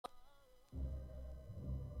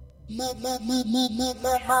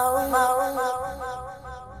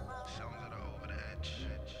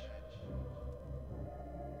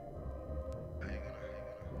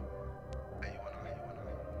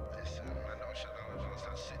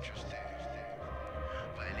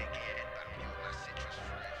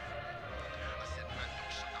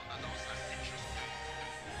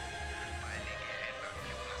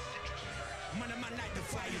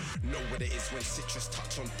Know what it is when citrus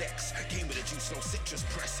touch on decks. Came with the juice, no citrus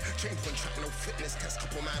press. Train for track, no fitness test.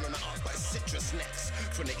 Couple man on the up, but citrus next.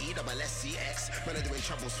 From the EWSCX, man are doing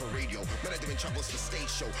troubles for radio, man are doing troubles for stage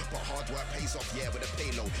show. But hard work pays off, yeah, with a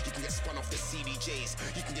payload. You can get spun off the CDJs,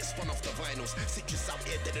 you can get spun off the vinyls. Citrus out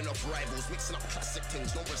here, dead enough rivals. Mixing up classic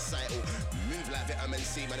things, no recital. Move like vitamin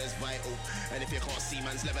C, man, is vital. And if you can't see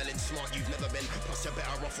man's leveling smart, you've never been. Plus you're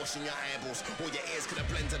better off washing your eyeballs, or your ears could have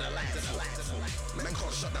blended a light. Man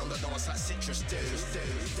can't shut down the dance like citrus do.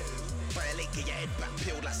 Violate, get your head back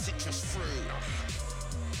peeled like citrus fruit.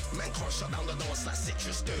 Man can't shut down the dance like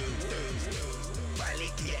citrus do.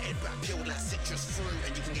 Violate, get your head back peeled like citrus fruit.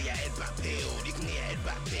 And you can get your head back peeled, you can get your head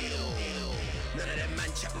back peeled. None of them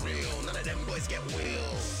man chat real, none of them boys get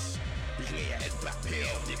wheels. You can get your head back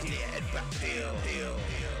peeled, you can get your head back peeled.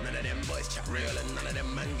 None of them boys chat real and none of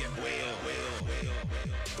them man get wheel.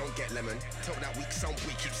 Don't get lemon, tell that weak sound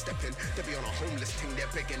we keep stepping. They be on a homeless thing, they're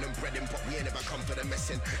begging and breading, but we ain't never come for the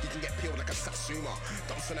messing. You can get peeled like a Satsuma,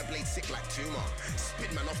 dumps on a blade sick like tumor.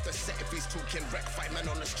 Spit man off the set if he's talking wreck, fight man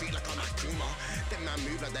on the street like I'm Akuma. Them man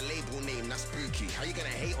move like the label name, that's spooky. How you gonna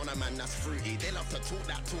hate on a man that's fruity? They love to talk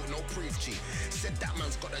that talk, no proof G. Said that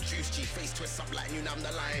man's got a juice G, face twist up like new numb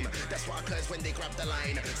the lime. That's what occurs when they grab the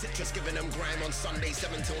line. Citrus giving them grime on Sunday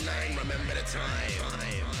 7 till 9, remember the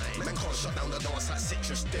time. Man can't shut down the dance like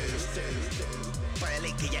citrus do.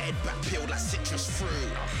 Violate, get your head back peeled like citrus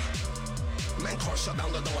fruit. Man can't shut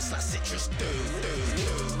down the dance like citrus do.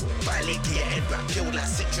 Violate, get your head back peeled like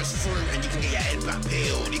citrus fruit. And you can get your head back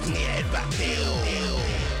peeled, you can get your head back peeled.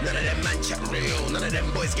 None of them man chat real, none of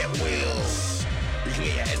them boys get wheels. You can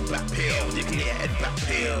get your head back peeled, you can get your head back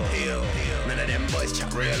peeled. None of them boys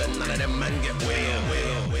chat real and none of them man get wheel.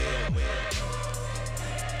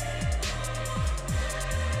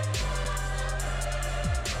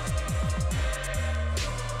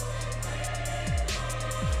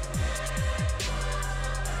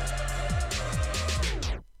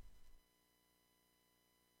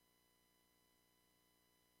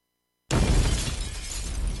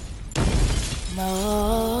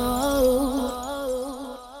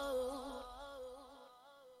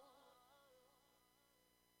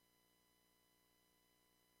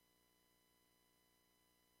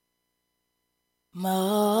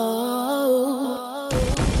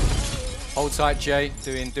 Hold tight, Jay.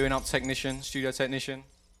 Doing up technician, studio technician.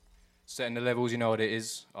 Setting the levels, you know what it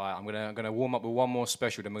is. All right, I'm gonna warm up with one more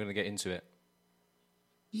special, then we're gonna get into it.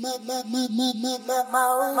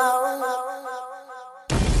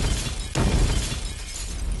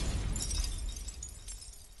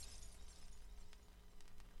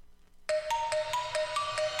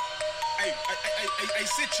 Hey,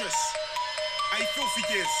 Citrus. Hey, Filthy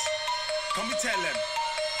Gears. Come and tell them.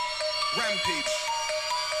 Rampage.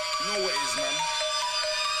 You know what it is, man.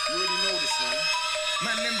 You already know this, man.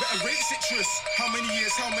 Man, them better rate Citrus. How many years,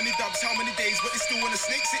 how many dubs, how many days, but they still wanna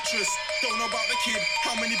snake Citrus. Don't know about the kid,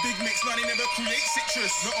 how many big mix, man, they never create Citrus.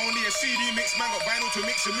 Not only a CD mix, man got vinyl to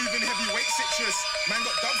mix, you're moving heavyweight Citrus. Man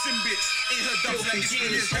got dubs in bits, ain't heard dubs like this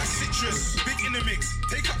years. That's Citrus, big in the mix,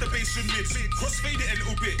 take up the bass and mids, crossfade it a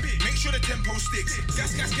little bit, make sure the tempo sticks.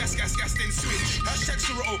 Gas, then switch. Hashtag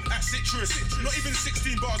Sirotto at Citrus. Not even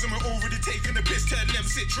 16 bars and we're already taking the piss, tell them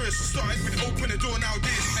Citrus. Started with open the door, now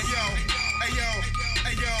this. Hey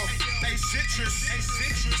yo, hey Citrus,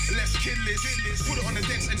 let's kill this. Put it on the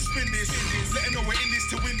decks and spin this. Let them know we're in this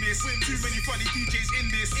to win this. Too many funny DJs in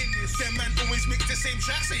this. Them man always mix the same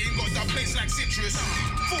tracks. They ain't got that place like Citrus.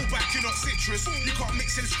 Fall back, you're not Citrus. You can't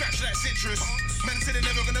mix and scratch like Citrus. Man said they're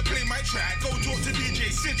never gonna play my track. Go talk to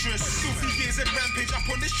DJ Citrus. Filthy Gears and Rampage up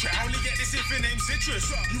on this track. Only get this if your name's Citrus.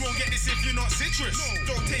 You won't get this if you're not Citrus.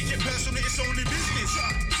 Don't take it personal, it's only business.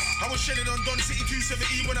 I was shelling on Don City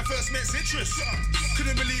 270 when I first met Citrus.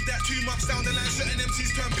 Couldn't believe that 2 months down the line certain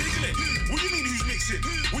MCs turned piglet. What do you mean who's mixing?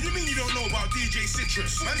 What do you mean you don't know about DJ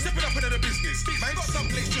Citrus? Man stepping up another business. Man got some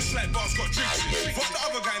place just like bars got drinks. Fuck the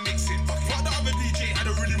other guy mixing. Fuck the other DJ, I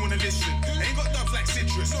don't really wanna listen. Ain't got dubs like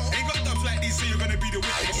Citrus. Ain't got dubs like these, so you're gonna be the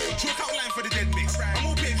witness. Chalk out line for the dead mix. I'm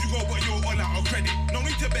all pay as you go, but you're all out of credit. No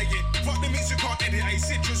need to beg it. Fuck the mix, you can't edit. Hey,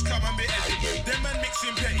 Citrus, come and be edit. Them man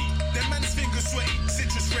mixing petty. Them man's fingers sweaty.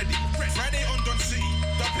 Citrus ready. Friday on Don City.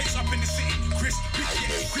 Dub place up in the city. Chris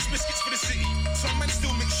biscuits for the city. Some man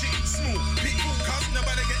still mix shitty. Small, big, cars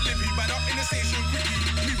nobody get lippy.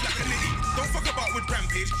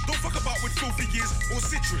 stage. Don't fuck about with filthy gears or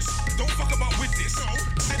citrus. Don't fuck about with this.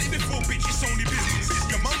 Said it before, bitch, it's only business.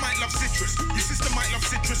 Your mum might love citrus, your sister might love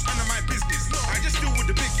citrus, none of my business. I just deal with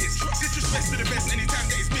the big hits. Citrus best of the best anytime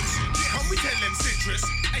that it's mixing. Can we tell them citrus?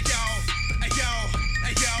 Hey yo, hey yo,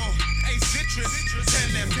 hey yo, hey citrus. Tell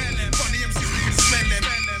them, funny MCs we can smell them.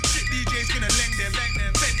 Shit DJs gonna lend them.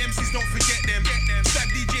 Fed MCs don't forget them. Sad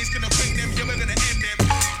DJs gonna bring them, yeah we're gonna end them.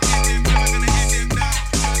 End them, yeah we're gonna end them now.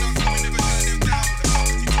 Turn on, we never turn them down. The fuck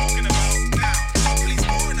is he talking about now? Police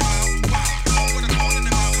pouring them out. Wow, what a calling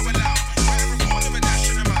them out, go aloud. We're recording them and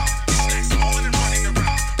dashing them out. It's like sworn and running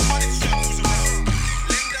around. Running circles around.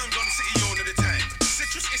 Laying down Gun City all of the time.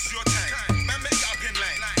 Citrus, it's your time. Man, make it up in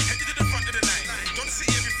line. Headed to the front of the night. Gun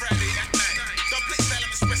City every Friday at 9. Double it style,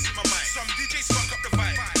 I'm expressing my mind. Some DJs fuck up the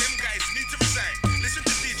vibe. Them guys need to resign. Listen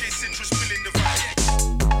to DJ Citrus filling the vibe.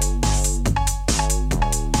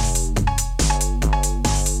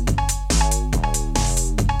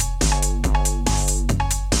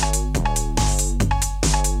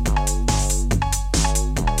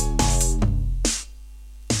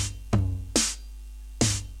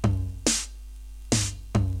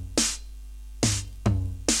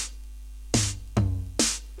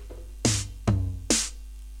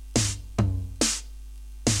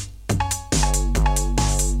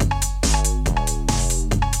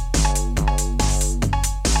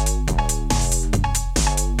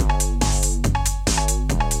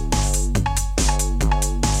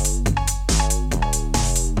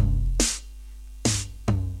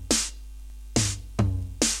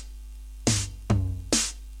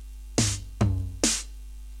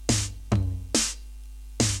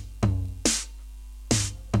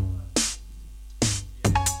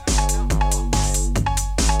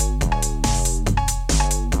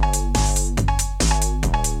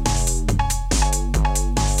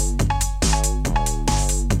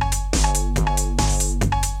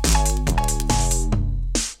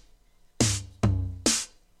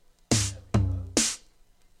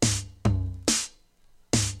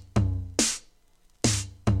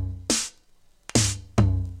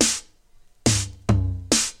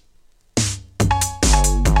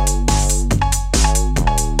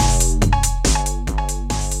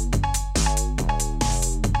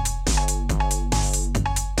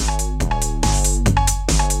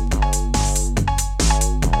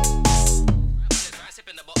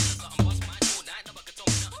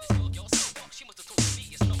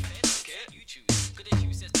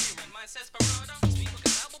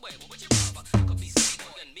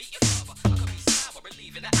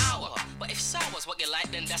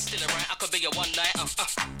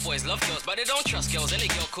 Boys love girls, but they don't trust girls. Any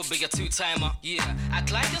girl could be a two-timer. Yeah,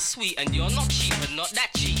 act like you're sweet and you're not cheap and not that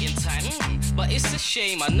cheating time. But it's a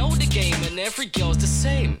shame, I know the game and every girl's the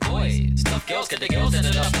same. Boys love girls, cause the girls that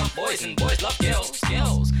love boys, and boys love girls.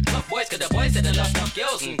 Girls love boys, cause the boys that love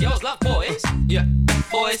girls, and girls love boys. Yeah,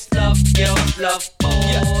 boys love girls, love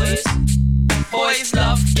boys. Boys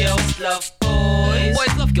love girls, love boys.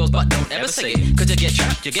 Boys love girls, but don't ever say it. Cause you get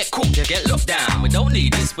trapped, you get cooked, you get looked down. We don't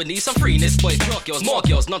need this, we need some freeness. Boys draw girls, more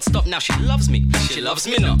girls, non-stop. Now she loves me, she loves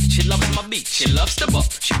me not. She loves my beat, she loves the bop.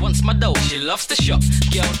 She wants my dough, she loves the shop.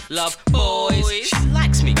 Girls love boys, she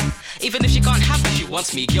likes me. Even if she can't have me, she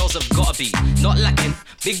wants me. Girls have gotta be not lacking,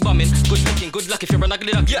 big bumming, good looking, good luck if you're an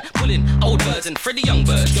ugly duck. Yeah, pulling old birds and Freddie young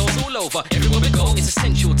birds. Girls all over, everywhere we go. It's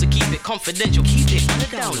essential to keep it confidential. Keep it on the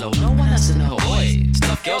down low, no one has to know. Boys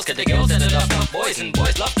love girls, cause the girls that love boys, and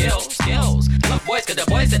boys love girls. Girls love boys, cause the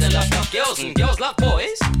boys that love girls, and girls love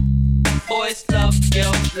boys. Boys love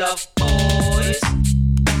girls, love boys.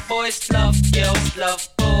 Boys love girls, love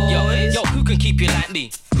boys. Yo, who can keep you like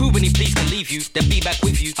me? Who when he please can leave you, then be back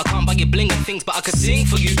with you? I can't buy you bling and things, but I can sing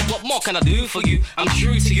for you. What more can I do for you? I'm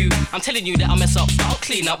true to you. I'm telling you that I mess up, but I'll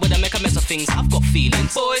clean up when I make a mess of things. I've got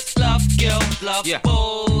feelings. Boys love girls, love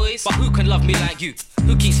boys. But who can love me like you?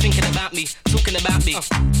 Who keeps thinking about me, talking about me?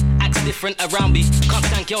 Acts different around me. Can't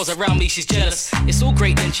stand girls around me, she's jealous. It's all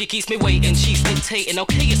great then, she keeps me waiting. She's dictating,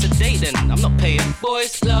 okay, it's a date then. I'm not paying.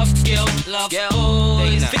 Boys love girls, love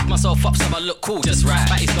boys. Fix myself up so I look cool, just right.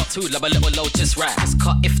 Fatty's not too low, a little low, just right. Just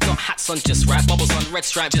cut, if not hats on, just right. Bubbles on, red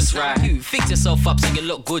stripe, just right. You fix yourself up so you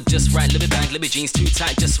look good, just right. Libby bang, libby jeans too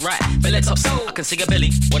tight, just right. Belly top so I can see a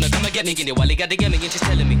belly. Wanna come and get me, guinea while you got to get me, and she's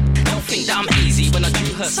telling me. Don't think that I'm easy when I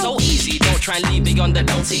do her so easy. Don't try and leave me on that,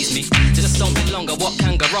 don't tease me. Just don't be longer, what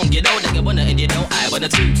can go wrong? You know that you wanna and you know I wanna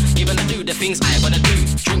too. You wanna do the things I wanna do.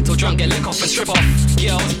 Drink till drunk, get lick off and strip off.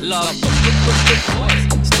 Girls love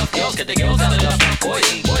boys. Love girls, get the girls that love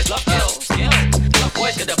boys, and boys love girls. Girls love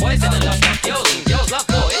boys, get the boys that love girls, and girls love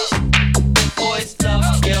boys. Boys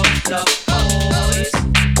love girls, love boys.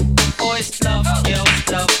 Boys love girls,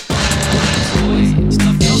 love boys. Boys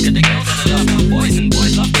love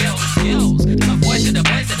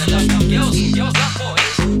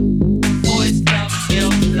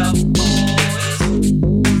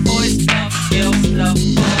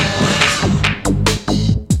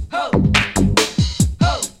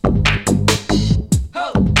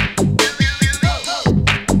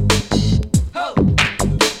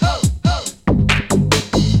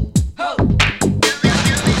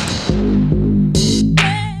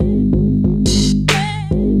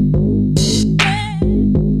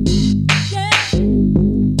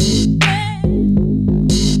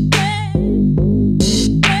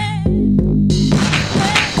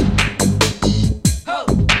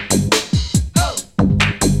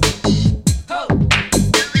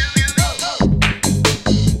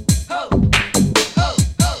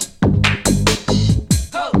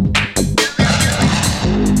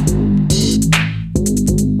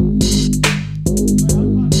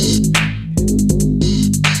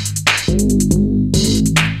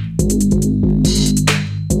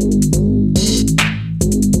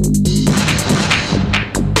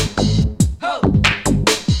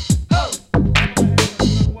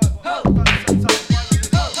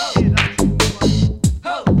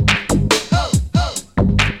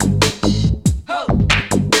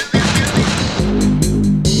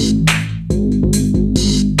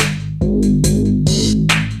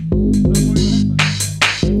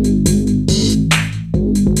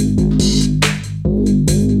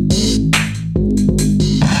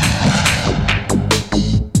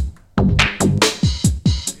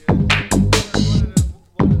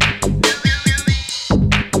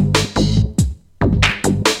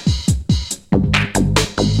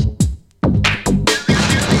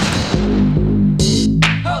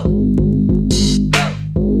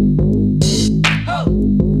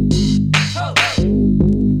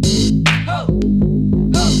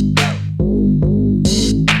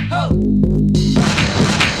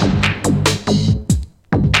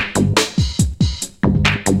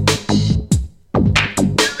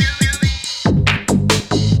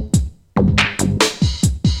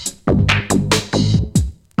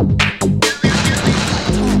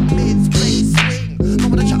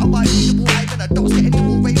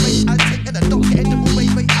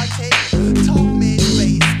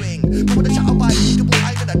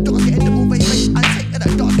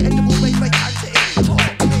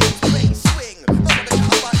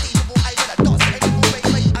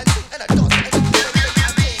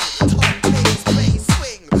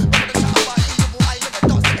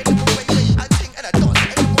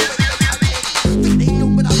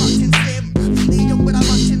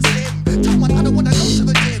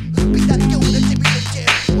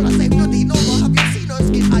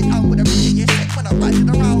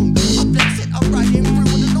zone. I'm flexing, I'm riding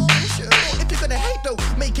through on the normal shit. If you're gonna hate though,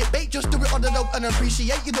 make it bait, just do it on the low and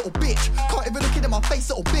appreciate you little bitch. Can't even look in my face,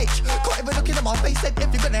 little bitch. Can't even look in my face, and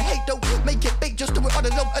if you're gonna hate though, make it bait, just do it on the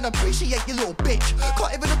low and appreciate you little bitch.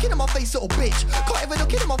 Can't even look in my face, little bitch. Can't even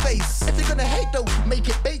look in my face. If you're gonna hate though, make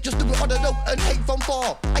it bait, just do it on the low and hate from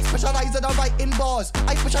far. I specialise in writing bars.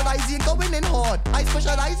 I specialise in going in hard. I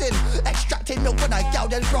specialise in extracting milk when I gal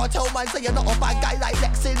then bra. Tell man say you're not a bad guy like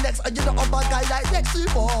Lexi Lex, and you're not a bad guy like Lex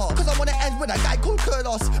Super. Cause I wanna end with a guy called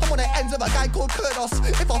Kurlos. I wanna end with a guy called Kurlos.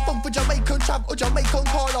 If I funk for Jamaican Trav or Jamaican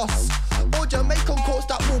Carlos or Jamaican course,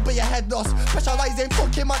 that will be a head loss. Specialise in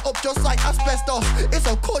fucking man up just like asbestos. It's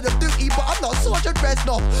a Call of Duty, but I'm not Sergeant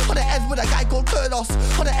Reznov. On the end with a guy called Kurlos.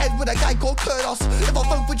 On the end with a guy called Kurlos. If I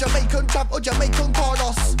funk for Jamaican Trav or Jamaican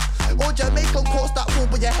Carlos or Jamaican course, that will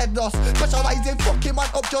be a head loss. Specialise in fucking man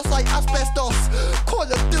up just like asbestos. Call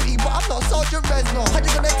of Duty, but I'm not Sergeant Reznov. How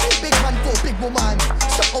you gonna take big man for big woman?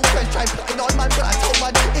 Some old friends try plotting on man, but I told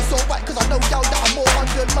man it's alright cause I know y'all that I'm more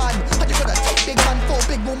 100 man. How you gonna take big man for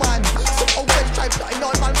big woman? Some old friends try plotting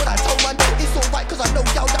on man, but I told man it's alright cause I know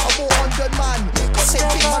y'all that I'm more 100 man. Can't take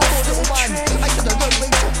big man for little man. I should have learned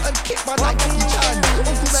way tough and kick man like Jackie Chan.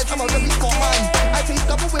 Uncle Ned, I'm a very smart man. I play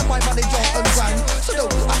double with my manager and Gran. So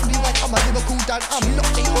don't ask me like I'm a Liverpool Dan. I'm not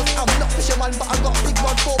J-Hood, I'm not Fisherman, but I got big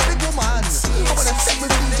rod for big woman. I wanna stay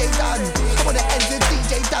with DJ Dan. I wanna end with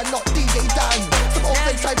DJ Dan, not DJ Dan. Some old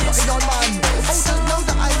friends try plotting on man. Olders know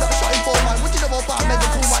that I'm not shotting for man. What you know about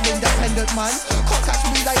medical man, independent man? Can't catch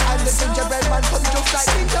me like I'm the gingerbread man. Come just like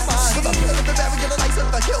Ninja Man. With a pill of the berry and a license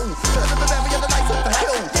for kill. Pill of the berry and a license for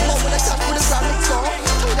kill. Mom with a class with a graphic star.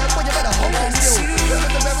 Tell them when you better hold it still. Pill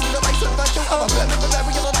of the berry and a license for kill. I'm a pill of the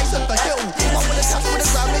berry and a license for kill. Mom with a class with a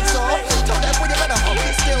graphic star. Tell them when you better hold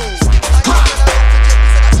it still.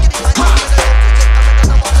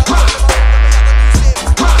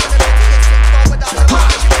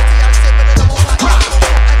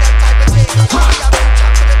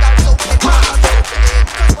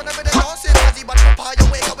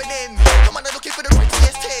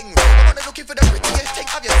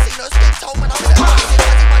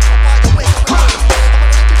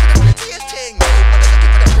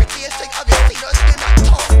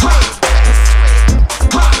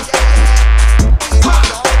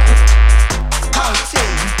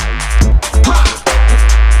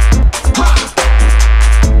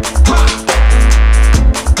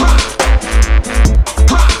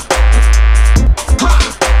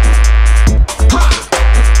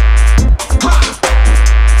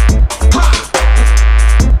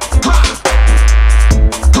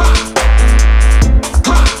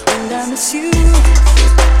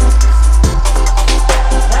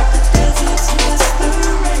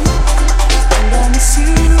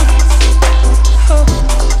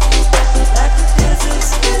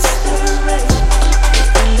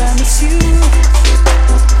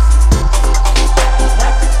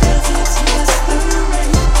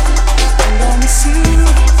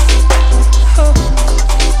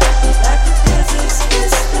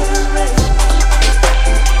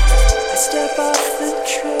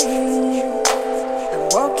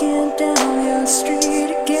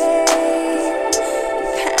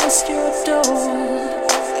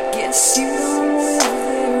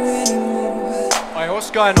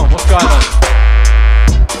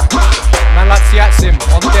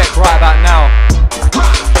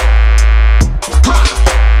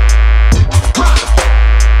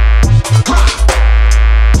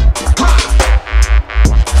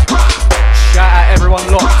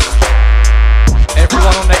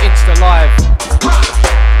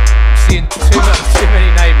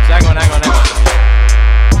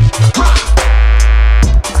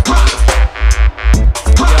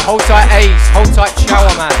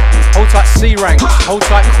 Hold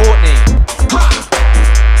tight, Courtney.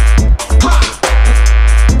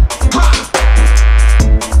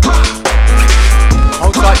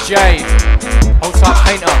 Hold tight, Jay. Hold tight,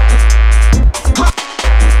 Painter.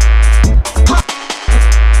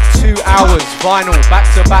 2 hours, vinyl,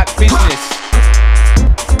 back-to-back business.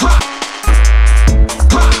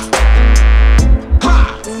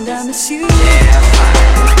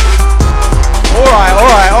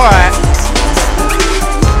 Alright.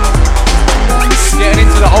 Getting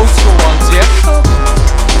into the old school ones, yeah?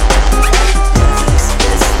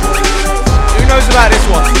 Who knows about this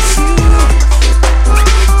one?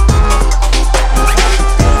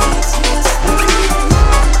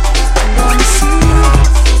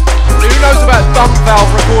 Who knows about dump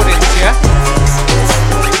valve recordings, yeah?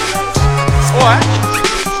 Alright.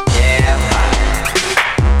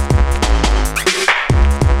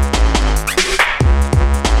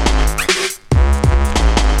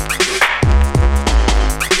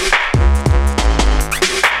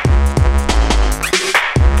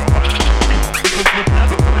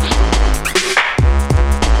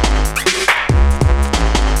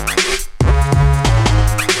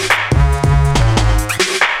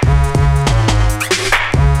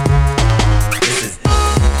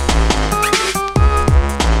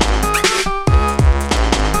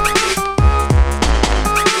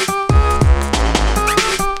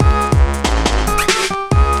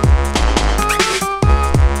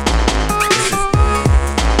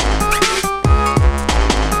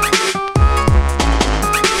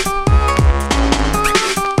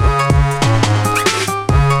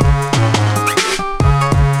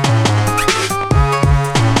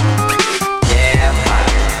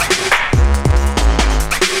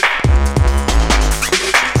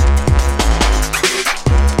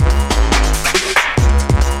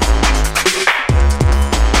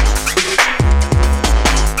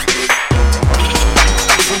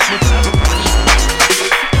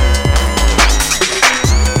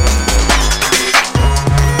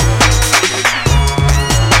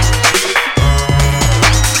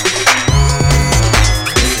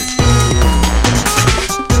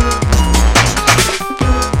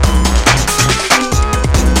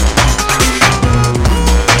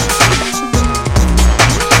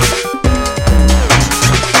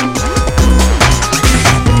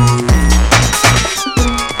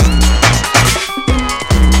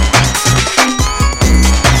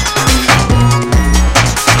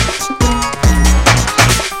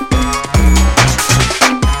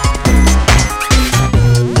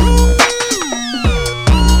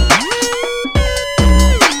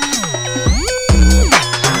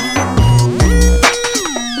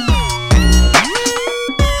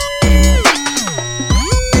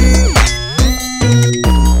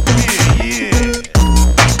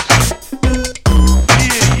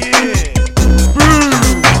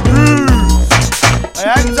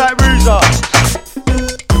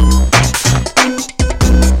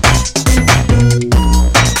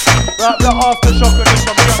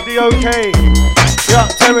 Okay. Yeah,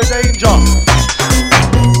 Terror Danger.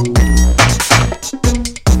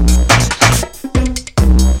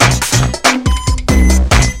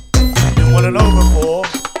 Didn't want to know before.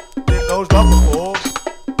 Didn't know love before.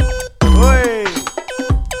 Hey.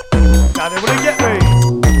 Now they wanna get me.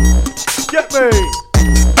 Get me.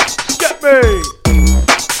 Get me.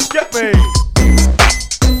 Get me.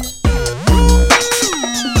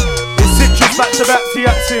 It's Citrus back to back to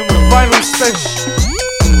acting with vinyl special.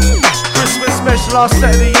 Christmas special last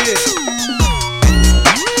set of the year.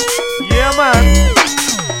 Yeah, man.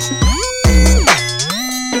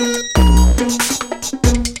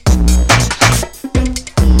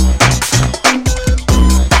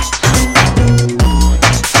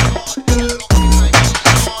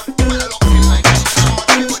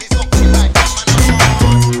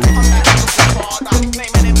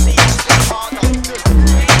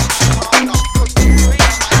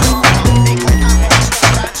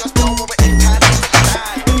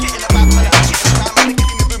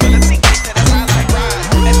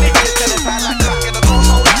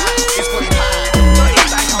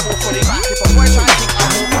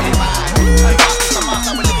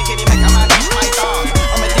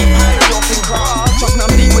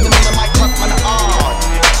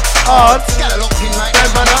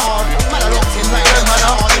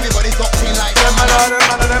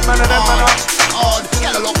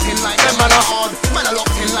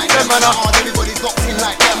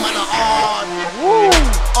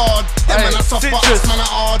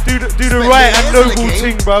 Do the right and noble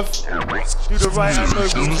thing, bruv. Do the right and noble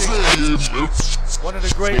thing. One of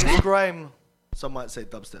the greatest grime. Some might say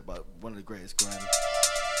dubstep, but one of the greatest grime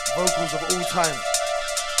vocals of all time.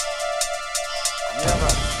 Yeah,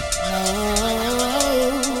 man.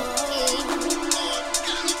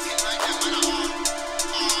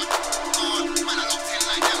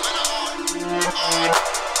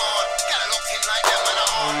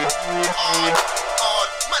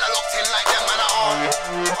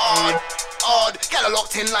 Gal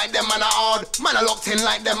locked in like them, man are hard. Man are locked in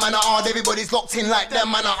like them, man are hard. Everybody's locked in like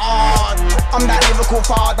them, man are hard. I'm that lyrical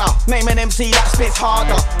father, name an MC that spits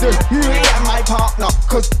harder than me and my partner.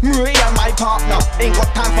 Cause me and my partner ain't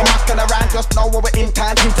got time for mucking around. Just know what we're in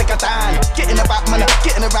time to take a down. Getting about, man,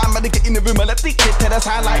 getting around, man, get in the room, man. Addicted to the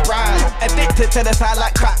sound like Brian. Addicted to the sound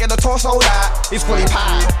like crack. In the torso that is fully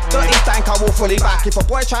packed. Dirty stank, I will fully back. If a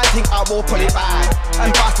boy try to think, I will pull it back.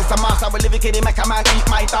 And fast it's a mask, I will live it, make a man eat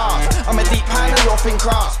my dance. I'm a deep hand and you're thin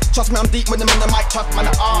cross. Trust me, I'm deep with them in the mic, trust man,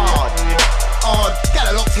 hard. Hard,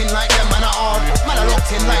 gal are locked in like them, man are hard. Man are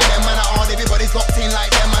locked in like them, man are hard. Everybody's locked in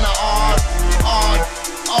like them, man are hard. Hard,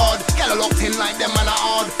 hard, gal are locked in like them, man are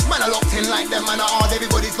hard. Man are locked in like them, man are hard.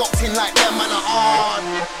 Everybody's locked in like them, man are hard.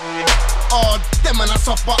 Hard, them man are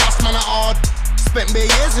soft, but us man are hard. Spent bare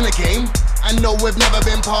years in the game, and no, we've never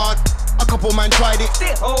been part. A couple man tried it,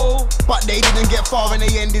 but they didn't get far in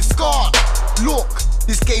the end, it's scarred. Look,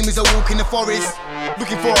 this game is a walk in the forest,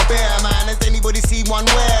 looking for a bear, man. Has anybody seen one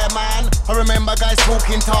where, man? I remember guys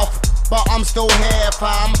talking tough, but I'm still here,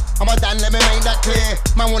 fam. I'm a Dan, let me make that clear.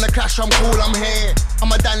 Man wanna clash, I'm cool, I'm here.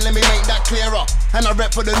 I'm a Dan, let me make that clearer. And I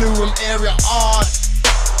rep for the new room area, hard.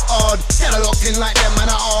 Hard, gal are locked in like them,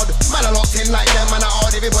 man are hard. Man are locked in like them, man are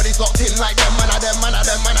hard. Everybody's locked in like them, man are them, man are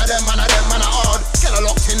them, man are them, man are them, man are hard. Gal are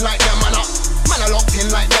locked in like them, man are. Man are locked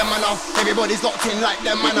in like them, man are. Everybody's locked in like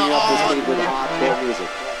them, man are hard. With hardcore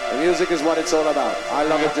music. The music is what it's all about. I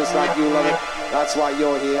love it just like you love it. That's why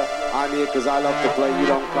you're here. I'm here because I love to play. You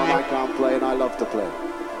don't come, I can't play, and I love to play.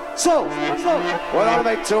 So, we don't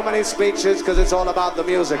make too many speeches because it's all about the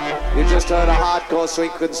music. You just heard a hardcore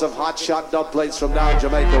sequence of hot shot dub plates from down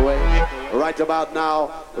Jamaica way. Right about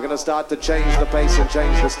now, we're going to start to change the pace and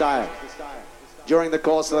change the style. During the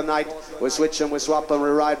course of the night, we switch and we swap and we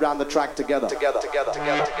ride round the track together.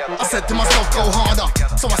 I said to myself, go harder.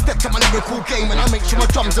 So I stepped up my lyrical game and I make sure my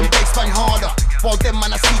drums and bass bang harder. While them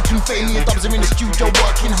man are seeking fame, your dubs are in the studio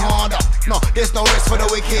working harder. No, there's no rest for the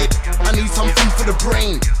wicked. I need some food for the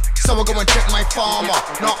brain. So I go and check my farmer.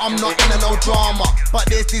 No, I'm not in no drama, but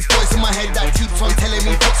there's this voice in my head that keeps on telling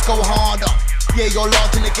me let's go harder. Yeah, you're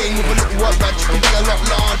large in the game with a little work, but you can be a lot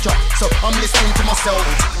larger. So I'm listening to myself,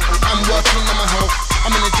 I'm working on my health.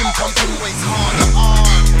 I'm in the gym pumping weights harder.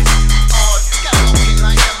 Hard, get locked in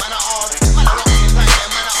like them, man are hard. Man are locked in like them,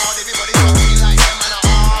 man are hard. Everybody's locked in like them, man are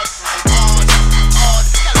hard.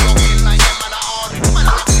 Get locked in like them, man are hard. Man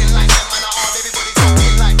are locked in like them, man are hard. Everybody's locked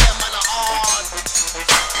in like them, man are hard.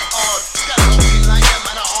 Get locked in like them,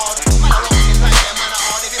 man are hard. Man are locked in like them, man are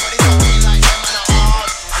hard. Everybody's locked in like them, man are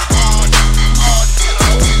hard. Get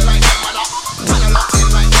locked in like them, man are. Man are locked in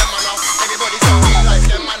like them, man are. Everybody's locked in like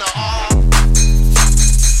them, man are hard.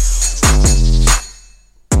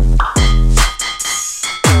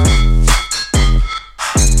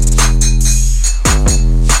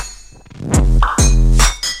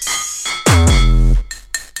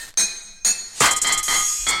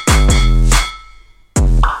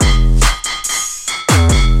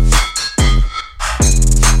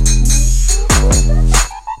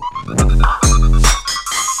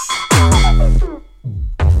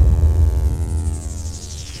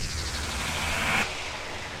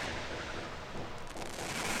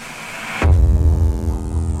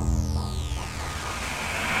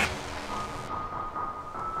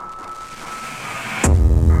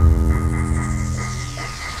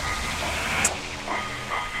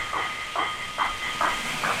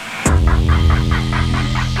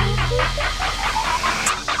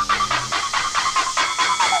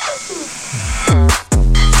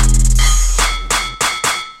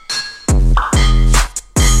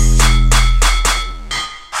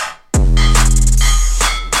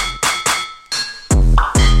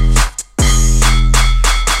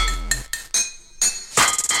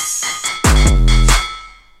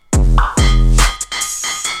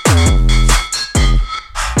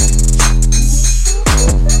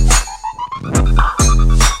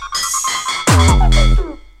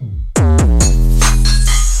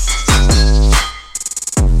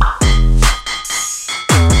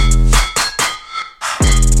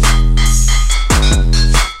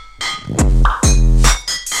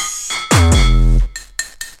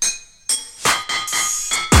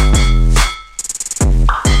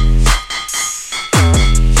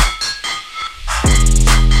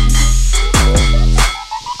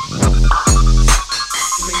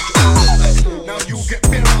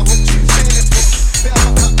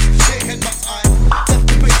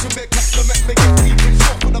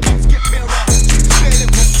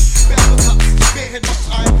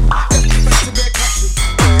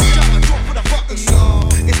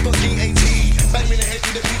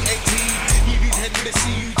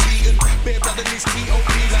 bare blood in this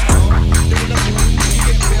T.O.P. like no. They wanna move, you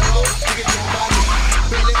get bare out, you get your body.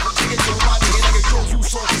 Bare left, you get your body. And I get those who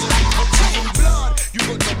saw this and I'm team blood. You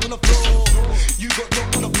got dropped on the floor. You got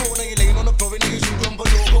dropped on the floor, now you're laying on the floor and niggas you run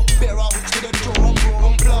below. Got bare out, hooks to the jaw, I'm raw,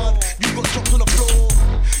 I'm blood. You got dropped on the floor.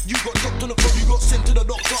 You got dropped on the floor, you got sent to the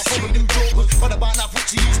doctor for a new job. But about that foot,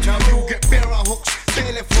 now you get bare out hooks,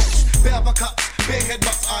 bare left hooks, bare uppercuts, bare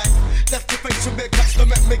headbutts. I left your face and bare cuts to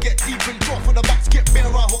make me get deep and draw for the butts. Get bare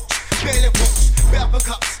out hooks, bare left hooks, bare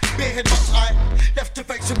uppercuts, bare headbutts. I left your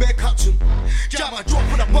face and bare cuts and jam I drop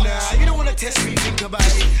for the butts. Nah, you don't wanna test me, think about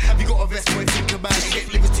it. Have you got a vest, boy, think about it.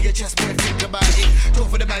 Get livers to your chest, boy, think about it. Draw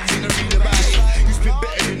for the magazine and read about it. You spit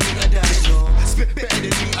better than me, I doubt it, no. Spit better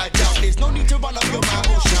than me, I doubt it. There's no need to run up your mouth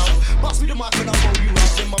or shout. Pass me the mic and I'll roll you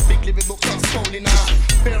out. Then my big living book starts falling out.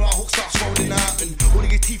 Bare out hook starts rolling out. And all of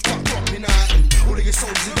your teeth start dropping out. And all of your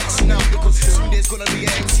souls are dancing out. Because soon there's gonna be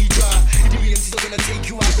an MC drive. The MC's are gonna take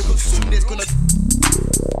you out. Because soon there's gonna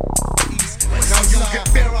now you get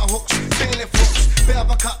bare out hooks, bare left hooks, bare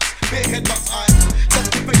uppercuts, bare headbutts. I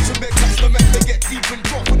left your face and bare cuts to make me get deep and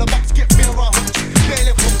drop for the butts. Get bare out hooks, bare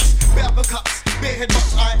left hooks, bare uppercuts, bare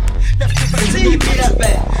headbutts. I left your face and bare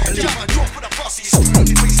cuts. Jam I drop for the bussies. On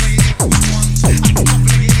your face like your Air Force Ones. I can drop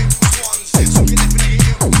for your Air Force Ones. So you left for your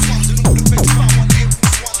Air Force Ones. And all the best power on Air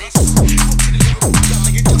Force Ones. Fuck to the Liverpool down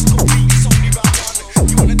like you just go beat. It's only round one.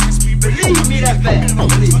 You wanna test me? Believe me, that's bad.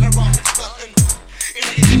 Believe me. In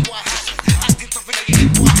a NY hat. Acting tough in a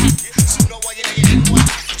NY hat. Soon know why you're in a NY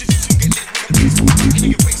hat. Just soon get lit with a baseball bat in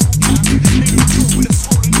your Facebook cap. Nigga you with a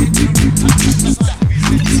swollen head in a real time. That's that.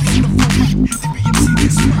 Let's go the format. The BMC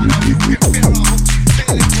this man. Now you get bare out hooks,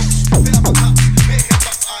 bare left hooks, bare uppercuts, bare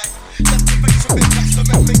headbutts. I left your face and bare cuts to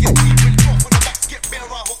make me get deep and drop for the butts. Get bare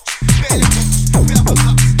out hooks, bare left hooks, bare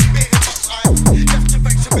uppercuts, bare headbutts. I left your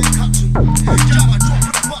face and bare cuts and jam I drop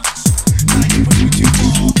for the butts. Now you push me too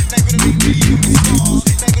far. Now you're gonna make me leave with stars.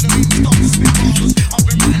 Now you're gonna make me stop to spit bars. I've been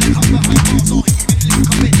running like I'm behind bars. Or he would link up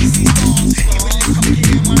at DC stars. He would link up, you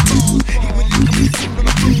hear my bars. He would link up, you fall on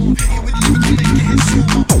the floor. He would link up, make your head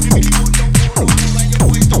sore. You really want no more, no more. And your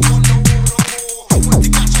boys don't want no more, no more. Want to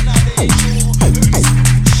catch and now they ain't sure. Let me see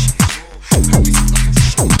the shit. Let me see the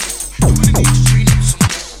shit. You're gonna need to train up some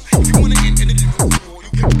more. If you wanna get in the Liverpool,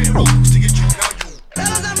 you get bare out to get you now you.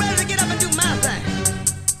 Fellas, I'm ready to get up and do my thing.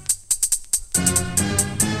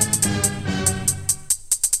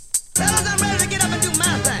 Fellas, I'm ready to get up and do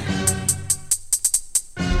my thing.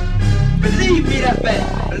 Believe me, that's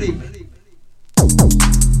bad. Believe me.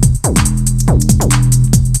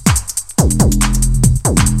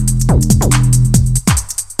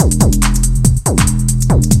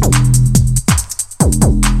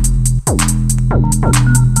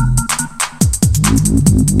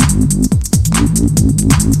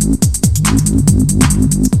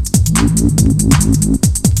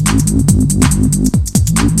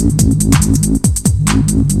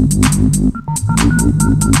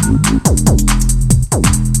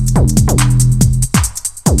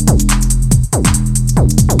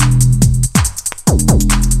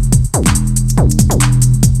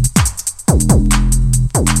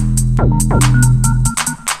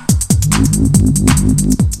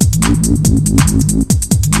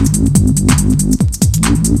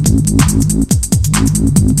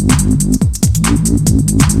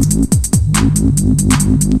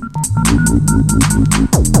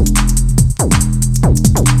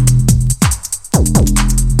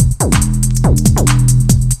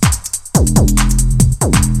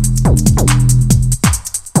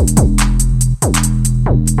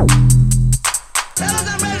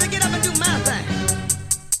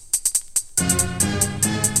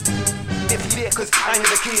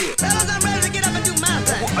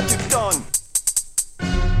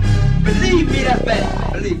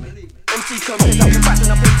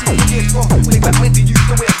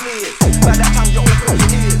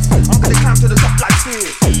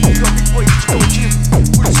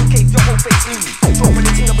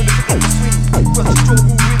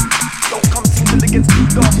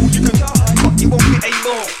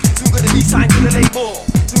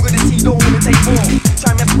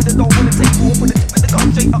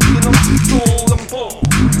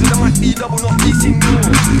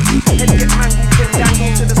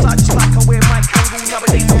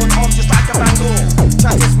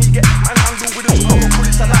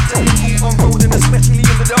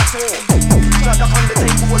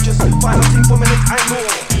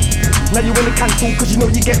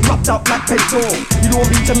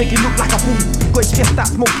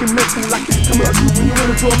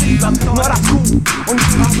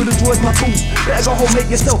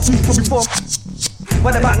 Yourself too for before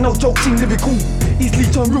What about no joking, lyrical? Easily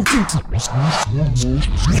turn routine. It's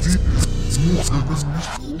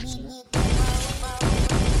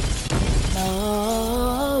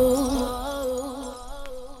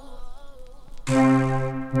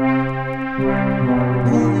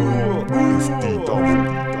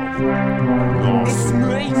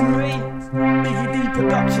me, Biggie D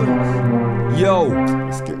Productions. Yo,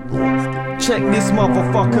 check this,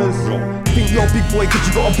 motherfuckers. Think you're big boy cause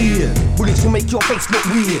you got a beard. Bullets will make your face look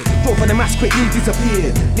weird. Throw for the mask quickly disappear.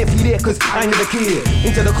 Left you there cause I never care.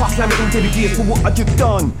 Into the car, slam it into the gears for what I just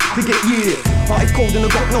done to get years. Heart is cold and I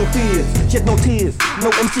got no fears. Shed no tears, no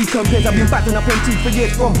MC compares. I've been battling up MC for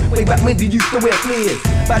years. From way back when they used to wear flares.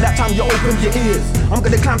 By that time you open your ears. I'm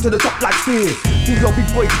gonna climb to the top like stairs. Think you're big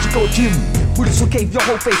boy cause you got gym. Bullets will cave your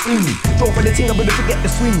whole face in. Throw for the ting, I'm gonna forget the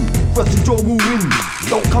swing. First the jaw will win.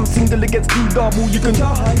 Don't come single against D-double. You can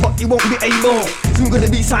try, but you won't be able. Soon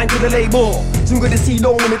gonna be signed to the label. Soon gonna see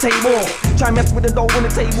low on the table. Try mess with the dough on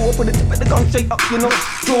the table. Put the tip of the gun straight up, you know.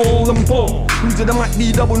 Stroll and fall. Who's the mic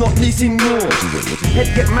D-double, not leasing more.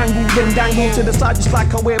 Head get mangled, then dangle to the side just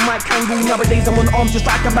like I wear my kangle. Nowadays I'm on arms just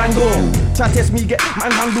like a bangle. Try test me, get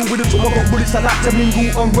manhandled with a tool. I got bullets I like to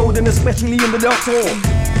mingle on road and especially in the dance hall.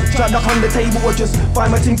 Try duck on the table or just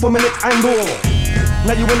find my team from a next angle.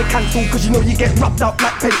 Now you wanna cancel cause you know you get rubbed up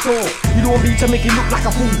like pencil. You don't want me to make it look like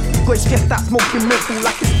a fool. Cause it's just that smoking mental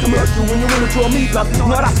like it's commercial. When you wanna draw me blood,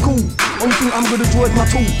 no that's cool. Only thing I'm gonna draw is my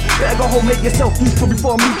tool. Better go home, make yourself useful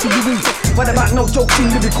before I move to you. What about no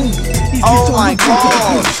joking, lyrical? Oh my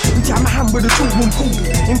god. You jam a hand with a tool, boom cool.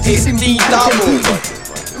 It's D-double.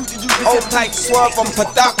 Old type swerve on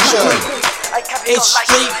production. It's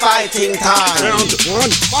street fighting time. Round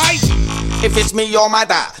one, fight! If it's me, you're mad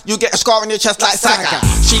at. You get a scar on your chest like Saga.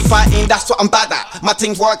 Sheep fighting, that's what I'm bad at. My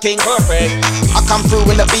team's working perfect. I come through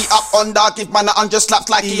with the beat up under. Give man a 100 slaps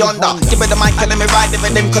like he under. Give me the mic and let me ride it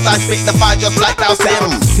with him. Cause I spit the fire just like Dow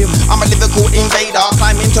Sim. I'm a lyrical invader.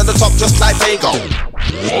 Climbing to the top just like Vega.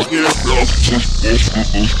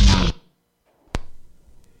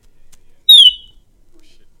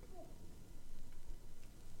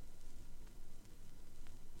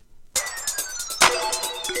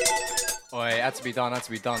 Oh, it had to be done, had to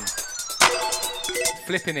be done.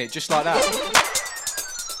 Flipping it, just like that.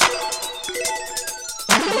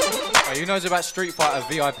 Oh, who knows about Street Fighter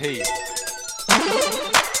VIP?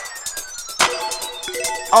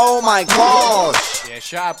 Oh my gosh. Yeah,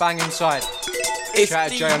 shout out Bang Inside. It's Shout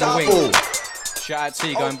out Jay on the wing. D-double. Shout out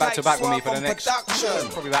T going back to back with me for the next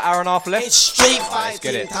probably about hour and a half left. It's street Let's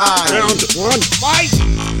get fighting it. time. Round one, fight!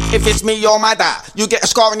 If it's me, you're mad at. You get a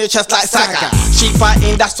scar on your chest like Saga. Sheep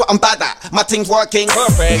fighting, that's what I'm bad at. My team's working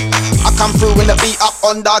perfect. I come through with the beat up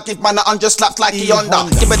under. Give man a 100 slaps like he under.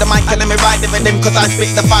 Give me the mic and let me ride it with him. Cause I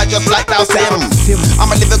spit the fire just like Dow Sim.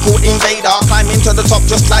 I'm a lyrical invader. Climbing to the top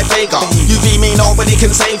just like Vega. You be me, nobody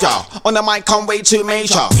can save ya. On the mic, I'm way too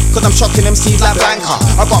major. Cause I'm shocking MCs like Blanca.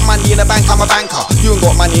 I got money in the bank, I'm a banker. You ain't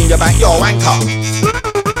got money in your bank, you're a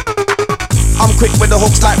wanker. I'm quick with the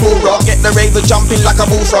hooks like Bullrock. Get the raver jumping like a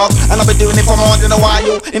bullfrog. And I've been doing it for more than a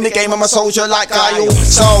while. In the game I'm a soldier like Guile.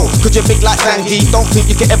 So, cause you're big like Zangief. Don't think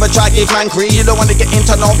you can ever try give man creed. You don't wanna get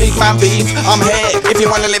into no big man beef. I'm here if you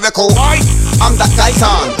want a lyrical. I'm that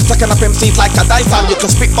Dyson. Sucking up MCs like a Dyson. You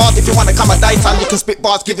can spit bars if you wanna come a Dyson. You can spit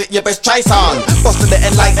bars, give it your best try, son. Bust to the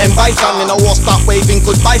end like M. Bison. In a war start waving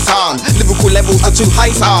goodbye, son. Lyrical levels are too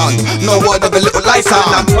high, son. No word of a little lie, son.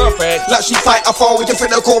 I'm perfect. Like she fight a foe with your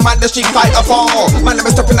critical man, the street fighter fall. Man, I'm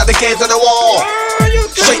stepping at the gates of the wall.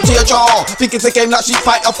 Straight to your jaw. Think it's a game like she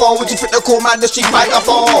fight a fall. Would you fit the cool man, the street fighter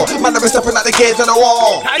fall? Man, I'm stepping at the gates of the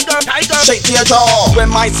wall. Straight to your jaw.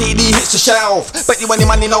 When my CD hits the shelf, bet you any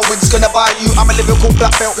money no one's gonna buy you. I'm a lyrical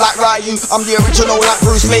black belt like Ryu. I'm the original like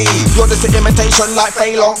Bruce Lee. You're just an imitation like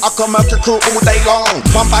Phaelon. I can murk your crew all day long.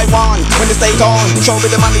 One by one, when the day's on. Show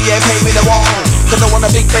me the money, yeah, pay me the one. Cause I want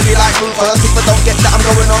a big belly like Rufus. If I don't get that, I'm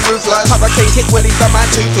going on ruthless. Hurricane hit Willie, the man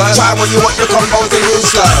toothless. Try what you want, your combos are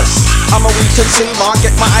useless. I'm a weak consumer,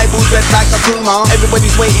 get my eyeballs red like a puma.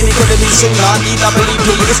 Everybody's waiting, it could've been sooner.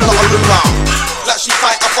 DWP, it's not a rumor. Like she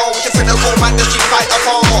fight a fall, with your critical man, does she fight a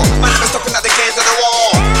fall? Man, I'm stopping at the gates of the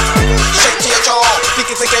wall. Straight to your jaw.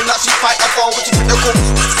 Think it's a game like she fight a fall, with your critical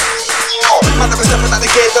man, I'm stepping at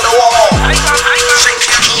the gates of the wall. Straight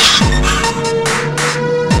to your jaw.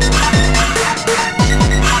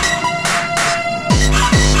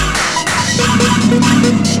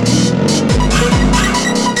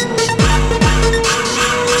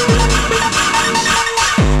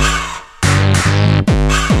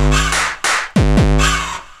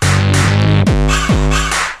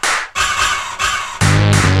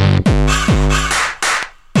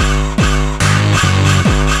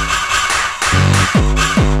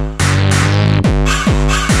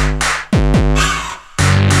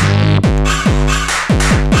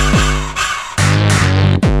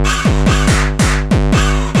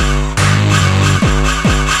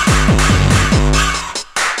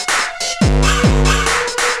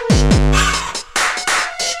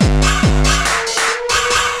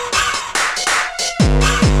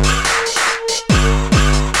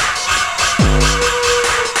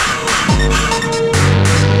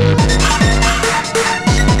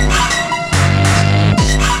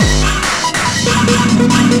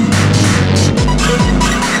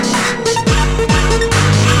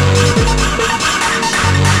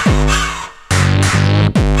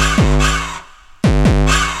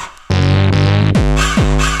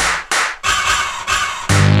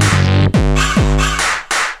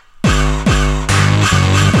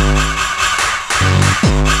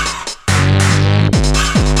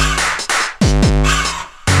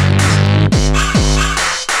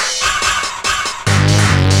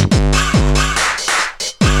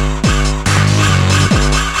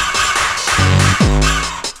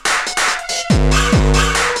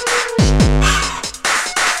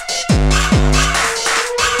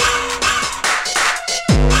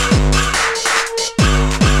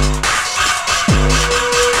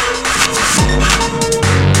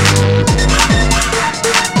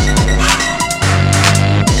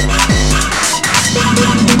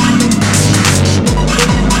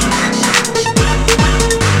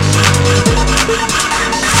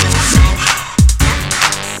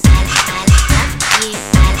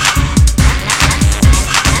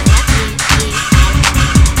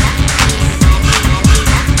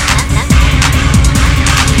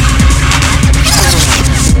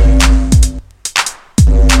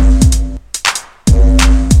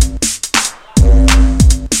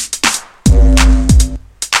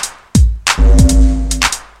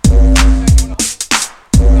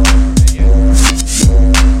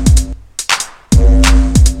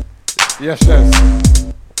 Yes, yes.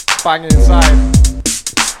 Bang inside.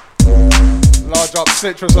 Large up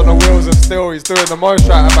Citrus on the wheels of steel. He's doing the most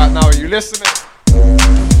right about now. Are you listening?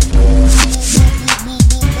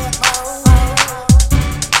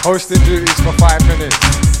 Hosting duties for 5 minutes.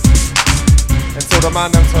 Until the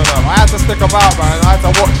man them turn up. I had to stick about, man. I had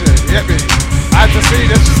to watch it. You get me? I had to see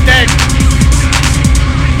this skeg.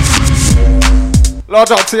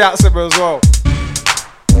 Large up T-Axim as well.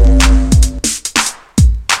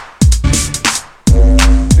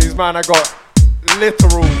 These man have got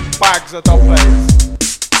literal bags of dub plates.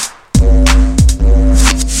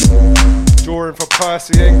 Drawing for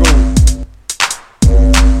Percy Engel.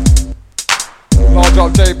 Large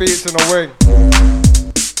up J Beats in the wing.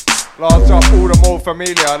 Large up all the Mo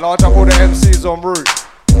Familia. Large up all the MCs en route.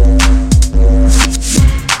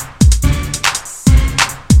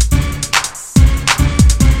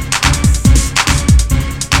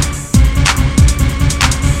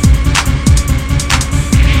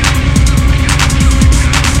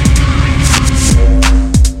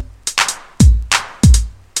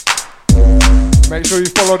 Make sure you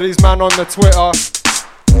follow these man on the Twitter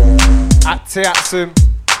at T-Axim,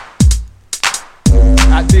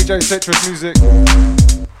 at DJ Citrus Music.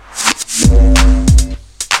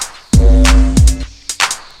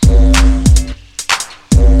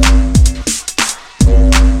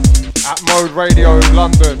 At Mode Radio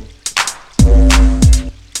London.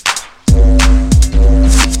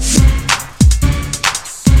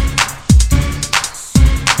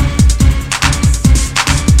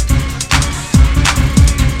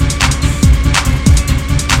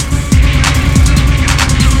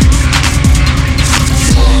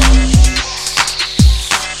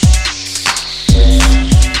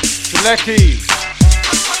 Lecky.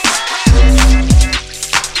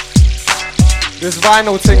 This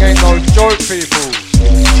vinyl thing ain't no joke, people.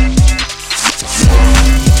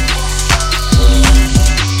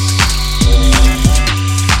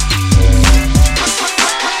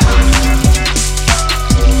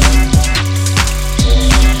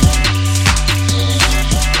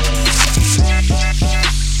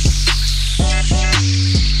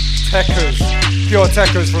 Techers, pure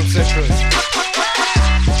techers from Citrus.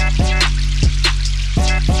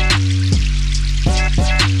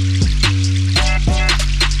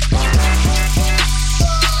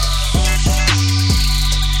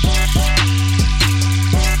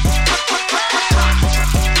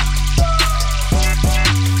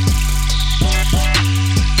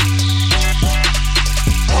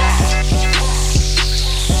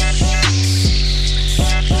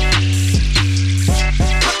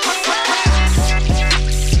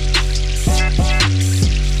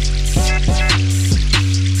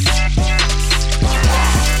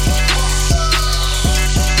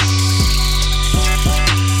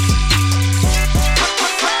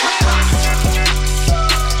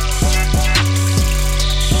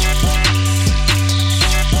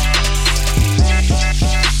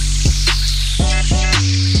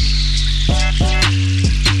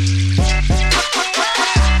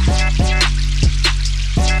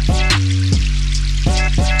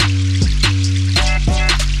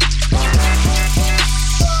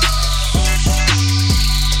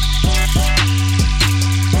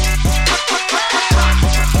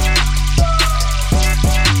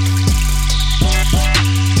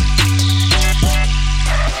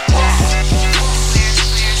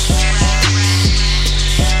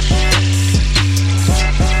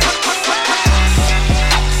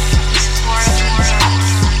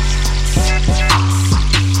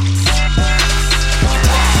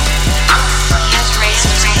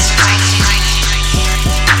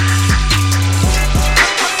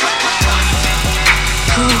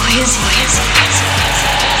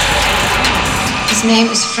 His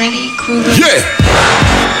name is Freddy Krueger. Yeah!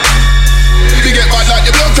 You get bad like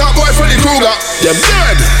the blood top boy Freddy Krueger. You're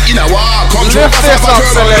dead! You know what? Come to us up a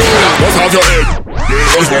turbo. What's off your head?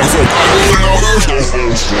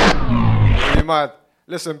 You mad?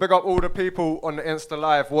 Listen, big up all the people on the Insta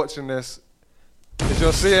Live watching this. If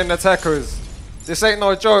you're seeing the techers, this ain't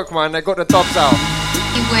no joke, man. They got the dubs out.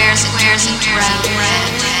 He wears it red.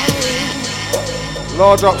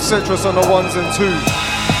 Large up Citrus on the ones and twos.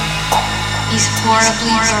 He's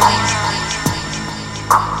horribly burly.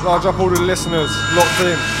 Large up all the listeners locked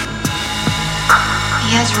in.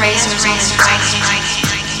 He has razors on his right hand.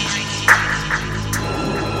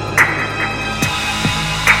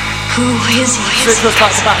 Who is he? Citrus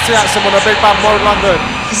back to back T-Axim on a big band Mode London.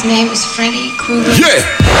 His name is Freddy Krueger. Yeah!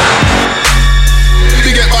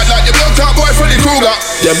 You get bad like the blood top boy Freddy Krueger.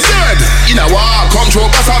 You're dead! You know what? Come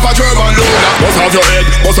through, bust off a German loader. Bust off your head,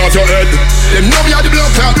 bust off your head. Them know me are the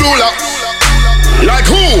blood top ruler. Like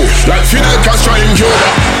who? Like Phil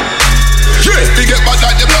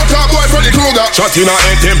Shot in a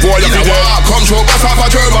head, them boy, you can walk. Come through, bust off a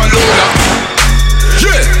German Lola.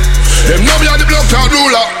 Yeah, them know me are the block town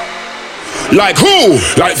ruler. Like who?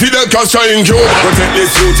 Like Fidel Castro in Cuba. Protect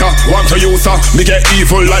this shooter, want to use her. Me get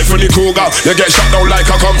evil like Freddy Krueger. You get shut down like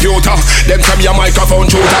a computer. Them tell me a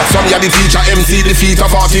microphone shooter. Some ya the teacher, MC defeater,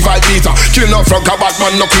 45 meter. Killing up from a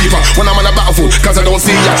Batman, no creeper. When I'm on a battlefield, cause I don't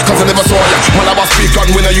see ya, cause I never saw ya. Man, I was speak on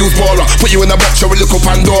when I use baller. Put you in a box, you will look up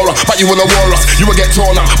Pandora. But you in a walrus, you will get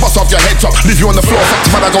torn up. Bust off your head top, leave you on the floor.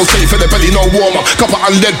 Fuck, man, I go straight for the belly, no warmer. Copper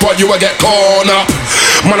and lead, but you will get torn up.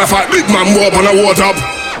 Man, I fight big man, war on a water.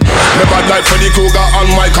 Me bad like Freddy Krueger and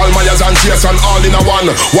Michael Myers and Jason all in a one.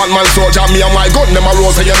 One man soldier, me and my gun, them a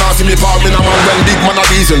rose and you not see me palm in a man. When big man a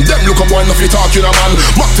reason, them look up boy enough you talking a man.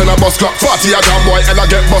 Mocked in a bus clock, party a jam boy, and I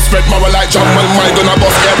get bus spread marrow like jam. When my gun a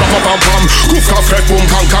bus, air rap up and pam. Goof cough, red boom,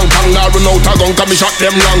 kang kang kang. Now run out a gun, can me shot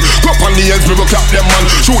them long. Crop on the ends, me will clap them man.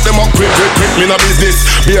 Shoot them up quick, quick, quick, me no business.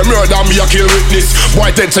 Be a murder, me a kill witness. Boy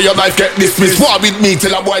dead so your life get dismissed. War with me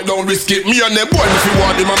till a boy don't risk it. Me and them boy if you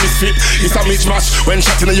want them a misfit. It's a mismatch, when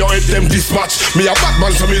shot in your head them dispatch. Me a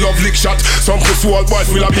Batman so me love lick shot. Some pussy old boys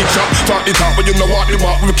will a big shot. Talk it out but you know what the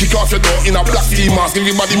mark. We kick off your door in a black ski mask.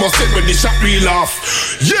 Everybody must sit when the shot real off.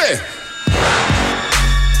 Yeah.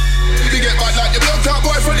 They get bad like the blood top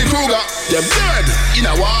boy Freddy Krueger. Them dead. In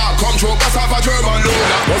a war, come through, bust off a German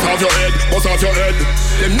Lola. Bust off your head, bust off your head.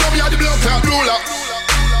 Them know me are the blood top ruler.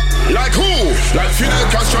 Like who? Like Fidel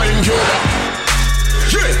Castro in Cuba.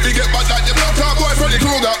 Yeah, they get bad like the blood top boy Freddy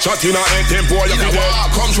Krueger. Shot in a head, them boy, you can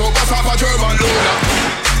walk. Come through, bust off a German Lola.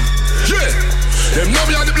 Yeah, them know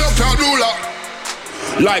me are the blood top ruler.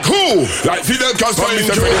 Like who? Like Fidel Castro in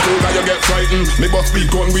Cuba. You get frightened. Me bust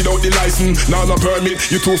speed gun without the license. Now no permit.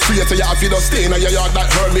 You too free so you have to stay in your yard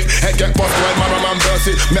like hermit. Head get bust when man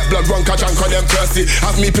burst it. Make blood run catch and call them thirsty.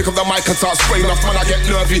 Have me pick up the mic and start spraying off man I get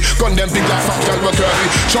nervy. Gun them big like fat girl were curvy.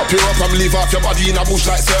 Chop you up and leave off your body in a bush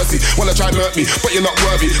like Cersei. Wanna try hurt me but you're not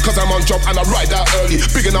worthy. Cause I'm on job and I ride out early.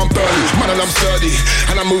 Big and I'm burly, man and I'm sturdy.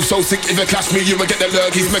 And I move so sick if you clash me you will get the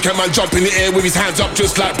lurgies. Make a man jump in the air with his hands up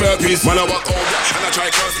just like burpees. Man I walk over and I try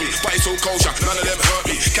curse me. But it's all kosher, none of them hurt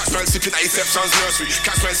me. Catch man sipping at his stepson's nursery.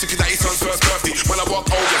 Catch man sipping at his son's first birthday. When I walk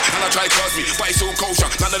over and I try curse me. But it's all kosher,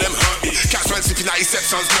 none of them hurt me. Catch man sipping at his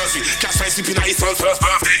stepson's nursery. Catch man sipping at his son's first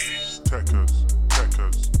birthday. Techers,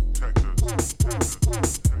 techers, techers,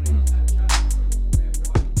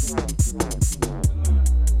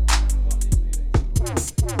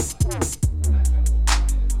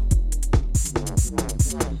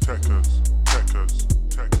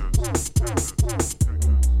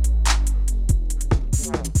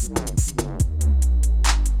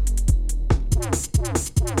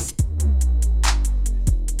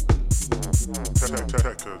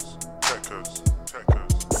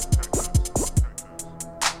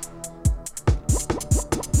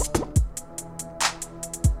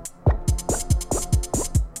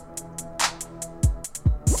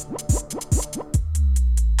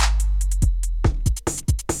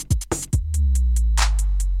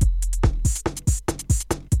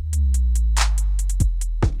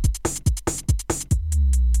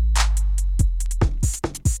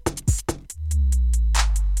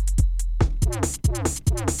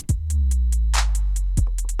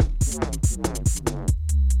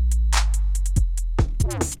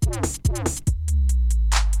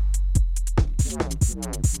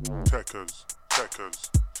 techers, techers,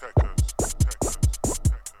 techers.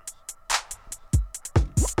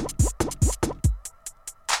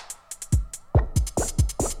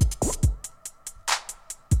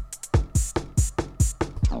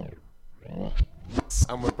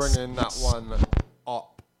 And we're bringing that one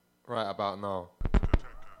up right about now.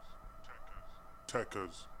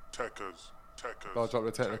 Techers, techers, techers. I'll drop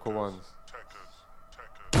the technical ones.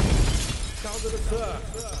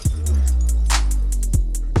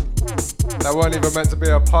 That weren't even meant to be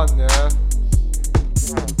a pun, yeah?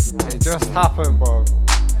 It just happened, bro.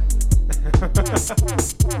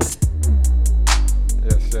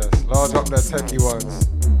 Yes. Large up their techie ones.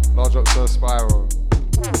 Large up to a spiral.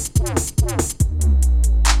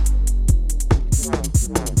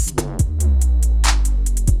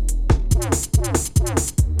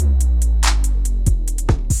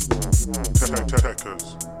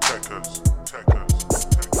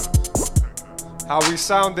 How we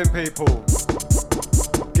sounding, people?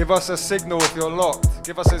 Give us a signal if you're locked.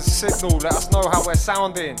 Give us a signal, let us know how we're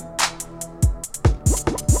sounding.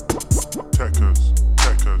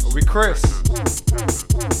 Are we Chris?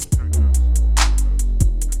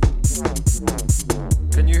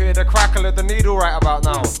 Can you hear the crackle of the needle right about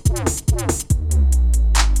now?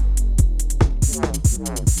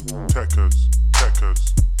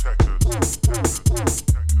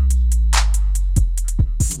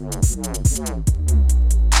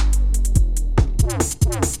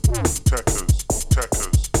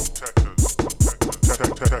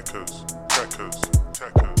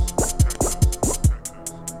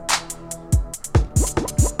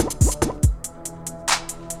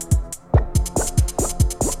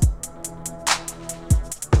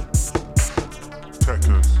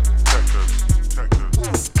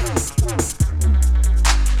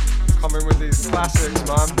 Classics,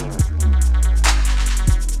 man.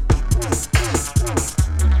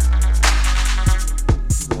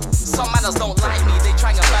 Some manners don't like me, they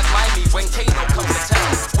try and bad mind me when Kano comes to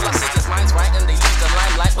town. All I say is mine's right and they use the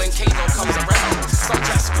limelight when Kano comes around. Some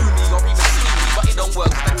try to screw me or even sue me, but it don't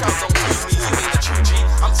work cause the crowd don't boo me. You ain't a true G,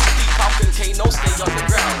 I'm too deep, how can Kano stay on the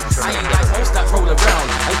ground? I ain't like most that roll around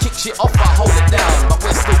and kick shit off, I hold it down. But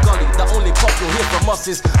we're still gully, the only pop you'll hear from us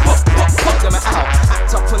is pop, pop, pop them out.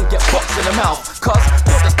 Act up and get boxed in the mouth, cause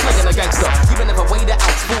you're just playing a gangster. You been never weighed it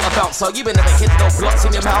out, full a bouncer. You been never hit no blocks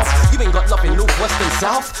in your mouth. You been got nothing north, west and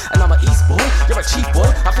south. And I'm an east boy, you're a chief boy.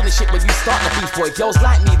 I finish it when you start the beef boy. Girls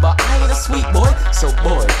like me, but I ain't a sweet boy. So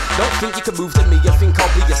boy, don't think you can move to me. You think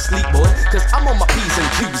I'll be a sleep boy? Cause I'm on my P's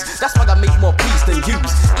and Q's. That's why I make more P's than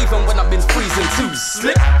U's. Even when I've been freezing twos.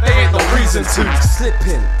 Slip, there ain't no reason to.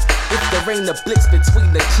 Slipping. If there ain't a blitz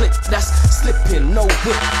between the clip, that's slipping. No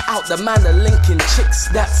whip out the man of linking chicks,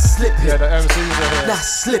 that's slipping. Yeah, the MCs are here. That's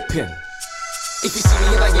slipping. If you see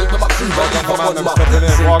me in a game with my crew, believe I'm on my stepping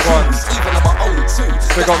in. Walk on. Even on my own too.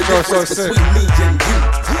 Big up Joe So Sick. Between me and you.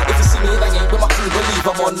 If you see me in a game with my crew, believe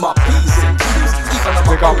I'm on my P's and Q's. Even on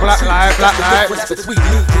my Big up own Black too. Light, Black Light. Between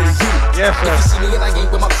me and you. Yeah, if you see me in a game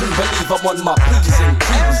with my crew, believe I'm on my P's and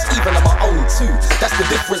Q's. Even on my own too. That's the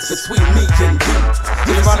difference between me and you.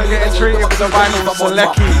 You man are getting treated with the vinyl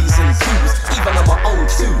Selecki. Even on my own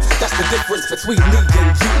too. That's the difference between me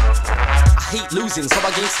and you. I hate losing, so I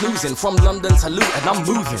ain't snoozing. From London to Luton, I'm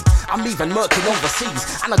moving. I'm even murking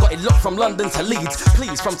overseas, and I got it locked from London to Leeds.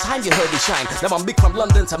 Please, from time you heard me shine. Now I'm big from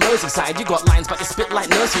London to Merseyside. You got lines, but you spit like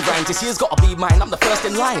nursery rhymes. This year's gotta be mine. I'm the first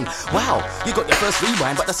in line. Wow, you got your first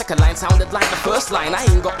rewind, but the second line sounded like the first line. I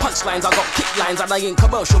ain't got punchlines, I got kick lines, and I ain't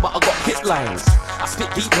commercial, but I got hit lines. I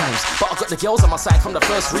spit deep rhymes, but I got the girls on my side from the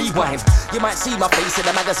first rewind. You might see my face in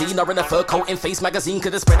a magazine or in a fur coat in Face magazine,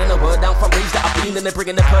 cause it's spreading the word down from raves that I've been, and they're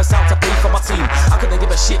bringing the purse out to pay for my team. I couldn't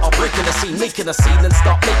give a shit or breaking the scene, making a scene and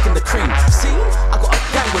start making the cream. See, I got a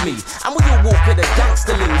gang with me, and when you walk with a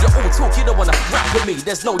gangster lean, you all talk, you don't wanna rap with me.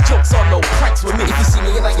 There's no jokes or no pranks with me. If you see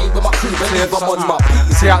me in a game with my crew, believe I'm on my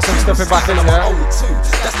P's. See out some stepping back in there.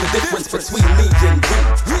 That's the difference between me and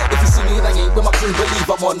you. If you see me in a game with my crew, believe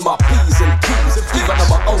I'm on my P's and Q's. Even on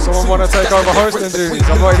my own. Someone wanna take over hosting duties.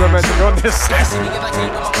 I'm not even meant to be on this set.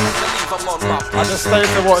 I just stayed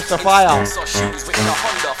to watch the fire. So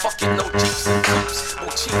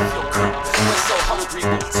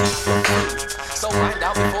find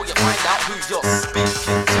out before you find out who you're speaking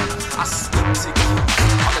to. I speak to you.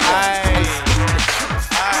 I speak the truth.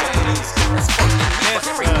 So please, let's fucking me. But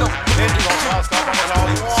there ain't no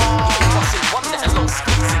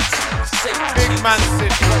Big man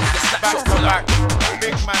Sim, back to back.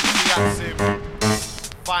 Big man Sim.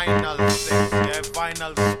 Final 6, yeah,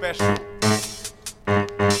 final special.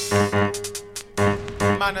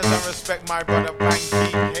 Manners and respect my brother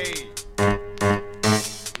Banky K.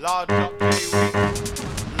 Large up K-Wing,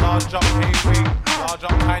 large up K-Wing, large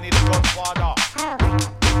up Tiny the Godfather.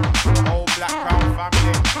 The whole Black Crown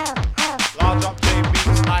family. Large up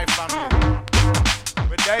J-Beats, my family.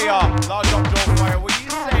 But they are, large up Joe Fire, what you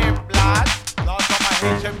saying, blood? Large up my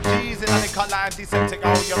HMGs in the cut like antiseptic,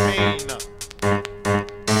 how you mean?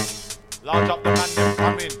 Large up the man them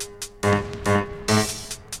coming.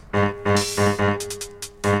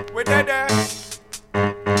 We're there.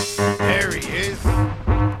 There he is.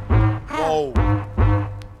 Whoa.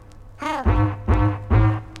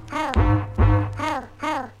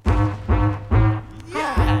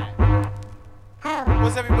 Yeah.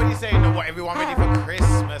 What's everybody saying? What, everyone ready for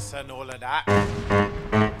Christmas and all of that?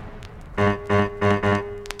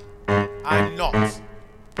 I'm not.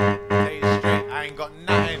 Tell you straight, I ain't got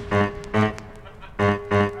nothing.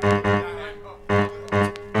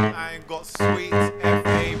 I ain't got sweet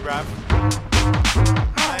FA, bruv.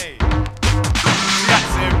 Hey.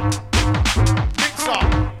 That's him. Mix up.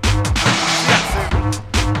 That's him.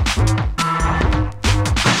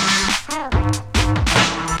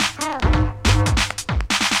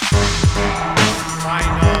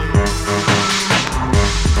 Final.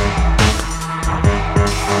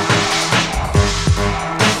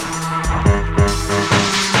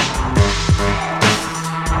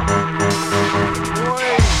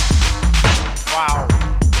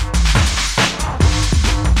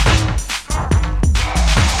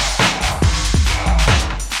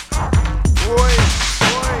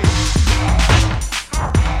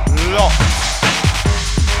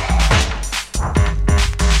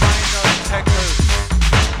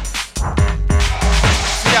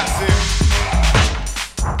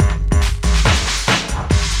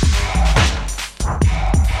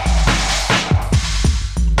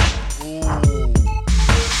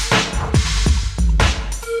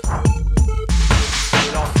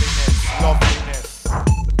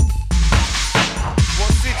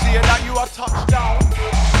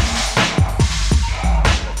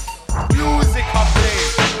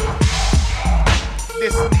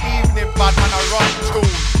 run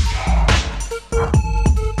tune.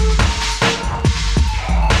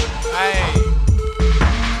 Hey,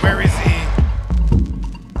 where is he?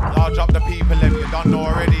 Large up the people, if you don't know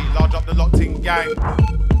already. Large up the locked in gang.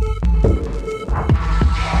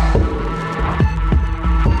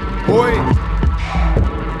 Boy.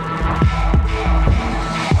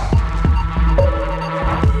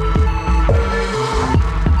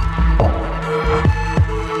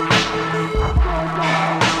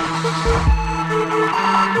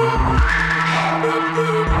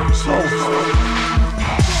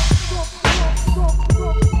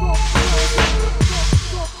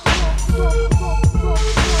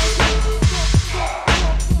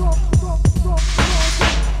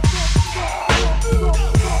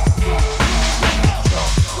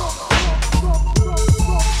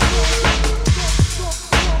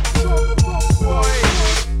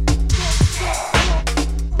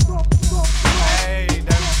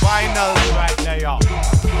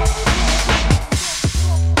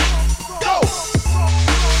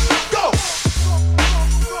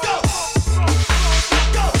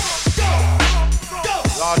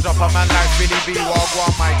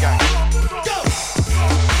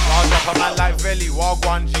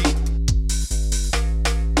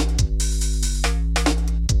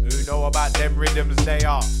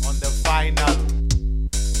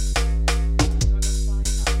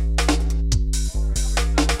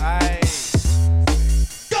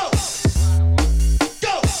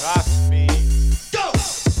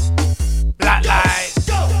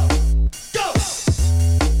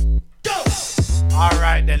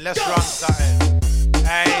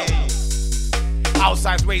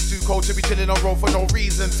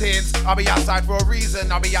 I'll be outside for a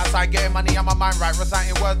reason. I'll be outside getting money on my mind right,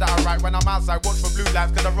 reciting words that I write when I'm outside. Watch for blue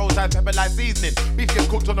lights, cause the roadside pepper like seasoning. Beef gets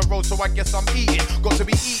cooked on the road, so I guess I'm eating. Got to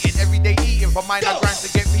be eating, everyday eating. For mine I grind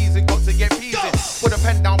to get peas and got to get peas in. Put a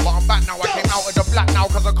pen down, but I'm back now. I came out of the black now,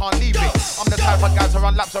 cause I can't leave it. I'm the type of guy to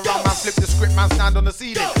run laps around, man, flip the script, man, stand on the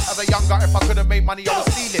ceiling. As a young guy, if I could've made money, I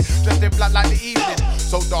would steal it. Dressed in black like the evening.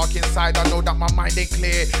 So dark inside, I know that my mind ain't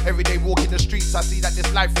clear. Every day walking the streets, I see that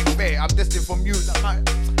this life ain't fair. I'm destined for mute.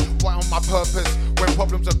 What on my purpose? When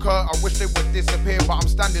problems occur, I wish they would disappear. But I'm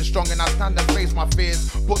standing strong and I stand and face my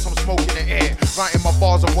fears. Put some smoke in the air. Writing my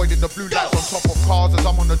bars, avoiding the blue lights on top of cars. As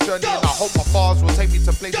I'm on a journey and I hope my bars will take me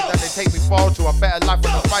to places that they take me far. To a better life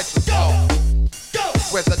when the fights are hard.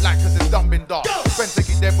 Where's the light, cause it's done been dark. Friends take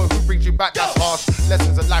you there, but who brings you back, that's harsh.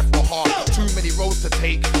 Lessons of life were hard. Too many roads to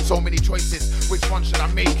take, so many choices. Which one should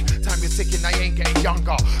I make? Time is ticking, I ain't getting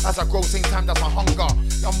younger. As I grow, same time, that's my hunger.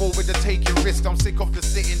 I'm more with the taking risk. I'm sick of the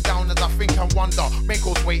sitting down as I think and wonder. Make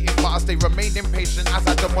goals waiting, but I stay remaining patient as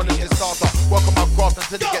I demolish this starter. Work on my craft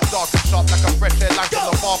until it gets dark and sharp like a fresh air line from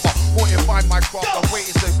the barber. Won't find my craft, I'm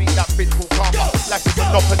waiting to meet that bitch called karma. Like a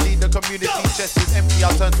monopoly, the community chest is empty,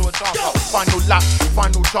 I turn to a dancer. Final lap,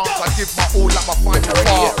 final chance, I give my all like my final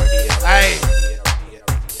bar. Hey,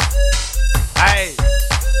 hey,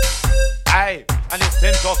 hey, and it's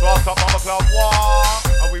Tintos, Rasta, Mama Club,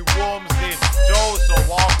 and we warms in. Joe, so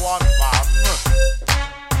walk one, fam.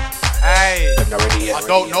 Hey, I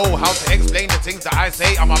don't know how to explain the things that I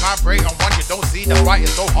say. I'm a man break on one you don't see. That's why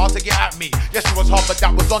it's so hard to get at me. Yes, it was hard, but that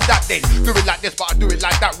was on that day. Do it like this, but I do it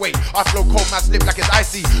like that way. I flow cold, man, slip like it's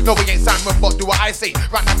icy. No, we ain't Simon, but do what I say.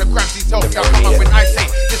 Right now the Cramsy tell me I come up when I say.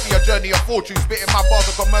 This be a journey of fortune. Spitting my bars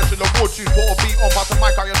of commercial award tune. Put a beat on, but the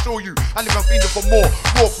mic I assure you. I live and feeding for more.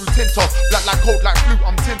 Raw through Tintos. Black like cold like flute,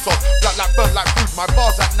 I'm Tintos. Black like burnt like food. My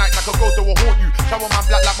bars at night like a ghost that will haunt you. Shower man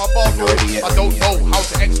black like my bars will. I don't know how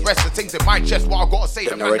to express the things in my chest. What I gotta say,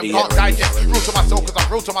 the man them can't digest. Real to myself, cause I'm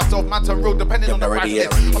real to myself. Man to real, depending on the price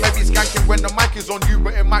list. I may be skanking when the mic is on you,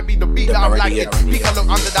 but it might be the beat that I'm liking. Peek a look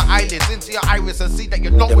under the eyelids, into your iris and see that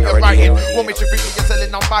you know what you're writing. What makes you think when you're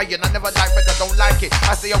selling, I'm buying. I never like fake, I don't like it.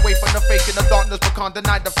 I stay away from the fake in the darkness, but can't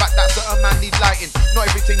deny the fact that certain man needs lighting. Not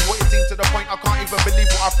everything what it seems to the point I can't even believe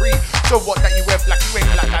what I breathe. So what that you wear black, you ain't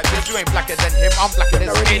black like this. You ain't blacker than him, I'm blacker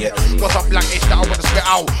than skin. Cause I'm blackish that I wanna spit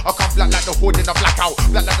out. I come black like the hood in a blackout.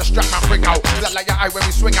 Black like the strap man bring out. Black like your eye when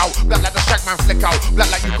we swing out. Black like the shack man flick out. Black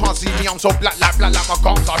like you can't see me, I'm so black like my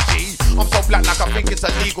gums are G. I'm so black like I think it's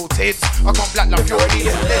illegal tits. I come black like pure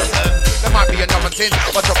evil. Listen, there might be another tin,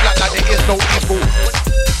 but to black like there is no evil.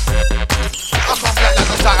 I come black like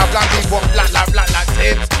the sight of black people. I'm black like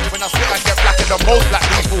tits. When I spit I get blacker than most black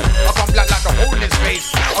people. I come black like the hole in space.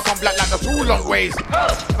 I come black like the too long ways.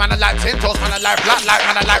 Man I like Tintos, man I like black like,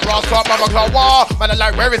 man I like Rasta, Mama Club, war. Man I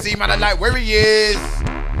like where is he, man I like where he is.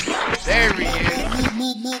 There he is.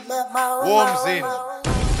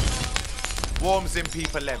 Warms in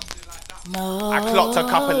people them. I clocked a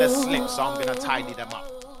couple of slips, so I'm gonna tidy them up.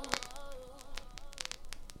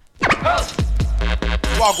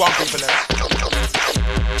 Wagwan people.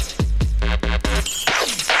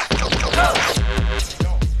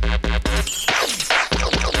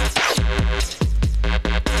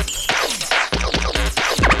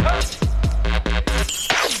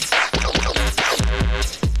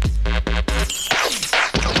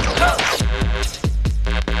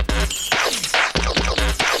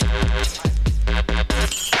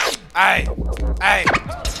 Aye,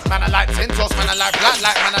 man I like Tintos, man I like Black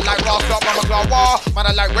Light, man I like Ross Dog, man I like War, man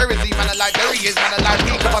I like where is he, man I like there he is, man I like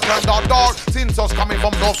me, cause I turned on dog. Tintos coming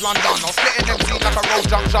from North London, I'm splitting MC like a road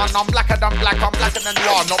junction, I'm blacker than black, I'm blacker than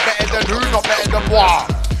noir, not better than who, not better than moi.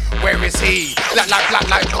 Where is he? Black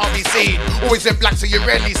light can't be seen. Always in black so you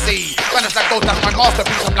rarely see. Man, it's like, oh, that's my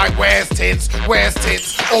masterpiece. I'm like, where's Tins? Where's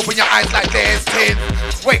Tins? Open your eyes like there's Tins.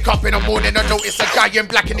 Wake up in the morning and notice a guy in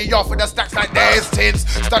black in the yard for the stacks like there's Tins.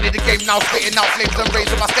 Study the game now, spitting out flames and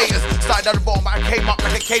raising my status. Started at the bottom, but I came up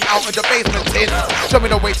like I came out of the basement. Tins. Show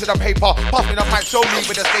me the way to the paper. Pass me the mic, show me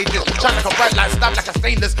with the stages. Shine like a bright light, stab like a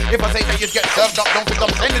stainless. If I say that you get served up, don't think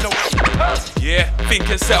I'm sending away. Yeah, think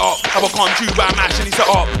it's set up. Have a control by my shiny set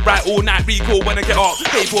up. Right all night, recall when I get up.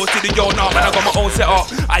 Pay for to the yard now, man, I got my own set up.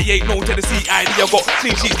 I ain't known to the CID, I got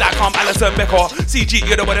clean sheets like I'm Alison Becker. CG,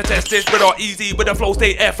 you're the one to test this, brother. Easy with the flow,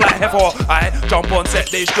 stay air fly heifer. I jump on set,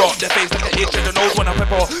 they drop their face like an itch and the nose when I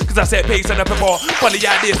pepper. Cause I set pace and the pepper. Funny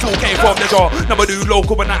ideas all came from the jaw. Never do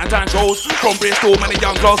local but night and time shows. From Bristol, man, the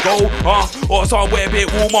young Glasgow. Or somewhere bit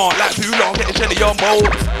Walmart, like Poulon, getting shelly on molds.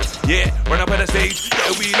 Yeah, run up on the stage,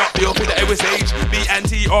 get a wheel up, the up in the every stage. Me and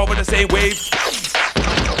T are on the same wave.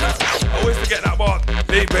 I always forget that one.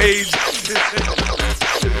 Big page.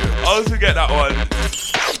 I always forget that one.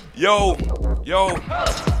 Yo.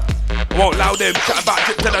 I won't allow them. Chat about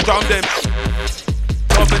drip till I drown them.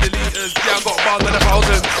 12 milliliters. Yeah, I got bars by the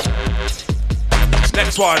thousands.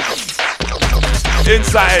 Next one.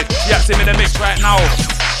 Inside. Yeah, him in the mix right now.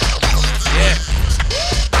 Yeah.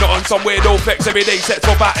 Not on some weirdo flex every day, sets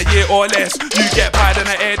for about a year or less. You get pied and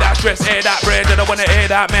I air that stress, air that bread, and I wanna air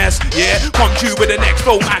that mess. Yeah, come true with the next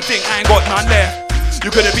flow, man, think I ain't got none left. You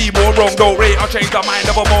couldn't be more wrong, don't rate. I'll change the mind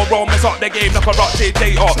of a more wrong. Mess up the game like a rotten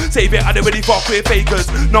data. Save it, I don't really fuck with fakers.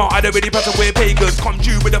 No, I don't really press with pagans. Come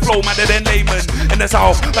true with the flow, madder than layman. In the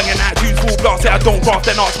south, banging out tunes full blast. Say I don't craft,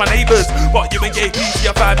 then ask my neighbours. But you ain't gave peace to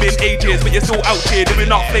your fam in ages. But you're still out here doing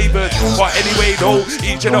up flavours. But anyway though,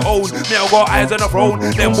 each of their own. Me I got eyes on the throne.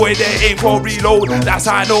 Them boy they aim for reload. That's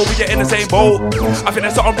how I know we get in the same boat. I think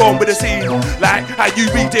there's something wrong with the scene. Like how you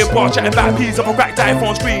read it, bar chatting back piece of a cracked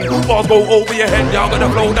iPhone screen. Bars go over your head, y'all gonna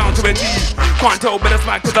flow down to a T. Can't tell but it's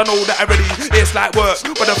mad cause I know that already. It's like work,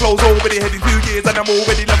 but the flow's already heavy. Few years and I'm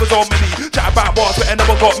already levels on many. Chat about bars but I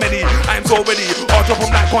never got many. I'm so ready, I'll drop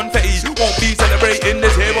them like confetti. Won't be celebrating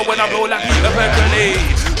this hero when I blow like Peter Percolate.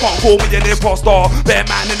 Can't call me an imposter. Bear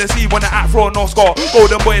man in the sea when I act for an Oscar.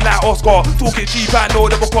 Golden boy like Oscar. Talking cheap I know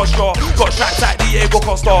never cost ya. Got stripes like Diego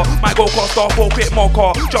Costa. Might go Costa for a quick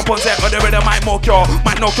mocker. Jump on set on the rhythm might mock ya.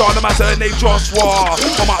 Might knock ya on my surname Joshua.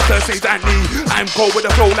 I'm up Thursdays Andy. I'm cold with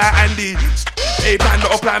the flow like Andy. A plan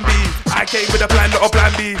not a plan B. I came with a plan not a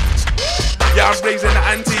plan B. Yeah, I'm raising the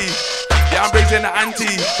ante. Yeah, I'm raising the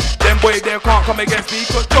ante. Them boy they can't come against me.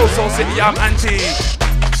 Cause Joe City I'm anti.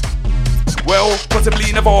 Well,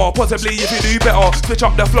 possibly never, possibly if you do better. Switch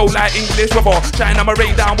up the flow like English river. Shine, I'ma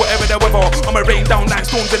rain down whatever the weather. I'ma rain down like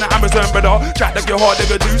storms in the Amazon, brother. Track like you're hard,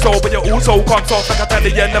 nigga, do so. But you also come soft like I tell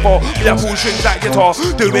you never. Me I pull strings like guitar.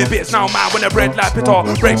 Doing bits now, man, when I bread like pitter.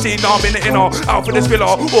 Break scene, arm in the inner. Out for this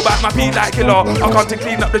filler. All back my feet like killer. I come to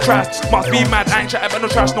clean up the trash. Must be mad, I ain't chatting about no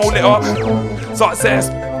trash, no litter. Success.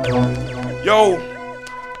 Yo.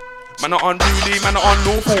 Man not unruly, man not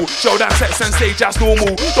unlawful. Show that sex and stage, that's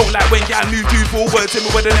normal. Don't like when y'all move too forward. Tell me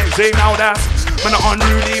what the next day now that's. Man not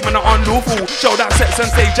unruly, man not unlawful. Show that sex and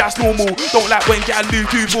stage, that's normal. Don't like when y'all move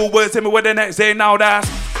too forward. Tell me what the next day now that's.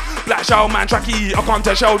 Black Show man tracky, I come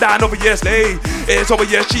to show down obviously. It's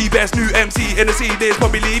obviously best new MC in the scene. There's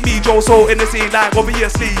probably me, Joe Soul in the scene. Like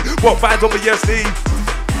obviously, what vibes obviously.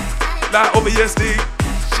 Like obviously,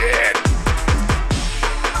 shit.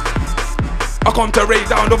 I come to raid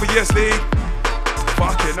down obviously.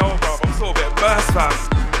 Fucking hell, bro. I'm so a bit burst, fam.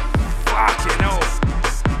 Fucking hell.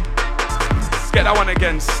 Let's get that one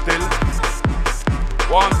again still.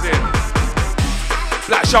 What I'm saying.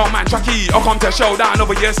 Black Show man tracky, I come to show down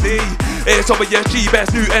obviously. It's obviously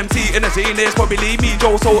best new MC in the scene. It's probably me,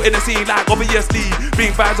 Joe Soul in the scene. Like obviously,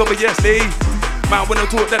 bring fans obviously. Man when I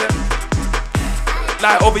talk to them.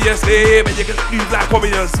 Like obviously, but you can do black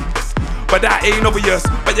obvious. But that ain't obvious.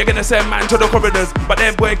 But you're gonna send man to the corridors. But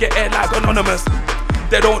them boy get air like anonymous.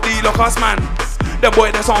 They don't deal like us, man. Them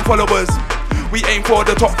boy that's on followers. We aim for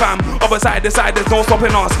the top fam. Other side, the side, there's no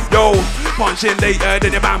stopping us. Yo, Punching later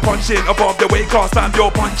than your man punching. Above the weight class, fam,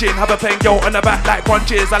 you're punching. Have a pen, yo, on the back like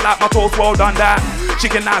punches. I like my toes well done that. She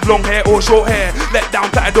can have long hair or short hair. Let down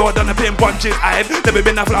platted door, done a pin punches. I've never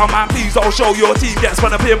been a flower man, please, I'll show your team gets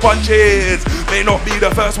from the pin punches. May not be the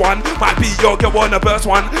first one, might be your girl on the burst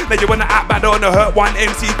one. Then you wanna act bad on the hurt one.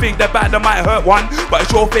 MC think they're bad, that might hurt one. But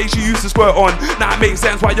it's your face you used to squirt on. Now it makes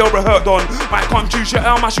sense why you're a hurt on. Might come true, shit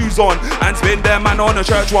out my shoes on. And spin them man on a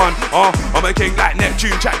church one. I'm a king like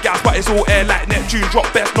Neptune. Chat gas, but it's all air like Neptune.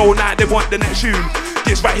 Drop best, no night, they want the next tune.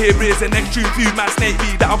 This right here is the next tune. Few man snake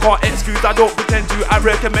me that I can't excuse. I don't pretend to, I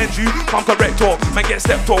recommend you. Come correct talk, man get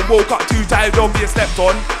stepped on. Woke up too tired, don't be slept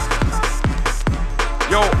on.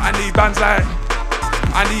 Yo, I need bands like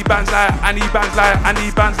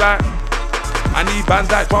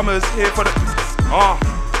drummers here for the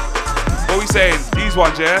what we saying? These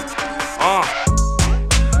ones, yeah?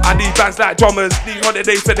 I need bands like drummers, need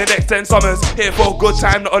holidays for the next 10 summers. Here for a good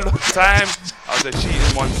time, not a long time. I was a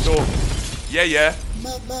cheating one still. Yeah.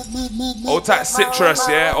 Old type Citrus,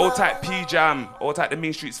 yeah? Old type P-Jam, old type the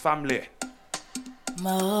Mean Streets family.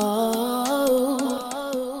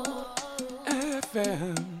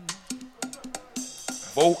 FM.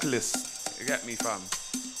 Vocalist, you get me, fam?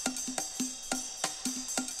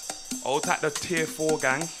 Old type the Tier 4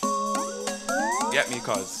 gang. Get me,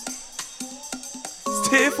 cuz. It's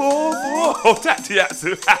Tier 4. Old type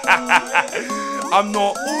Tiatsu. I'm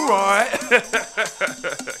not alright.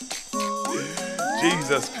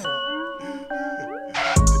 Jesus.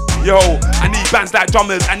 Yo, I need bands like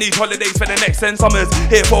drummers. I need holidays for the next 10 summers.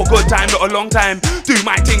 Here for a good time, not a long time. Do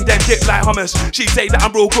my thing, then dip like hummus. She say that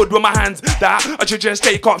I'm real good with my hands. That I should just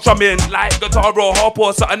take up strumming like guitar or harp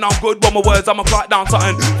or something. I'm good with my words, I'ma clock down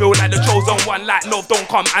something. Feel like the chosen one, like no, don't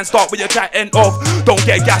come and start with your chat end off. Don't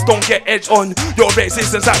get gas, don't get edge on. Your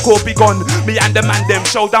resistance that could be gone. Me and the man, them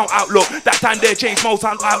showdown outlook. That time they changed most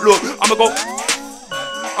time outlook. I'ma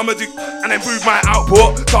do and improve my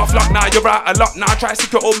output. Tough luck now, you're out of luck now. Try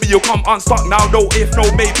stick it on me, you'll come unstuck now. No if, no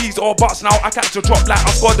maybes or buts now. I catch a drop like I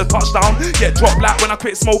scored a touchdown. Get dropped like when I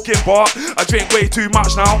quit smoking, but I drink way too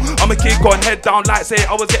much now. I'm a kid gone head down like say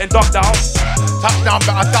I was getting ducked out. Touchdown,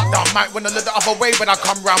 but I duck down. Might wanna look the other way when I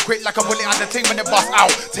come round. Quick like a bullet at the team when it bust out.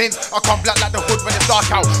 Tins, I come black like the hood when it's dark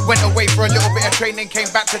out. Went away for a little bit of training, came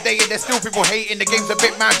back today and there's still people hating. The game's a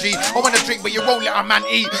bit mangy. I wanna drink but you won't let a man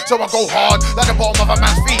eat. So I go hard like the bottom of a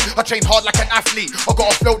man's feet. I train hard like an athlete. I got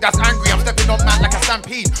a flow that's angry. I'm stepping on man like a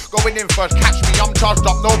stampede. Going in first, catch me. I'm charged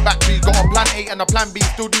up, no batteries. Got a plan A and a plan B.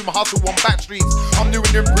 Still do my hustle on back streets. I'm new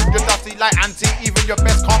and improved, you're dusty like antique. Even your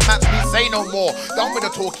best can't match me. Say no more. Done with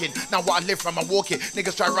the talking. Now what I live from, I walk it.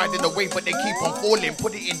 Niggas try riding the wave, but they keep on falling.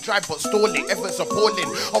 Put it in drive, but stall it. Efforts appalling.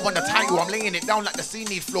 I want a title, I'm laying it down like the sea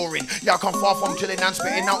needs flooring. Yeah, I come far from chilling and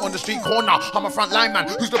spitting out on the street corner. I'm a front line man.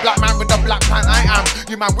 Who's the black man with the black plan? I am.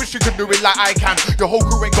 You man wish you could do it like I can. Your whole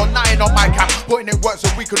crew ain't got nothing on my cap. Putting in work so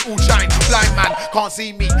we could all shine. Blind man, can't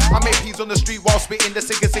see me. I make peas on the street while spitting the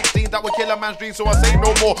Sigga 16 that would kill a man's dream. So I say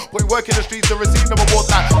no more. Putting work in the streets to receive them awards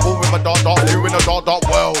like born with a dark, new in a dark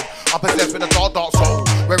world. I'm possessed with a dark soul.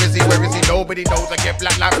 Where is he? Nobody knows. I get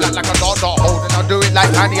black like a dark hold. And I do it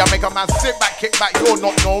like Tiny. I make a man sit back, kick back. You're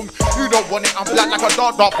not known. You don't want it. I'm black like a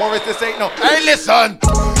dark forest. This ain't no. Hey, listen.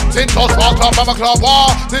 Tintos Fast Club, Mama Claw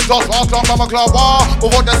War. Tintos Fast Club, Mama Claw War.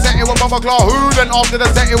 Before the set, it was Mama Claw Who. Then after the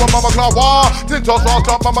set, it was Mama Claw War. Tintos Fast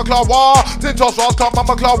Club, Mama Claw War. Tintos Fast Club,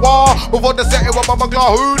 Mama Claw War. Before the set, it was Mama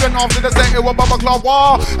Claw Who. Then after the set, it was Mama Claw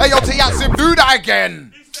War. Hey, yo, Tiatsim, do that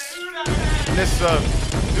again. Listen,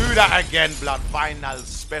 do that again, blood. Final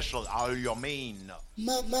special, all you mean.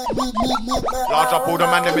 Large up all the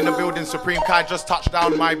man them in the building. Supreme Kai just touched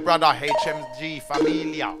down, my brother HMG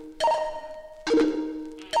Familia.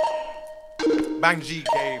 Bang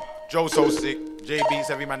GK, Joe So Sick, JB's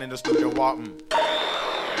every man in the studio, Walton.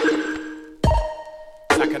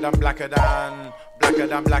 Blacker than.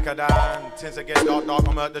 Since I get dark,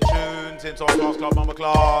 I'm at the tune. Since I cross club, Mama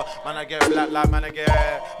Claw. Man, I get black like, man, I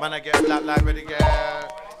get black like, ready, get.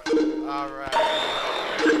 Alright.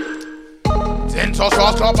 Tintos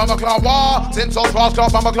Fast Club, Mama Claw War. Tintos Fast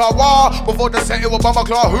Club, Mama Claw War. Before the set, it was Mama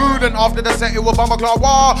Claw Who. Then after the set, it was Mama Claw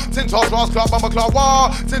War. Tintos Fast Club, Mama Claw War.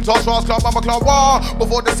 Tintos Fast Club, Mama Claw War.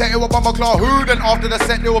 Before the set, it was Mama Claw Who. Then after the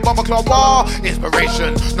set, it was Mama Claw War.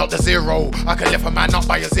 Inspiration, not the zero. I can lift a man up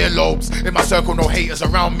by his earlobes. In my circle, no haters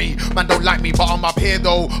around me. Man don't like me, but I'm up here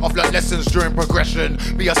though. I've learned lessons during progression.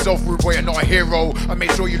 Be a self-rude boy and not a hero. And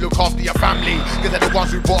make sure you look after your family, cause they're the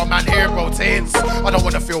ones who brought a man here, bro. Tins. I don't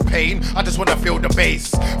wanna feel pain, I just wanna feel the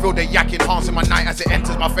bass. Feel the yak enhancing my night as it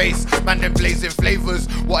enters my face. Man, them blazing flavors,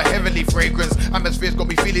 what a heavenly fragrance. Atmosphere's got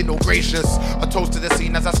me feeling all gracious. A toast to the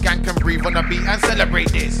scene as I skank and breathe on the beat and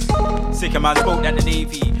celebrate this. Sick a man spoke at the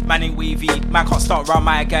Navy. man ain't wavy. Man can't start round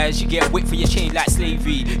my guys. You get whipped for your chain like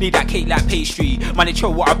slavery. Need that cake like pastry. Man, they show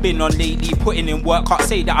what I've been on lately. Putting in work, can't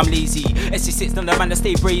say that I'm lazy. SC6 on the man that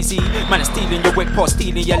stay brazy. Man, I'm stealing your whip or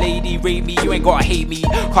stealing your lady. Rate me, you ain't gotta hate me.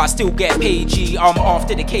 Can't still get paid, G. I'm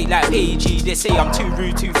after the cake like Pagey. They say I'm too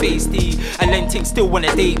rude, too feisty. And Lenting still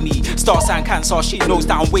wanna date me. Star sign cancer, she knows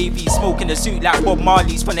that I'm wavy. Smoking a suit like Bob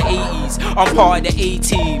Marley's from the 80s. I'm part of the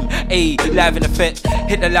A-team. A, live in effect.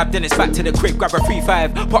 Hit the lab, then it's back to the crib. Grab a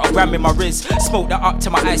 3-5, put a gram in my wrist. Smoke that up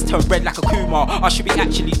till my eyes turn red like a Kumar. I should be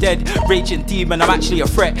actually dead. Raging demon, I'm actually a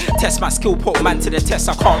threat. Test my skill, put man to the test.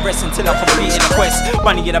 I can't rest until I complete the quest.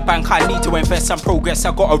 Money in the bank, I need to invest and progress.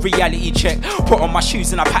 I got a reality check. Put on my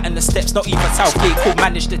shoes and I pattern the steps. Not even Southgate could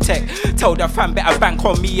manage the tech. Tell the fan better bank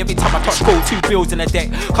on me every time I touch gold. 2 bills in a deck.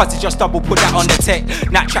 Cause it's just double, put that on the tech.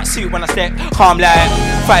 Nat track suit when I step. Calm like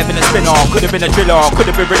 5 in a spinner. Could have been a driller, could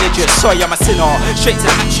have been religious. Sorry, I'm a sinner. Straight to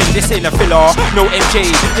the action, this ain't a filler. No MJ,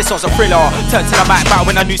 this was a thriller. Turn to the mic back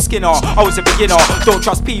when I knew Skinner. I was a beginner. Don't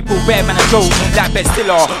trust people, bear man a joke. Like Ben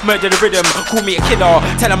Stiller. Murder the rhythm, call me a killer.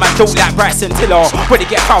 Tell a man don't like Bryson Tiller. When they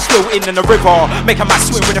get foul floating in the river. Make a man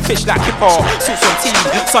swim with a fish like Kipper. Suits on tea,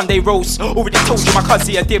 Sunday roast. Already told you my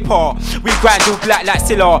cousin a dipper. We grind all black like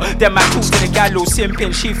Silla. Then man talks to the gallows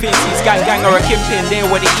simping. She thinks he's gang or a kimpin. They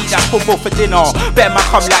wanna eat that football for dinner. Better man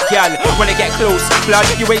come like gal. When they get close, blood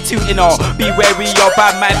you way too inner. Be wary of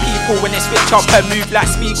bad man people. When they switch up and move like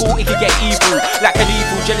Spiegel, it can get evil. Like an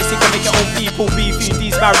evil, jealousy can make your own people beef you.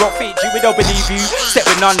 These man rock fake you, we don't believe you. Step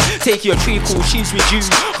with none, take your treacle, she's with you.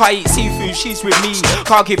 Can't eat seafood, she's with me.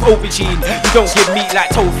 Can't give aubergine, you don't give meat like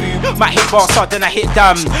tofu. Might hit bastard, then I hit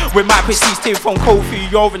damn. With my prestige team from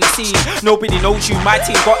Kofu, you're in the scene. Nobody knows you, my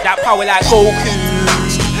team got that power like Goku.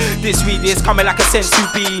 This week is coming like a sensu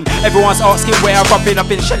bean. Everyone's asking where I've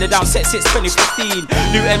been shelling down set since 2015.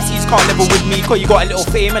 New MCs can't level with me, cause you got a little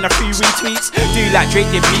fame and a few retweets. Do like Drake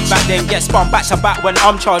did beat back then, get spun back to back when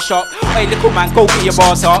I'm charged up. Hey little man, go get your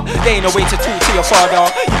bars up. There ain't no way to talk to your father.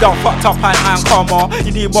 You done fucked up and karma.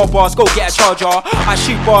 You need more bars, go get a charger. I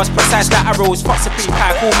shoot bars precise like arrows. Fuck Supreme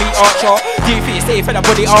Pack, call me Archer. Do you think it's safe for the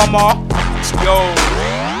body armor? Yo.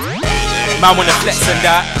 Man wanna flex and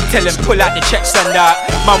that. Tell him pull out the checks and that.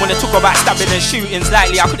 Man wanna talk about stabbing and shootings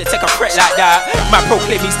lightly. I couldn't take a threat like that. Man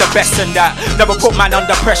proclaim he's the best and that. Never put man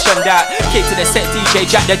under pressure and that. Came to the set DJ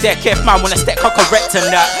jack the deck. If man wanna step cock correct and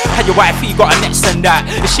that. How your wifey got a next and that.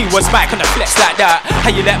 If she was back on the flex like that. How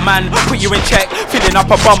you let man put you in check. Filling up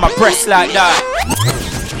above my breast like that.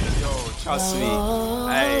 Yo, trust me.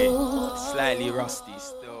 Hey, slightly rusty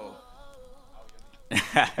still.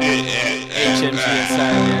 HMG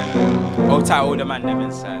inside, yeah. Hold tight, all the man them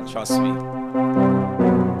inside, trust me.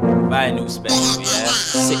 Buy a new special, yeah.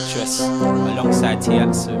 Citrus, alongside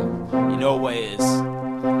Tiaxum. You know what it is.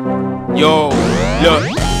 Yo,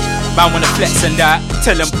 look. Man wanna flex and that.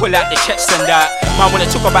 Tell them pull out the checks and that. Man wanna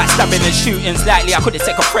talk about stabbing and shootings lightly. I couldn't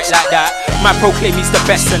take a threat like that. Man proclaim he's the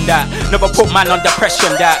best and that. Never put man under pressure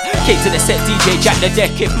and that. Came to the set DJ jack the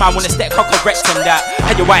deck. If man wanna step cock correct and that.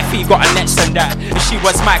 How your wifey got a nets and that. If she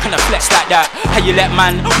was mine can I flex like that. How you let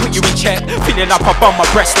man put you in check. Filling up above my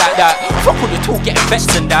breast like that. Fuck all the talk getting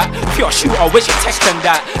vexed and that. If you're a shooter, where's your text and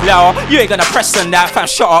that? Low, you ain't gonna press on that. Fam,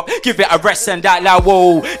 shut up, give it a rest and that. Like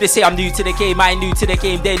whoa, they say I'm new to the game. I ain't new to the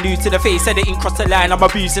game, they're new to the face. Said it ain't cross the line. I'm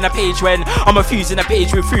abusing a page when I'm infusing a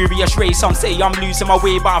page with furious race. Some say I'm losing my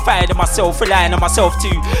way, but I'm finding myself, relying on myself to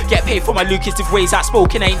get paid for my lucrative ways.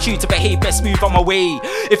 Outspoken ain't due to behave, best move on my way.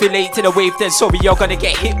 If you're late to the wave, then sorry, you're gonna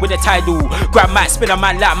get hit with a tidal. Grab Matt, spin a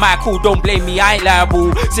man like Michael, don't blame me, I ain't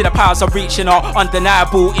liable. See the powers I'm reaching are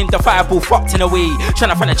undeniable, indefiable, fucked in a way.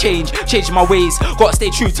 Trying to find a change my ways. Gotta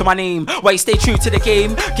stay true to my name. Why you stay true to the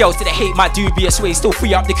game? Girls did hate my dubious ways, still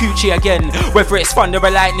free up the coochie again. Whether it's thunder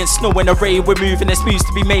or lightning, snow and the rain, we're moving, there's moves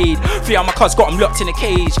to be made. 3 of my cuz got them locked in a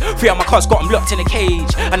cage. 3 of my cuz got them locked in a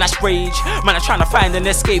cage. And that's rage. Man, I'm trying to find an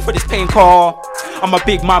escape for this pain car. I'm a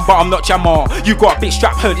big man, but I'm not jammer. You got a big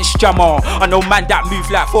strap, heard it's jammer. I know man that move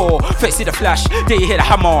like 4. First see the flash, then you hear the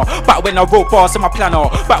hammer. Back when I wrote bars in my planner.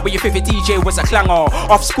 Back when your favorite DJ was a clanger.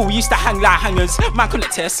 Off school, used to hang like hangers. Man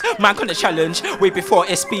couldn't test, man couldn't challenge. Way before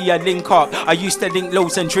SB and link up. I used to link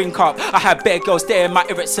loads and drink up. I had bare girls there in my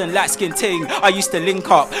Ericsson light skin ting. I used to link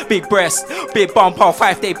up. Big breast, big bumper,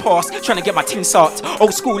 5-day pass. Trying to get my ting sucked.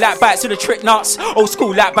 Old school like bites with the trick nuts. Old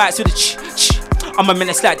school like bites with the I'm a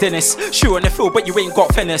menace like Dennis. Sure on the field, but you ain't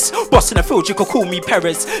got finesse. Boss in the field, you could call me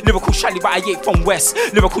Perez. Lyrical Shally, but I ain't from West.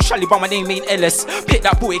 Lyrical Shally, but my name ain't Ellis. Pick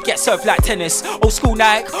that boy, get served like tennis. Old school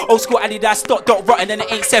Nike, old school Adidas, dot rotten, and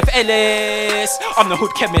it ain't Seth Ellis. I'm the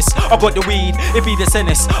hood chemist. I got the weed, it be the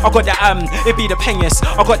Zennis. I got the it be the Pengus.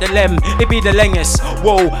 I got the Lem, it be the Lengus.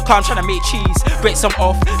 Whoa, cause I'm tryna make cheese, break some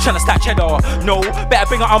off, tryna stack cheddar. No, better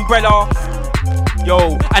bring an umbrella.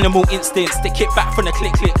 Yo, animal instincts, they kick back from the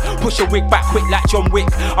click. Push your wig back quick like John Wick.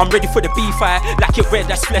 I'm ready for the B-fire, like it red,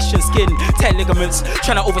 that's flesh and skin. 10 ligaments,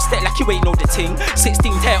 tryna overstep like you ain't know the ting. 16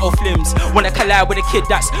 tear off limbs, wanna collide with a kid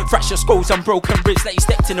that's fractured skulls and broken ribs. Like you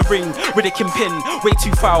stepped in the ring with a kingpin. Way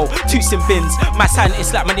too foul, two sin bins. My sign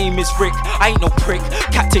is like my name is Rick. I ain't no prick.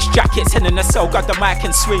 Cactus jackets, head in the cell, got the mic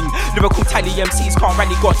and swing. Lyrical tally MCs can't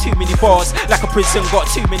rally, got too many bars. Like a prison, got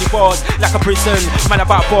too many bars. Like a prison, man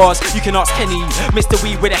about bars. You can ask Kenny. Mr.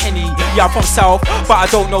 Wee with a Henny. Yeah, I'm from South, but I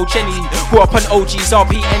don't know Jenny. Grew up on OGs,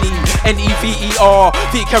 RPNE, N-E-V-E-R.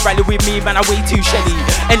 Think you can rally with me, man, I way too Shelly.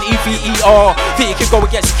 N-E-V-E-R. Think you can go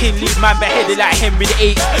against King Lee, man, beheaded like Henry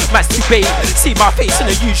VIII. Man's too bait. See my face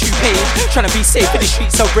on the YouTube page. Tryna be safe in the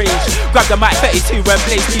streets of rage. Grab the mic 32 and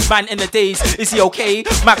blaze. Leave man in the days. Is he okay?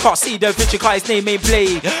 Man can't see the picture, cause his name ain't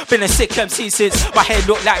Blade. Been a sick MC since my head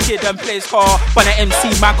looked like kid and plays car. But an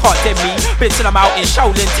MC, man can't dead me. Been to the mountain,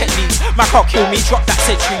 Shaolin techniques. Man can't kill me. Drop that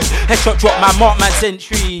century, headshot drop my mark man's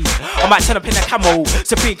entry. I might turn up in a camo,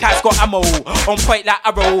 Supreme Cat's got ammo. On point like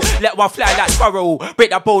arrow, let one fly like sparrow. Break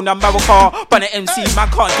that bone and marrow car, but an MC, man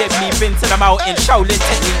can't dead me. Been to the mountain, Shaolin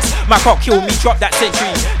techniques. Man can't kill me, drop that century,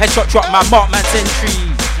 headshot drop my mark man's entry.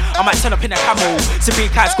 I might turn up in a camo, Supreme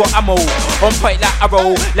Cat's got ammo. On point like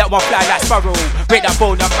arrow, let one fly like sparrow. Break that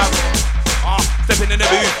bone and marrow. Stepping in the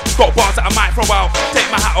booth, got bars that I might throw out. Take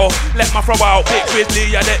my hat off, let my throw out. Big Grizzly,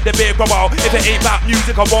 I let the beer grow out. If it ain't about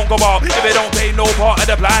music, I won't go out. If it don't play no part of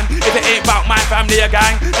the plan, if it ain't about my family or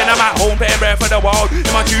gang, then I'm at home paying bread for the world. In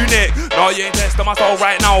my tunic, no, you ain't testing my soul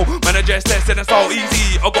right now. Man, I just testing the soul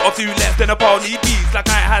easy. I got a few left in the pile, need beats like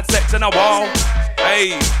I ain't had sex in a while.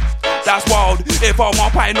 Hey, that's wild. If I'm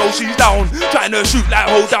up, I know she's down. Trying to shoot like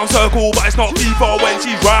hold down circle, but it's not FIFA when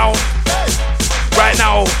she's round. Right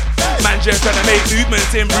now, man just trying to make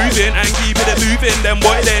movements, improving and keeping it moving. Then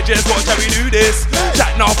boy, they just watch how we do this.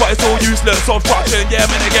 Chat now, but it's all useless. Obstruction, yeah,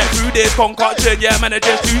 man, I get through this. Concoction, yeah, man, I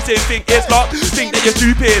just choosing. Think it's luck, think that you're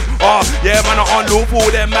stupid. Yeah, man, I'm unlawful.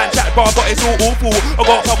 Them man chat bar, but it's all awful. I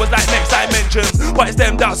got covers like next dimensions, but it's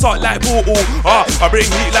them that suck like Portal. I bring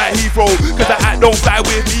heat like Heathrow, cause the act don't fly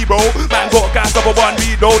with me, bro. Man got gas up a one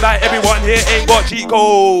reload, like everyone here ain't got cheat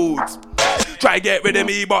codes. Try to get rid of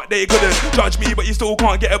me, but they couldn't. Judge me, but you still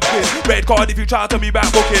can't get a booking. Red card if you try to me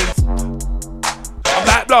back bookings. I'm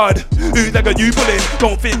like blood, who's like a you pulling?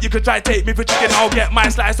 Don't think you could try to take me for chicken. I'll get my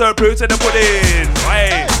slice of fruit to the pudding.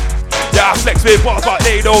 Hey, yeah, I flex with bars, but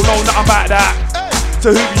they don't know nothing about that.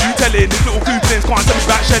 So who are you telling? These little coupons can't tell me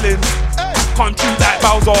about shelling. Come true like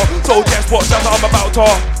Bowser, so just watch as I'm about to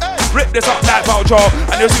rip this up like Voucher,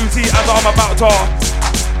 and you'll soon see as I'm about to.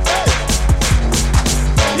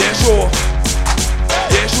 Yeah, sure.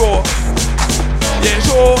 Yeah, sure. Yeah,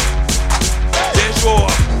 sure. Yeah, sure.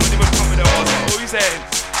 Don't even come with the words. What are you saying?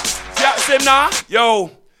 Yeah, Sim now? Yo.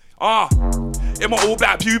 In my all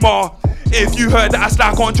black Puma. If you heard that I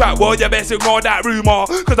slack on track, well, you best ignore that rumour.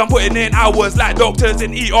 Cause I'm putting in hours like doctors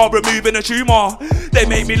in ER removing a tumour. They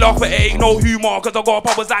make me laugh, but it ain't no humour. Cause I got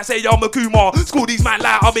powers that say I'm a Kumar. School these man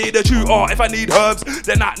like I'll be the tutor. If I need herbs,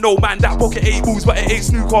 then I know man that pocket 8 balls, but it ain't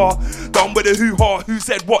snooker. Done with the hoo-ha, who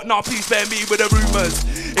said what? Nah, please spare me with the rumours.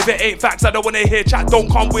 If it ain't facts, I don't wanna hear chat. Don't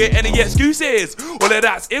come with any excuses. All of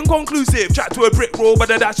that's inconclusive. Chat to a brick wall, but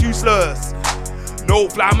that's useless. No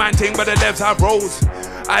fly man ting, but the levs have rolls.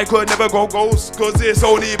 I could never go ghost, cause it's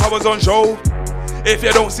only powers on show. If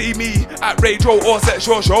you don't see me at radio or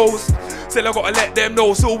sexual shows, still I gotta let them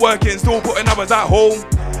know, still working, still putting others at home.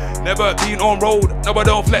 Never been on road, no I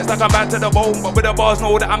don't flex like I'm bad to the bone. But with the bars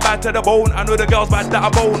know that I'm bad to the bone. I know the girls bad that I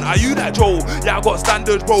bone. Are you that Joe? Yeah, I got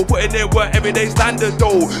standards, bro. Putting in work everyday standard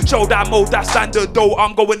though. Show that mode, that standard though.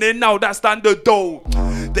 I'm going in now, that standard though.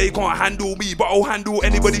 They can't handle me, but I'll handle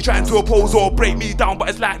anybody trying to oppose or break me down. But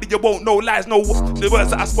it's likely you won't know lies, no the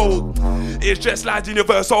words that I spoke. It's just lies in your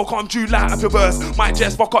verse, so I'll come true light up your verse. Might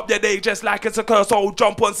just fuck up your day just like it's a curse. I'll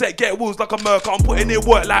jump on set, get wolves like a merc. I'm putting in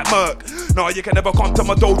work like Merc. No, you can never come to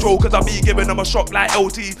my dojo, cause I'll be giving them a shock like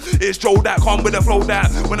LT. It's Joe that come with the flow that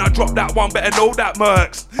when I drop that one, better know that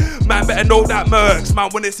Mercs. Man, better know that Mercs. Man,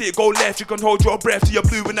 when they see it go left, you can hold your breath till you're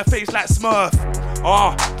blue in the face like Smurf.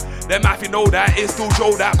 Them if you know that, it's still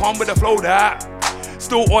Joe that come with the flow that.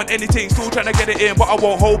 Still on anything, still trying to get it in, but I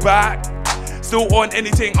won't hold back. Still on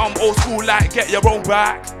anything, I'm old school like get your own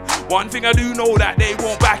back. One thing I do know that they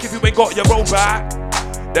won't back if you ain't got your road back.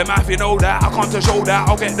 Them if you know that, I come to show that,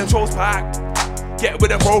 I'll get the shows packed. Get with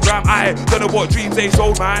the program, I don't know what dreams they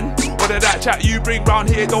sold, man. Whether that chat you bring round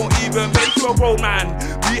here don't even make you a pro, man.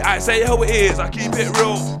 Me, I say how it is, I keep it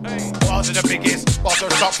real. Bars are the biggest, bars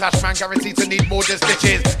don't stop, flash man guaranteed to need more than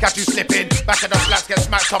stitches. Catch you slipping, back of the flats get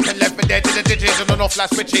smacked up and left for dead to the ditches and on off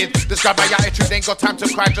flat switches. Describe my attitude, ain't got time to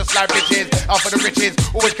cry just like bitches. Out for the riches,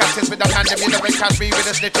 always catch this with the hand, them in the ring, catch me with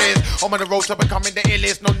the snitches. I'm on the road to becoming the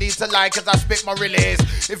illest, no need to lie cause I spit my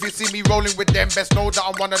realest. If you see me rolling with them, best know that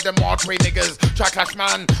I'm one of them hardcore niggas. Try clash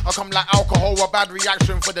man, I come like alcohol, a bad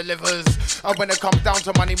reaction for the livers. And when it comes down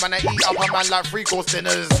to money, man, I eat up a man like 3-course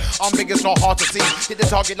dinners. I'm big, it's not hard to see, hit the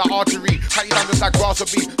target like archery. Cut you down just like grass or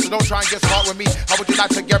beef, so don't try and get smart with me. How would you like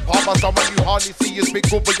to get part by someone you hardly see? You speak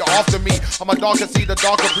good but you're after me. I'm a darker seed, the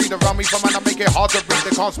darker breed around me. For man, I make it hard to breathe,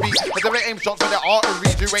 they can't speak. But they aim shots for their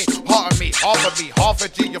arteries. You ain't part of me, half of me, half a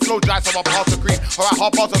G. Your flow dry, so I'm part of cream. Alright,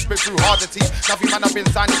 hard parts I spit through harder teeth. Nothing man, I've been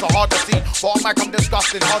signed, it's a harder scene. But on mic, I'm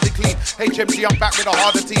disgusting, hardly clean. HMG, I'm back with a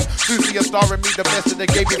harder team. Susie, a star in me, the best of the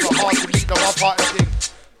game. It's hard to beat the hard part of thing.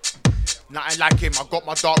 Nothing like him, I got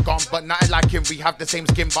my dark guns, but nothing like him. We have the same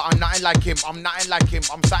skin, but I'm nothing like him. I'm nothing like him,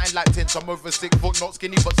 I'm something like Tint. I'm over 6 foot, not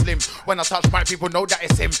skinny but slim. When I touch my people know that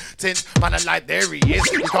it's him. Tint, man, I like there he is.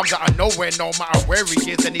 He comes out of nowhere, no matter where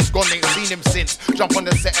he is. And he's gone, ain't seen him since. Jump on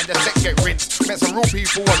the set and the set get rinsed. Met some real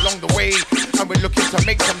people along the way, and we're looking to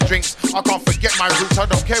make some drinks. I can't forget my roots, I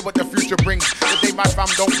don't care what the future brings. The day my fam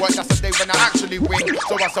don't work, that's the day when I actually win.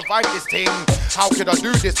 So I survived this thing. How could I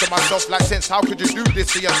do this to myself like Tint? How could you do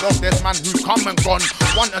this to yourself? There's man who's come and gone,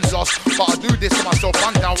 won and lost, but I do this to myself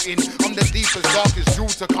undoubting. I'm the deepest, darkest jewel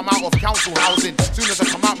to come out of council housing. Soon as I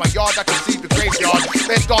come out my yard, I can see the graveyard.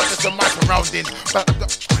 There's darkness in my surroundings, but the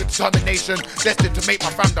determination destined to make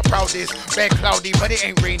my fam the proudest. Bare cloudy, but it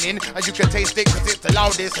ain't raining, and you can taste it cause it's the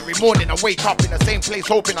loudest. Every morning I wake up in the same place,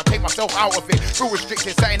 hoping I take myself out of it. Feel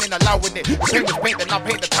restricted, setting in allowing it. The paint was paint, then I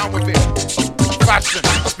paint the town with it. Fashion,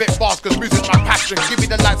 I spit bars cause music's my passion. Give me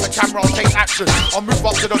the lights and camera, I'll take action. I'll move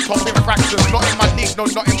up to the top in fractions. Not in my league, no,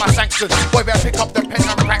 not in my sanctions. Boy, better pick up the pen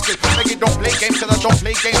and practice. Make it don't play games, cause I don't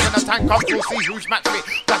play games. When the time comes, we'll see who's match fit.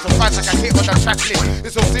 That's a fight like I hit on the track list.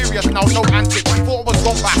 It's so serious now, no antics. Thought I was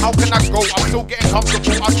gone, but how can I go? I'm still getting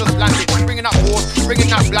comfortable, I just landed. Bringing that horse,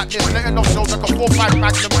 bringing that blackness. Letting off shows like a 4-5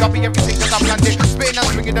 magnum. Dubby everything that I've landed. Spitting and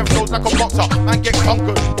swinging them flows like a boxer. Man, get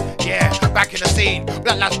conquered. Yeah, back in the scene.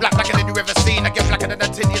 Black lads black than you ever seen. I get blacker than a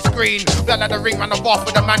tinted screen. Black like the ring, run off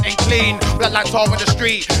with the man ain't clean. Black like tar in the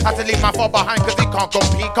street. Had to leave my far behind cause he can't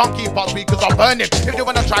compete. Can't keep up me cause I'll burn him. If they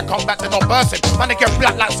wanna try combat then I'll burst him. Man, I get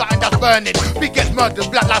black like something that's burning. Big gets murdered,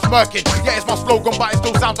 black like smirking. Yeah, it's my slogan but it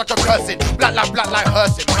still sounds like a cursing. Black like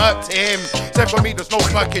Hursing, hurt him. Said for me there's no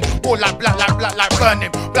smirking. More like black like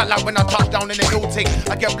burning. Black like when I touch down in the hill thing.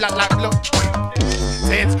 I get black like look.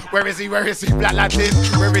 Where is he, black like this?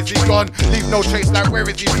 Where is he gone? Leave no trace like where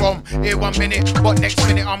is he from? Here 1 minute, but next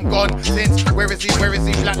minute I'm gone. Since, where is he,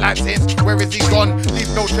 black like this? Where is he gone?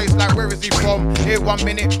 Leave no trace like where is he from? Here 1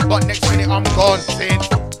 minute, but next minute I'm gone. Since,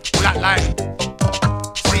 black like,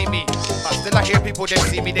 see me. But still I hear people, they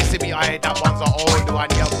see me. I that one's an old one,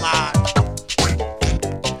 you're mad.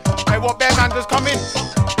 Hey, what bear man just come in?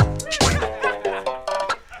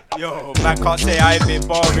 Yo, man can't say I ain't been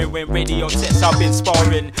boring. When radio sets I've been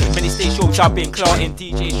sparring. Many stage shows I've been clarting.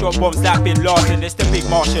 DJ short bombs that been larding. It's the big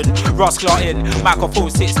Martian, Ross Clartin.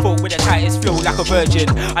 Microphone 6 foot with the tightest flow like a virgin.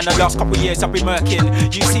 And the last couple years I've been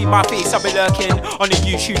murking. You see my face, I've been lurking. On the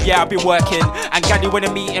YouTube, yeah, I've been working. And Gally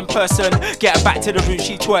wanna meet in person. Get her back to the room,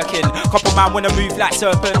 she twerking. Couple man wanna move like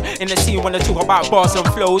serpent. In the scene wanna talk about bars and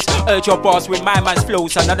flows. Urge your bars with my man's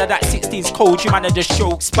flows. And none of that 16's cold, you man are just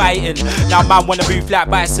joke spiting. Now man wanna move like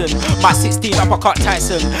bison. My 16 uppercut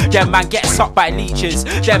Tyson. Them man get sucked by leeches.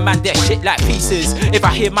 Them man they're shit like pieces. If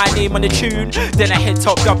I hear my name on the tune, then I head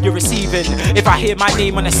top dub you're receiving. If I hear my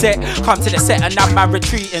name on the set, come to the set and that man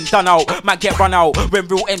retreating. Done out, man get run out. When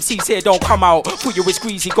real MCs here don't come out. Put you with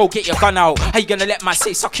Squeezy, go get your gun out. How you gonna let man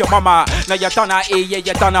say suck your mama? Now you're done out here, yeah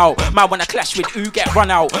you're done out. Man wanna clash with who get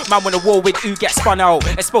run out. Man wanna war with who get spun out.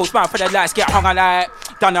 Exposed man for the lights get hung on like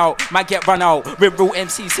done out, man get run out. When real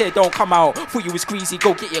MCs here don't come out. Put you with Squeezy,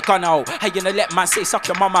 go get your gun out. How you gonna let man say suck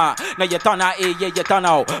your mama? Now you're done out here, yeah you're done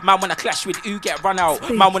out. Man wanna clash with who get run out.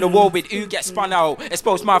 Man wanna war with who get spun out.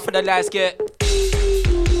 Exposed man for the lies get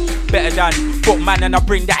better than foot man, and I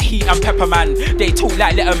bring that heat and pepper man. They talk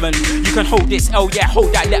like Letterman. You can hold this L, yeah,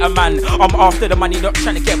 hold that letter man. I'm after the money, not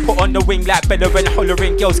trying to get put on the wing like Bellerin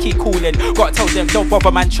hollering. Girls keep calling, gotta tell them don't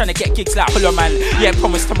bother man. Trying to get gigs like Huller man. Yeah,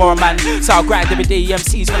 promise tomorrow man. So I'll grind every day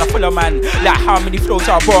MCs when I follow man. Like how many flows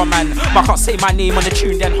I borrow man. I can't say my name on the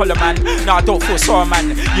tune then holler man. Nah, I don't feel sorry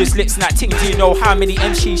man. Use lips and that ting. Do you know how many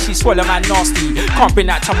MCs she swallow man? Nasty. Can't bring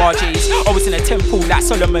that to RJs. Always in a temple like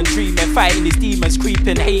Solomon dreaming. Fighting his demons,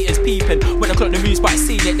 creeping, haters peeping. When I clock the news but I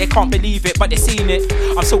seen it. They can't believe it but they seen it.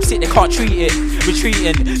 I'm so sick they can't treat it.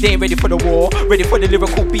 Retreating, they ain't ready for the war. Ready for the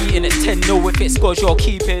lyrical beating. It's 10-0 if it scores you're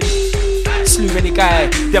keeping. Slew any guy,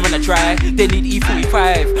 them on the dry, they need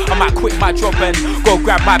E45. I might quit my job and go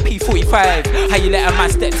grab my P45. How you let a man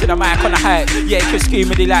step to the mic on the hype? Yeah, he can scream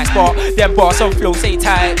with the lights, but them bars on flows ain't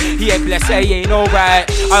tight. He ain't blessed, he ain't alright.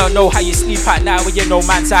 I don't know how you sleep at night when you know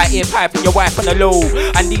man's out here piping your wife on the low.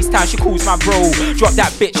 And these times she calls my bro. Drop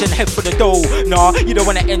that bitch and head for the dough. Nah, you don't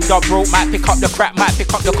wanna end up broke. Might pick up the crack, might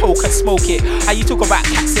pick up the coke and smoke it. How you talk about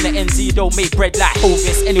cats in the NZ, you don't make bread like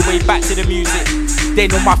Hovis. Anyway, back to the music. They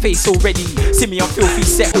know my face already. See me on filthy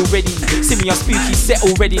set already. See me on spooky set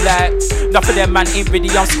already. Like, enough of them man ain't ready.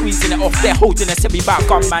 I'm squeezing it off. They're holding a semi about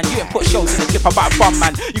gun man. You ain't put shows in the clip about a bum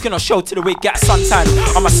man. You cannot show to the way get suntan.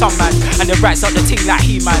 I'm a sun man, and the brights up the ting like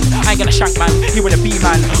he man. I ain't gonna shank man. He wanna be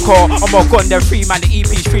man. Call I'm more gone than free man. The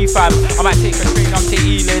EP's free fam. I might take a train up to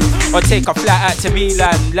Ealing or take a flight out to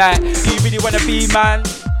Milan. Like, do you really wanna be man?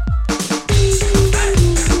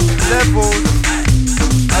 Levels.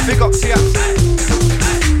 I big up Tiaxi.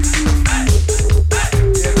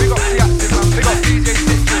 Big up DJ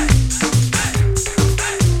Citrus.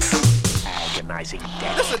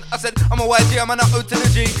 Listen, I said I'm a YG, I'm an O to the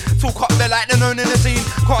G. Talk up there like they're known in the scene.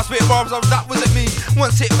 Can't spit barbs, that wasn't me.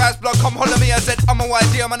 Once hit vibes, blood, come holler me. I said I'm a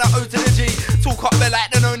YG, I'm an O to the G. Talk up there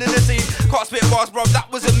like they're known in the scene. Can't spit bars, bro,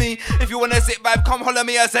 that wasn't me. If you wanna sit vibe, come holler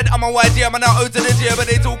me. I said I'm a YG, I'm an O to the G. But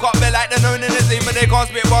they talk up there like they're known in the scene. But they can't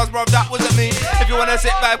spit bars, bro, that wasn't me. If you wanna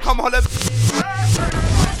sit vibe, come holler me.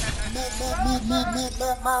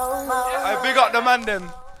 I big up the man them.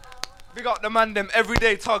 Big up the man them.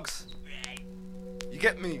 Everyday tugs. You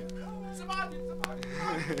get me?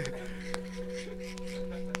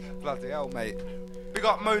 Bloody hell, mate. Big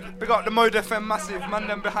up the Mode FM massive man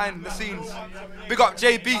them behind the scenes. Big up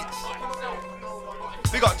J Beats.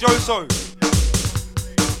 Big up Joso.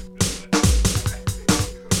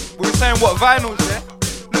 We were saying what vinyls, yeah?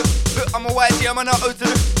 Look, I'm a YG, I'm an O to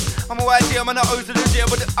the. I'm a YG, I'm an O to the G,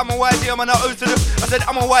 but I'm a YG, I'm an O to the. I said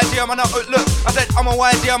I'm a YG, I'm an O. Look, I said I'm a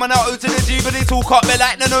YG, I'm an O to the G, but they talk up, they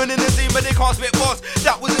like they're known in the scene, but they can't spit bars.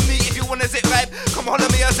 That wasn't me. If you wanna sit vibe, come holler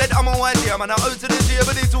me. I said I'm a YG, I'm an O to the G,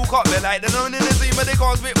 but they talk up, they like they're known in the scene, but they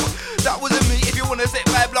can't spit bars. That wasn't me. If you wanna sit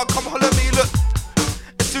vibe, blood, come holler me. Look,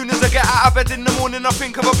 as soon as I get out of bed in the morning, I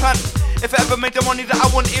think of a plan. If I ever made the money that I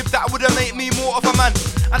wanted, that would've made me more of a man.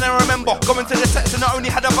 And I remember going to the sets and I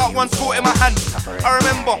only had about one score in my hand. I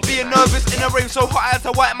remember being nervous in a rave so hot I had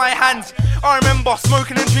to wipe my hands. I remember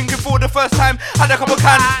smoking and drinking for the first time, had a couple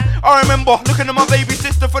cans. I remember looking at my baby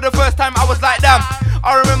sister for the first time, I was like damn.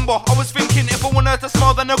 I remember I was thinking if I want her to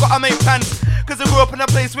smile then I gotta make plans. Cause I grew up in a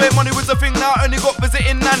place where money was a thing, now I only got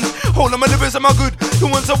visiting nans. Hold on, my lyrics am I good? Who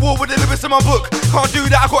wants a war with the lyrics in my book? Can't do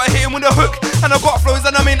that, I gotta hit him with a hook. And I got flows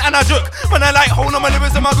and I'm in and I joke. When I like, hold on, my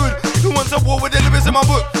lyrics am I good? Who wants a war with the lyrics in my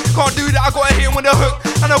book? Can't do that, I gotta hit him with a hook.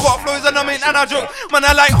 And I got flows and I'm in and I joke. When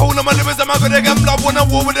I like, hold on, my lyrics am I good again? Blood, wanna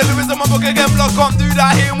war with the lyrics in my book again? Blood, can't do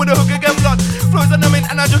that, hit him with a hook again? Blood, flows and I'm in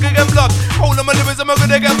and I joke again? Blood, hold on, my lyrics am I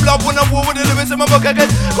good again? Blood, wanna war with the lyrics in my book again?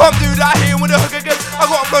 Can't do that, hit him with a hook again? I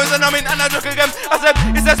got flows and I'm in and I joke again. I said,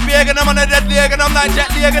 it's a spear and I'm on a deadly egg and I'm like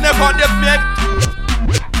Jet Li and I can't dip me egg.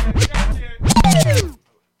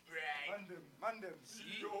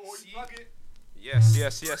 Yes.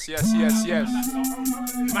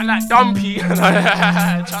 Man like Dumpy.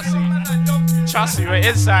 Trust me, we're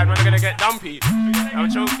inside, we're gonna get dumpy. I'm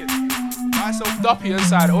joking. Myself Dumpy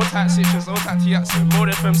inside, all tight Citrus, all tight Tiaxi, more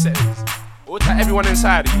than FM settings. All tight everyone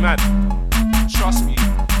inside, you mad? Trust me.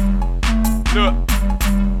 Look.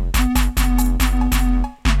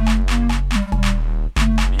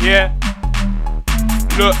 Yeah.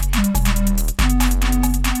 Look.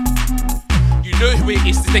 You know who it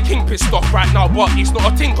is the king pissed off right now, but it's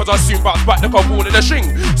not a thing, cause I soon bounce back like a ball in a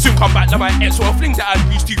string. Soon come back like my ex or a fling that I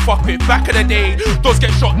used to fuck with back in the day. Does get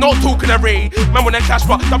shot, not talking array. Man when I clash,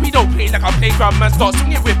 but that we don't play like a playground. Man start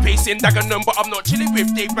swinging with pace in Dagenham, but I'm not chilling with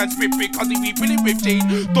Dave. Man spit big cause he really with Jade.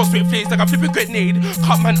 Does spit flames like a flipping grenade.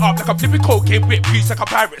 Cut man up like a flipping cocaine, whip juice like a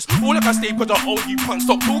virus. All like I stay cause I own you, can't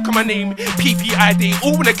stop talking my name. PPID,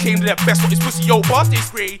 all when I claim that best what is pussy, yo, bars they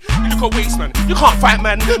spray. You look a waste man, you can't fight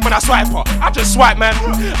man. When I swipe her, I just swipe man.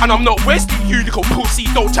 And I'm not Wesley, you little pussy.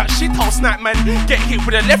 Don't chat shit, I'll snap, man. Get hit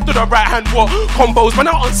with the left or the right hand. What combos, man,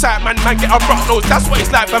 out on sight, man. Man, get a rock nose, that's what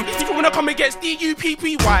it's like, fam. Even when I come against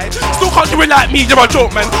DUPPY, still can't do it like me, you're a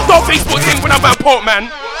joke, man. No Facebook thing when I'm at port,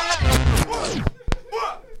 man.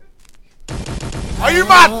 Are you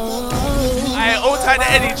mad? I all tight the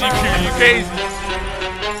energy crew, you crazy.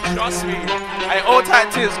 Trust me. I all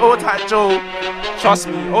tight Tiz, all tight Joe. Trust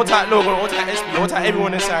me. All tight Logan, all tight SB, all tight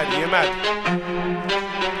everyone inside. You mad?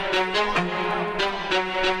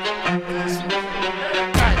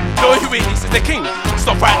 Know who it is, it's the king.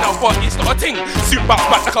 Stop right now, but it's not a thing. Soon bounce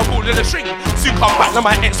back like a ball in a string. Soon come back like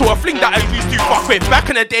my ex or a fling that I used to fuck with back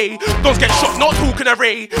in the day. Don't get shot, not talking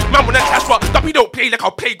array. Man wanna clash, but Duppy don't play like a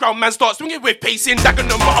playground. Man start swinging with pacing, dagging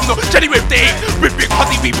them, but I'm not jelly with Dave. With Big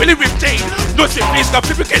Huzzy, we willing with Jade. No shit plays like a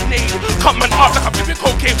flipping grenade. Cut man up like a flipping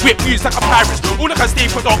cocaine. Whip views like a pirate. All I can stay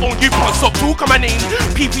for the own, you can't stop talking my name.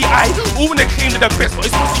 PPI, all when they claim they're the best, but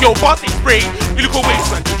it's supposed to your body spray. You look away,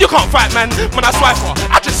 man. You can't fight, man. Man, I swipe her,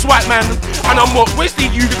 I just swipe, man. And I'm not wasting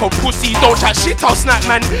you, little pussy. Don't chat shit, I'll snap,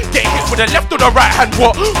 man. Get hit with the left or the right hand.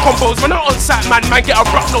 What combos, man, I'm on site, man. Man, get a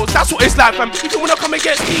rock nose, that's what it's like, man. If you wanna come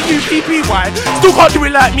against DUPPY, still can't do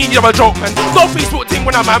it like me, you're a joke, man. No Facebook thing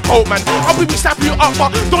when I'm at Pope, man. I'll be snapping you up, but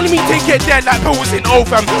don't let me take it dead like pills in O,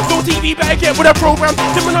 fam. No TV, better get with a program.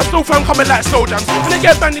 Then when I slow fam, coming like slow jams. When they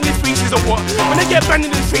get banned in his faces or what? When they get banned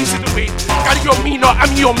in his faces, the way. Gotta you on me, not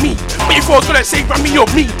I'm you on me. But if I was gonna say, run me or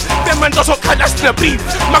me, then man doesn't cut, that's in a beef.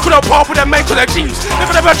 Man could have part with a man called a Chiefs.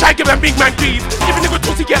 Never ever try to give a big man grief. If a nigga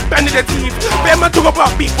talk to get banned in the teeth. Bear man talk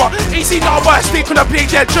about beef, but ain't seen now about a snake when I play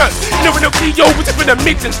their church. You know when the Cleo was up in the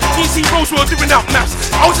mittens. DC Rose was doing up maths.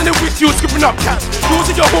 I was in the with you scribbling up cash. You was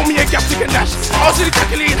in your homie and gap to get nash. I was in the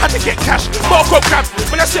calculating how to get cash. But I got crabs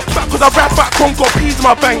when I sit back cause I rap back home, got peas in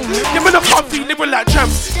my bank. Yeah man I can't be living like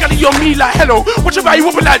champs. Gotta you on me like hello. Watch about you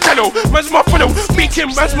whooping like jello. Man's my fellow, meet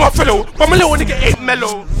him, man's my fellow. But my little nigga ain't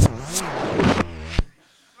mellow.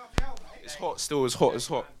 It's hot still, it's hot, it's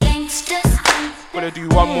hot. Gonna do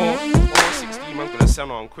one more 16, man's gonna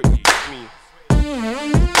send on quickly. Me.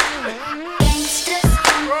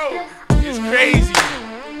 Bro, it's crazy.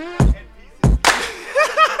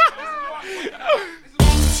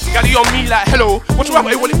 Gotta you on me like hello. What you about,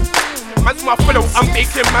 Willie? Man's my fellow, I'm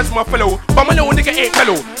baking, man's my fellow. But my little nigga ain't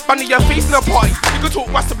mellow. Bunny your face in a party. Nigga talk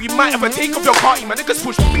rasta, we might ever take off your party. My niggas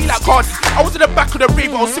push me like Cardi. I was in the back of the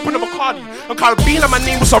rave, I was sipping on Bacardi. And Caribbean, my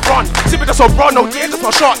name was Sabrani. Sipping the Sobrano, yeah, that's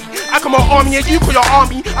my shorty. I come on army and you call your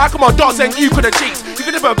army. I come on dogs and you call the chase. You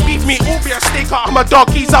can never beat me, all be a snake out. I'm a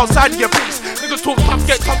dog, he's outside of your place. Niggas talk tough,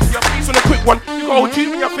 get tough to your face on a quick one. You got all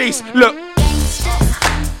two in your face, look.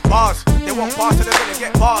 Bars, they want bars so they're gonna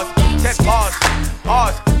get bars. 10 bars,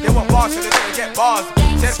 bars, they want bars so they're gonna get bars.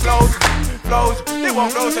 10 flows, flows, they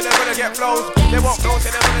want flows so they're gonna get flows. They want flows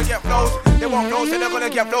so they're gonna get flows. They want flows so they're gonna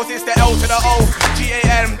get flows. It's the L to the O,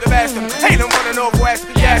 G-A-M, the best. Hail them from the northwest,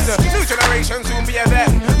 yes. New generation soon be a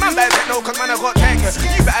vet. Man better take no cause man I got tech.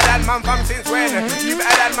 You better than man fam since when? You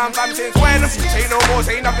better than man fam since when? Say no more,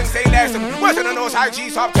 say nothing, say less. Worse than the nose high G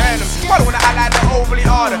top 10. Why don't wanna act like they're overly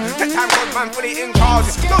hard? 10 times cause man fully in charge.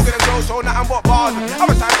 No gonna go show nothing but bars. I'm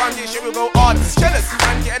a time from this shit will go hard. Jealous,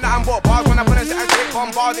 man getting nothing but bars. When I put a set and straight from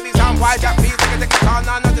bars. In these time wide jack please take a guitar.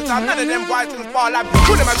 None of the time, none of them boys can spar like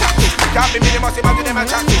who them a chat to? Can't be me, they must say man to them a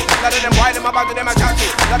chat to. None of them boy them about to them a chat to.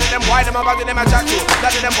 None of them boy them about to them a chat to. None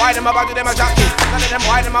of them boy them about to them a chat to. None of them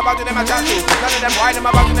boy them about to them a chat to. None of them boy them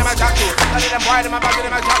about to them a chat to. None of them boy them about to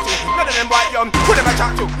them a chat to. None of them boy who them a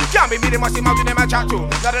chat to? Can't be me, they must say man to them a chat to.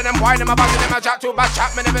 None of them boy them about to them a chat to. Bad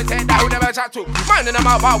chat, me never take that who them a chat to. Minding them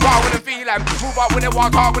out about war when they feel like. Move out when they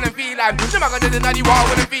walk hard when they feel like. Them a gonna do the daddy war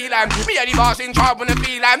when they feel like. Me and the boss in charge when they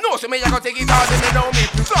feel like. No, so me I gonna take it hard and they know me.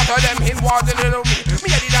 Slaughter them in wars and they know me. Me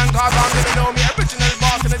and the damn cars on and they know me. Original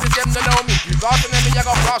boss and it's them they know me. Lost on them, me I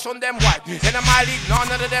got cross on them white. In my league, none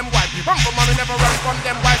of them white. Run for money, never run from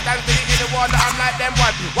them white. Stand still in the water, I'm like them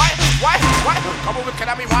white. Why? Come on, wicked,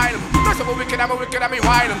 I'm wild. That's a wicked, I'm wicked, I'm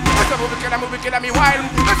wild. That's a wicked, I'm wicked, I'm wild.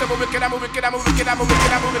 That's a wicked, I'm wicked, I'm wicked, I'm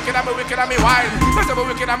wicked, I'm wicked, I'm wicked, I'm wild. That's a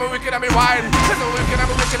wicked, I'm wicked, I'm wild. That's a wicked,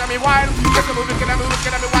 I'm wicked, I'm wild. That's a wicked, I'm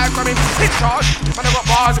wicked, I'm wild. Coming in charge, man, I got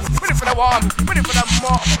bars. Ready for the war, ready for the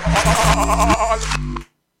more.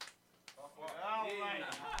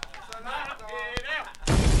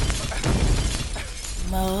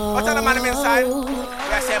 What's the man inside?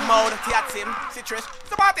 I said mode, Tiaxim, citrus.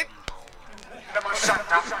 It's about it.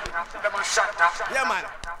 Yeah, man.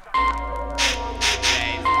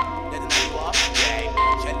 Game. Dead in the war. Game.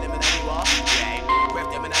 Shell them in the war. Game. Grab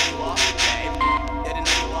them in the war. Game. Dead in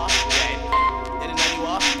the war. Game. Dead in the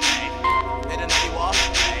war. Game. Dead in the war.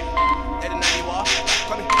 Game. Dead in the war.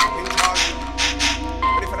 Come in charge.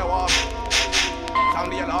 Ready for the war.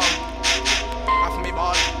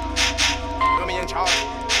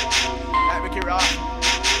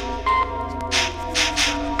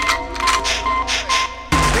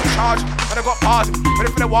 got bars,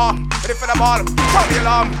 ready for the war, ready for the ball. Sound the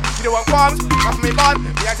alarm, you don't want qualms, not for me bad,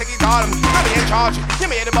 me I take it all. Let me in charge, you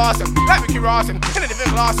me in the boss, like Ricky Rawson, in a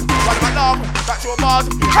different class. One of my love, back to a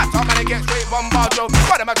bars, trapped up and I get straight bombard, yo.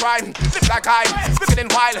 What am I trying? Live like I, wicked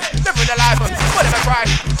and wild, never in the life. What am I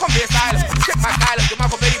trying? Come be a style, check my style, get my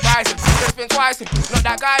baby pricing. Just been twice, not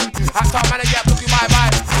that guy. I saw man and get looking bye.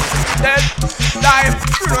 Dead, dying,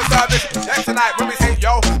 through no service. Next tonight when we say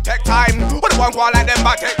yo, take time. What the one go on like them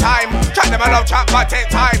but take time. Chat them a love, chat but take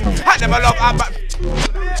time. Had them a love, but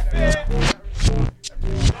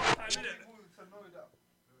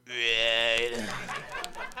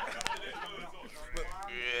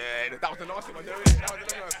that was the nasty one,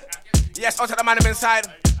 yes, onto the man inside.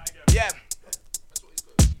 Yeah.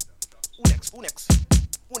 Who next?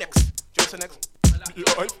 Jason next.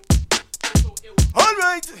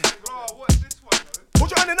 Alright. Put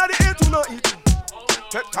your hand in the air tonight.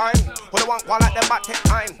 Take time. Put the one like them but take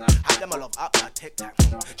time. Have them a love up but take time.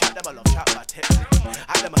 Chat them a love chat but take time.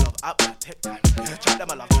 Have them a love up but take time. Chat them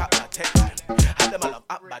a love chat but take time. Have them a love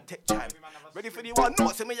up but take time. Ready for the one?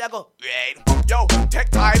 No, see me, I go. Yo, take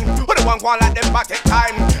time. Put the one like them but take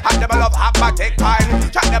time. Have them a love up but take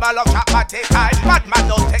time. Chat them a love chat but take time. Bad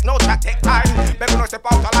man don't take no chat, take time. Baby no step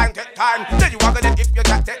out the line, take time. Then you walk on it if you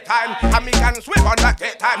chat, take time. And me can swim on that,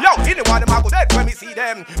 take time. Yo, anyone them I go dead when we see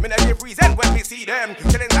them. Me never give reason when we see them.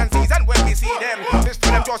 Chillin' and season when we see them. This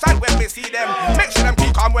for them just and when we see them. Make sure them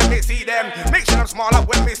keep calm when we see them. Make sure them small up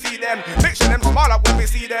when we see them. Make sure them small up when we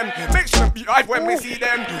see them. Make sure them be hard when we see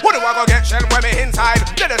them. What do I go get shell when me inside?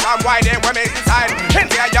 Let us I'm wide when me inside.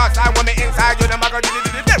 Into your yard side when me inside. You them I go did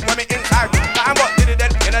it when me inside. Now I'm what did it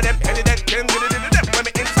in a them headed it. Did it when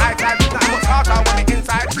me inside. Now I'm what start out when me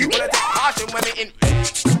inside. People take caution when me in.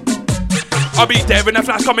 I'll be there in a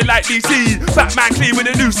flash coming like DC. Batman clean with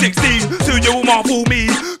a new 16. Soon you will not fool me.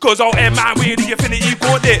 Cause I'll end man with the Infinity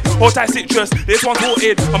Gauntlet. Hot as citrus, this one's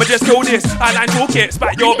haunted. I'ma just kill this. I line toolkit.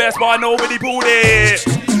 Spat your best bar, nobody pulled it.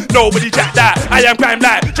 Nobody jack that. I am crime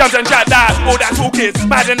like jams and chat that. All that toolkits,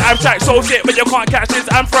 mad and abstract. So sick, but you can't catch this.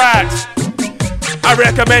 I'm frags. I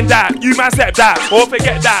recommend that. You man accept that. Or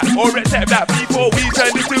forget that. Or accept that. Before we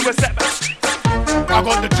turn this to a setback. I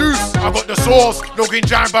got the juice, I got the sauce. Looking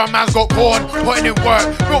giant, but man's got corn. Putting in work,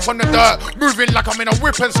 built from the dirt. Moving like I'm in a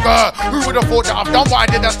whip and skirt. Who would have thought that I've done what I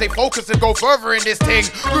did and stay focused and go further in this thing?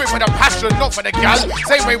 Do it for the passion, not for the gal.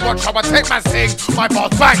 Same way, watch how I take man sing. My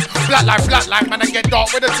bars bang, black light, man, I get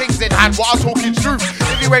dark with the things in hand. What I'm talking truth.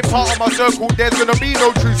 If you ain't part of my circle, there's gonna be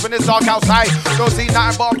no truth when it's dark outside. Don't see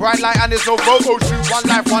nothing but a bright light and there's no photo shoot. One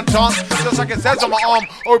life, one chance, just like it says on my arm.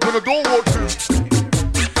 Open the door, walk through.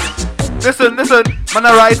 Listen, man,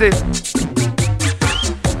 I rising.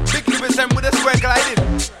 Big Lewis M with a square gliding.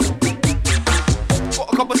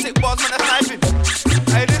 Got a couple sick bars, man, I'm sniping.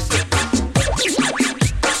 Hey, listen.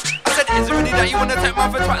 I said, is it really that you wanna take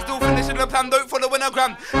man for twat? Still finishing the plan, don't follow in a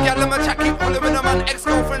gram. Yeah, let my chat keep following a man.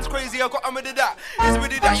 Ex-girlfriend's crazy, I got on with that. Is it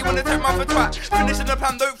really that you wanna take man for twat? Finishing the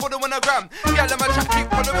plan, don't follow in a gram. Yeah, let my chat keep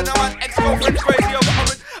following a man. Ex-girlfriend's crazy, I got on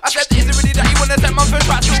with. I said, is it really that you wanna take man for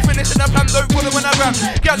twat? Still finishing the plan, don't follow in a gram.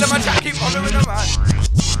 Yeah, let my chat keep following a man.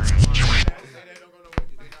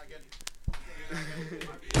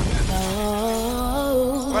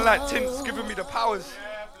 Well, like Tint's giving me the powers.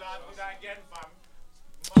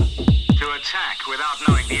 To attack without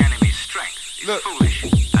knowing the enemy's strength is foolish.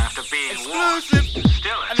 After being warned,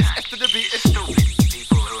 still attack. It's stupid.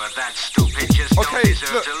 People who are that stupid just don't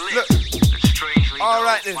deserve to live. But strangely,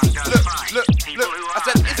 alright then, look. I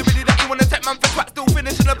said, is it really that you wanna take man for twat? Still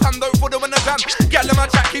finishing the pan, don't follow in the gram. Get them a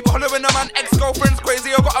chat, keep hollering a man. Ex-girlfriend's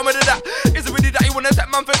crazy, I got on with that. Is it really that you wanna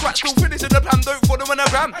take man for twat? Still finishing the plan, don't follow in the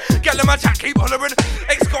gram. Get them a chat, keep hollering.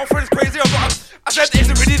 Ex-girlfriend's crazy, I got on. I said, is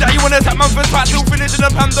it really that you wanna take man for twat? Still finishing the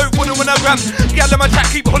plan, don't follow in the gram. Get them a chat,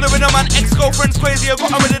 keep hollering a man. Ex-girlfriend's crazy, I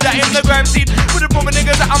got on with that in the gram scene. With the proper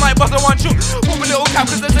niggas that I might bust a one shoot. Put a little cap,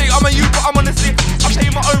 cause they say I'm a youth, but I'm honestly, I pay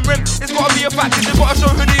my own rent. It's gotta be a fact, cause they've gotta show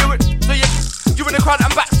who they are. So yeah, you in the crowd and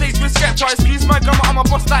backstage with Skepta. Excuse my grammar, I'm a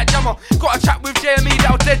boss like Jammer. Got a chat with JME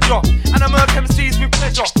that'll dead ya. And I murk MCs with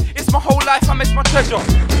pleasure. It's my whole life, I miss my treasure.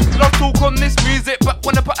 Love talk on this music, but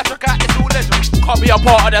when I put a track out, it's all leisure. Can't be a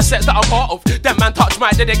part of the sets that I'm part of. Them man touch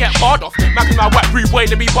mine, then they get barred off. Man can my wet breed way,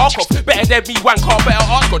 let me bark off. Better than me, one car, better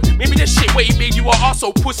ask God. Maybe this shit where he made you a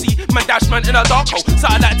arsehole. Pussy, man dash man in a dark hole.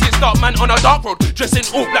 Something like this dark man on a dark road. Dressing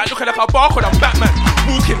all black, looking like a barcode. I'm Batman,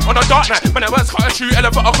 walking on a dark night. Man, I once cut a true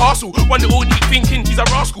elephant a castle. One little neat thinking he's a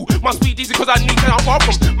rascal. Must be easy cause I need and I'm far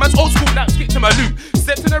from. Man's old school, now skip to my loop.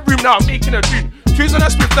 Stepped in the room, now I'm making a tune. Tunes on a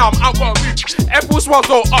script, now I'm out, got a move. Air Force Ones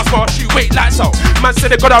don't ask for a shoot, wait, lights out. Man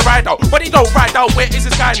said they gotta ride out, but they don't ride out. where is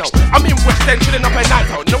this guy now? I'm in West End chilling up at night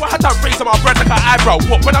out. No, I had that raise on my bread like an eyebrow.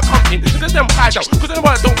 What when I come in? Because them hide out. Because them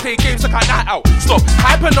don't play games like a night out. Stop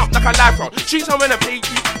hyping up like a live round. She's on when I play.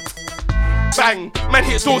 Bang, man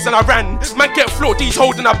hit doors and I ran. Man get floor, these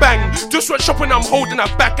holding a bang. Just went shopping, I'm holding a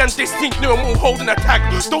bag. And this thing new, I'm all holding a tag.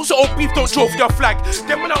 Those old beef don't draw for your flag.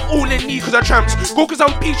 Them when I'm all in need cause I tramps. Go cause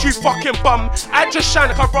I'm peach, you fucking bum. I just shine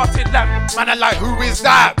like a rotted lamp. Man, I like, who is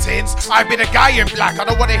that, Tins? I've been a guy in black. I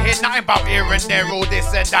don't wanna hear nothing about here and there, all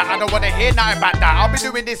this and that. I don't wanna hear nothing about that. I'll be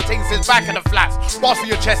doing this thing since back in the flats. Boss for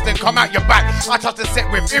your chest and come out your back. I touch the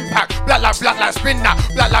set with impact. Black like spin that.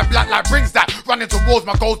 Black like brings that. Running towards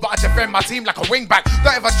my goals, but I defend my team like a wingback.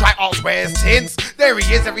 Don't ever try ask where's Tins. There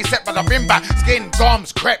he is, every set but I've been back. Skin,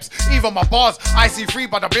 gums, crepes, even my bars. IC3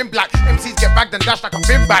 but I've been black. MCs get bagged and dashed like I've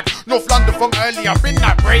been back. North London from early, I've been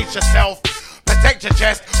that. Brace yourself. Protect your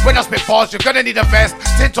chest. When I spit bars, you're gonna need a vest.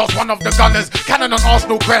 Tintos, one of the gunners. Cannon on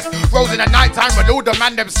Arsenal crest. Rose in the night time when all the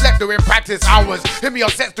man them slept doing practice hours. Hit me on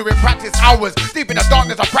sets doing practice hours. Deep in the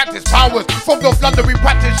darkness, I practice powers. From North London, we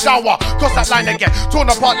practice shower. Cross that line again. Torn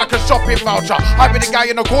apart like a shopping voucher. I've been a guy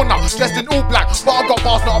in the corner, dressed in all black. But I got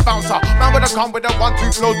bars, not a bouncer. Man, when I come with a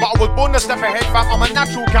 1-2 flows. But I was born to step ahead, fam. I'm a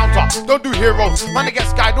natural counter. Don't do heroes. Man, I get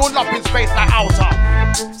skied all up in space like outer.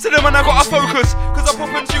 So then when I gotta focus, cause I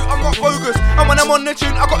pop and shoot, I'm not bogus. And when I'm on the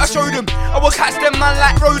tune, I gotta show them. I will catch them man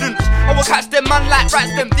like rodents. I will catch them man like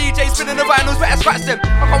rats them. DJ spinning the vinyls, better scratch them.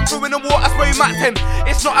 I come through in the water, spray match them.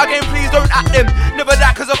 It's not a game, please don't act them. Never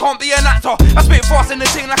that, cause I can't be an actor. I spit fast in the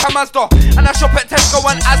thing like a Mazda. And I shop at Tesco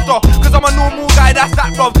and Asda. Cause I'm a normal guy, that's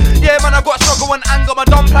that bruv. Yeah man, I got struggle and anger, my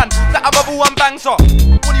dumb plan. That I bubble and bang so.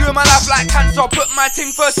 When you in my life like cancer, put my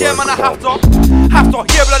thing first, yeah man, I have to,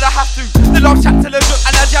 yeah blood, I have to. The love chat till I look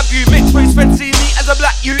and I jab you. Mixed race friends see me as a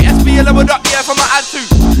black USB, I leveled up, yeah, from my add to.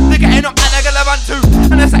 They're getting up and I get levant too.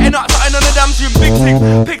 And they're setting up something on the damn tune.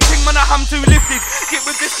 Big thing, man, I ham too lifted. Get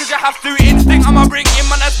with this cause you have to. Instinct, I'ma bring in,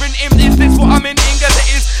 man, that's been in. Is this what I'm in? Guess it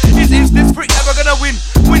is. Is this prick ever gonna win?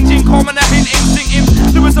 Whinging, calm and a hint, instinct him.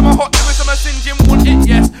 Lewis, I'm a hot, Lewis, I'm a singeing. Want it,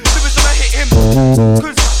 yes. Lewis, I'm a hit him.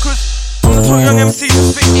 Cause I'm the tall young MC to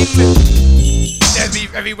spit English. There's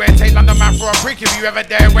beef everywhere, take London man for a prick. If you ever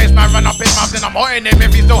dare waste man, run up his mouth, then I'm hotting him.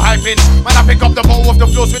 If he's still hyping, man, I pick up the bottle off the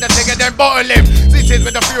floor with a thing and then bottle him. Seated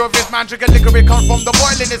with the fear of his man, drinking liquor, it comes from the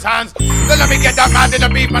bottle in his hands. Then let me get that man in the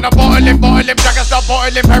beef, man, I bottle him, Jack and stop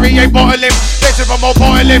bottle him, Perrier bottle him. They super more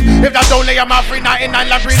bottle him. If that don't lay him out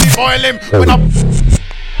 399, like really boil him. When I'm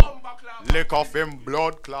lick off him,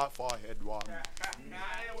 blood clot for head one.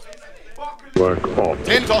 Work off.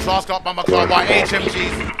 Tintos ask up on my club by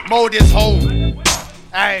HMGs. Mode is home.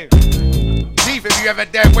 Hey. Beef, if you ever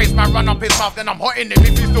dare waste man, run up his mouth, then I'm hotting him.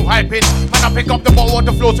 If he's still hyping, man, I pick up the bottle on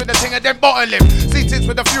the floor with the thing and then bottle him. See tits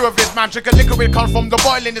with a few of his man, drink a liquor, it comes from the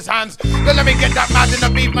bottle in his hands. Then let me get that man in the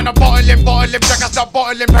beef, man, I bottle him, Jack, I start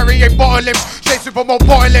bottle him, Perrier bottle him, Shea Super more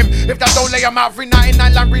bottle him. If that don't lay him out,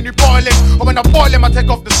 399 Lamborghini bottle him. Or when I bottle him, I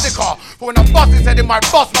take off the sticker. But when I bust his head in my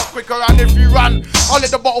bust much quicker, and if you run, I'll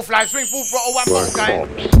let the bottle fly, swing full throttle and boom, guys.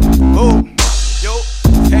 Boom, yo,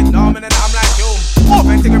 head norm and I'm like yo.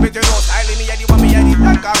 Authentic original style in me, and you want me, and you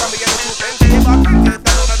think I'm me, and you can say about it,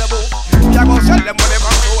 down on the boat. Me, I go shell them when they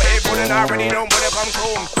come through, hey, pulling already down when they come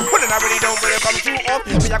through. Pulling already down when they come through, oh.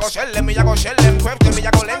 Me, I go shell them, 12 them, me,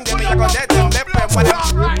 I go lend them, me, I go dead them, left them, when them.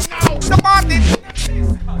 The party.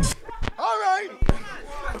 Alright.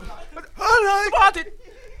 Party.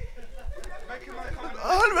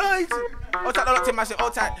 Alright. All tight, all tight, massive, all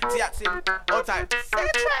tight, Tiaxin, all tight.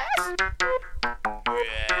 Citrus.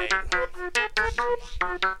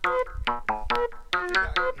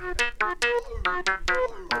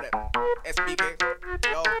 SBK,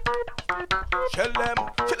 yo. Shell them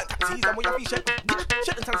taxis and we have to shell.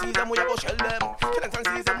 Shell them taxis and we have to shell them. Shell them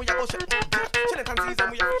taxis and we have to shell. Shell them taxis and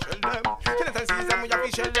we have to shell them. Shell them taxis and we have to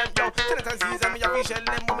shell them, yo. Shell them taxis and we have to shell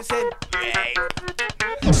them. What we said?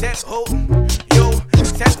 Says who? Yo.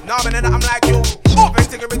 Says Norman and I'm like yo.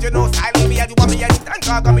 Authentic original style. Me and you want me and you think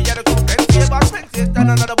I got me at the two pence. About pences, then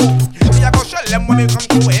another book. Me I go shell them when they come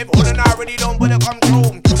through. If holding already done, but they come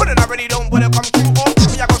through. Holding already done, but they come through. Oh,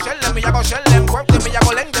 me I go shell them, me I go shell them. Work them, me I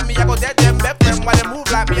go lend them, me I go dead them, left them. While they move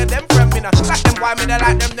like me and them friend me now. Like them, why me they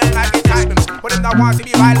like them, then like it type them. But them that want to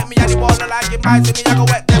be violent, me and the baller like it might. Me I go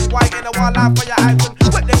wet them, white in the wall life for your iPhone.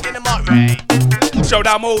 Wet them in the mud, right?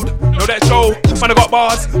 Showdown mode, no that show. Man, I got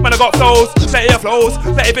bars, man, I got flows. Let it flows,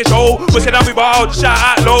 let it be show. Wicked and we wild, shout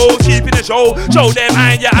out low. Keeping the show, show them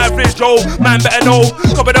I ain't your average Joe. Man better know,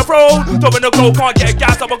 cover the pro. Top in the glow, can't get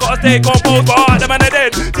gas up, I gotta stay composed. But the man are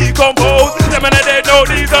dead, decompose. The man are dead, no,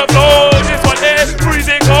 these are flows. This one there,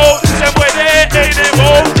 freezing cold. Them way there, ain't it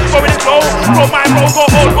roll. Go with the flow, from my bro, got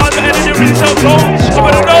old ones, the energy really so slow.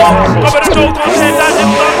 Cover the dough, can't stay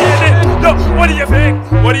what do you think?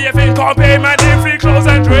 What do you think? Can't pay man in free clothes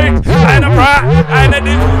and drink. I ain't a brat, I ain't a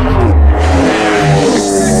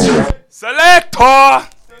Selector!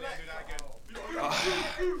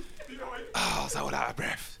 Oh, is that all out of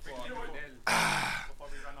breath?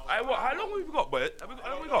 How long have we got, bud? How long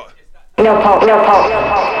have we got? No pulse, no pulse.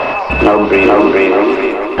 No breathing, no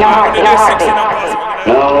breathing. No heart, no heart.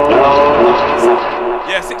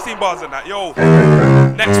 Yeah, 16 bars on that. Yo,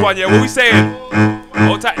 next one, yeah, what we saying?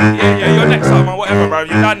 Hold tight, yeah, you're next up, man, whatever, bro, you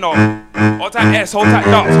done know. Hold tight S, hold tight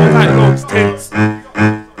ducks, hold tight loads, tints.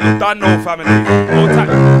 You done know, family. Hold tight.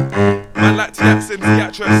 Man like Jackson,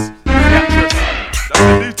 theatress. That's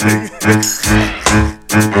the new thing.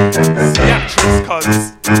 Theatress,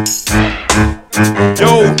 cuz.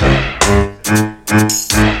 Yo.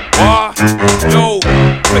 What? Yo.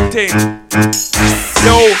 Quick thing.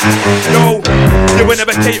 Yo. You win a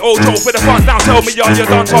KO Joe for the front now. Tell me, you're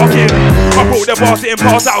done talking. I brought the bar sitting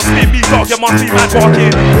pass out. Spin me talk, you must be mad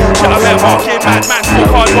walking. Shut up, man, walking. Man,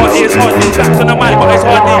 smoke hard, but it's hardly back to the mic, but it's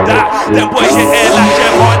hardly that. Them boys hit air like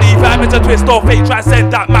Jeff Hardy. Fam, it's a twist or fate,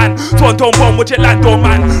 transcend that man. Tone bomb with your land on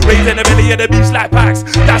man. Raising the belly of the beast like packs.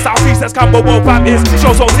 That's how feast as Camberwell fam is.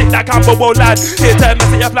 Show so sick that Camberwell lad. Here tell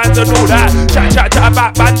me your plans to do that. Chat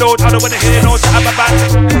about bando. I don't wanna hear no chat about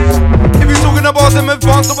band. If you're talking about them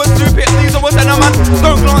advanced, I was stupid, these are what's in a man.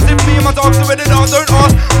 Don't glance if me and my dogs are with it on, don't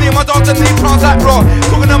ask. Me and my dogs and they plants like raw.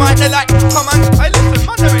 Talking to my, they like, come on. Hey, listen,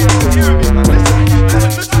 man, there ain't hearing me, man.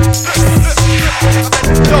 Listen.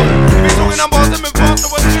 Yo, if you're talking about them advanced,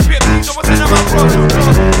 I was stupid, these are what's in a man, bro. Don't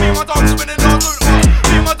ask. Me and my dogs are with it on, don't ask.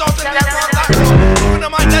 Me and my dogs and they plants like raw. Talking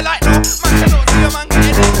to my, they like, no, man cannot see a man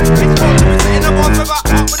getting it. It's hard to be sitting about with that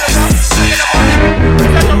up with a gun. Thinking about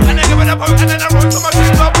them. And they give it a poke and then I roll to my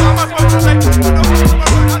shoes up. I'm a smoke to say,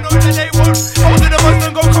 I know that they won't. I was in the bus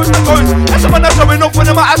and go coast to coast. That's the man that's showing up when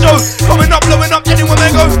I'm at a show. Coming up, blowing up anywhere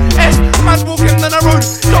they go. S, man's walking down the road.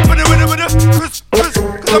 Jumping in with it, cause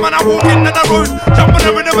the man I'm walking down the road. Jumping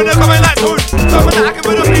in with it, coming like toad. Someone that I can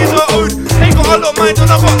put a piece of old. Ain't got a lot of mind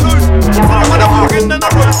and I got loads. So the man I'm walking down the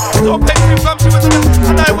road. So I paid 3 grams, she was in it.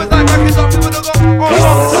 And I was like, back it up, she would have got.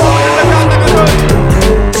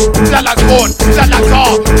 That like corn, that like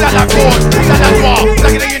car, that like corn, that like dwarf.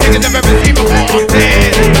 Like you niggas have ever seen before. I'm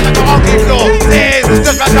dead, that like an arcade floor. Dead,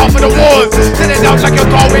 just right down for the walls. Sitting down like your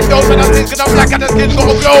car windows. And I'm dead cause I'm black and the skin's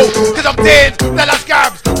gonna glow. Cause I'm dead, that like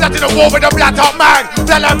scabs. Black in the wall with a black top mag.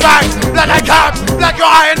 Black like bags, black like caps. Black your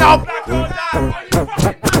iron now.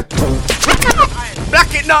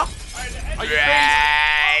 Black it now.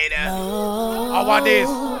 Right. I want this.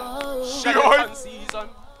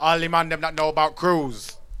 All the man them that know about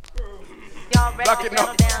cruise. Black it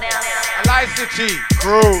now. Eliza G,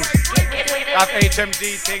 cruise. That's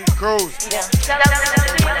HMD thing, cruise.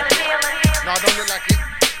 No, don't look like it.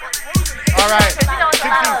 Alright, 16.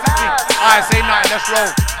 Alright, say nothing, let's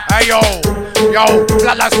roll. Hey yo,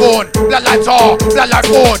 blood like spawn, blood like tar, blood like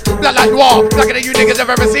corn, blood like noir. Blacker than you niggas have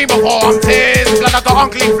ever seen before. I'm tears, blood like the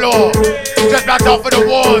unclean floor. Just blacked out for the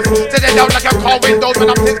wars. Sitting down like a car windows.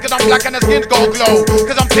 When I'm tins cause I'm black and the skin's got glow.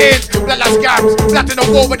 Cause I'm tins, blood like scabs. Black in the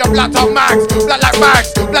wall with the black top mags. Blood like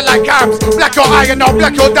bags, blood like cabs. Black your iron now,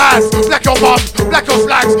 black your dads. Black your mums, black your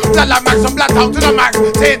slags. Blood like max, I'm blacked out to the max.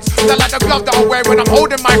 Tins, blood like the glove that I wear when I'm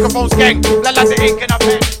holding microphones gang. Blood like the ink in a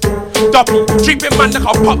pen. Duppy, treatment man like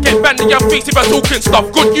a pop, get banned in your face if I'm talking stuff.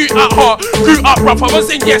 Good you at heart, grew up rough. I was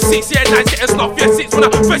in year 6, year 9, getting snuff. Year 6 when I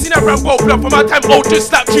first seen a Rambo bluff. For my time old, just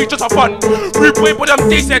slapped you, just for fun. Rude boy, but them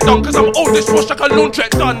days they're done. Cause I'm old, this wash like a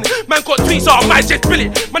laundrette done. Man got tweets, so I might just spill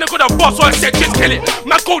it. Man I got a boss, so I said just kill it.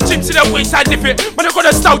 Man gold chips in the waist, I nip it. Man I got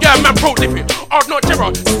a style, yeah, man pro lip it. Art not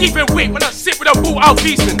Gerard, Stephen Wait. When I sit with a ball out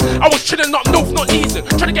beastin'. I was chillin' up north, not easing.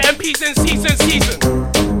 Trying to get MPs in season.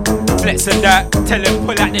 Flex and that, tell him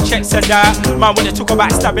pull out the checks and that. Man wanna talk about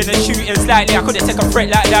stabbing and shooting slightly. I couldn't take a threat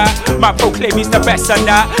like that. Man proclaim he's the best and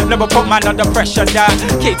that. Never put man under pressure and that.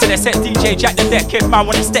 Cake to the set, DJ jack the deck. If man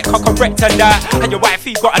wanna step, cock correct and that. And your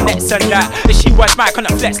wifey got a nets and that. If she was mic on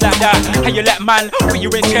a flex like that. And you let man put you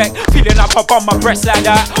in check. Feeling up on my breast like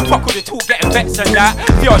that. Fuck with the talk, getting vexed and that.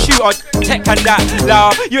 If you're a shooter, tech and that.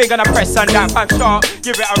 Love, you ain't gonna press on that. 5 shot,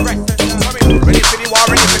 give it a rest and that. Ready for the war,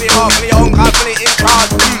 ready for the war, for the own cause, for the in charge.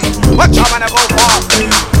 Watch how man I go far.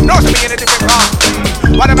 No to me in a different car.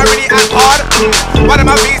 What am I really at hard? What am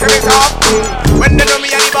I beating it off? When they know me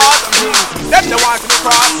any bars, them the ones to be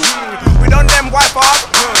cross. We done them wipe off.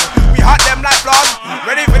 We hot them like blood.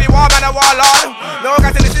 Ready for the war, man I war lord. No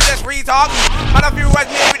guys, this is just retard. Man a few words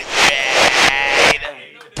me with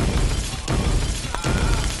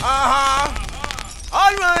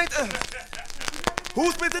alright.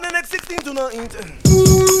 Who's spitting the next 16 tonight?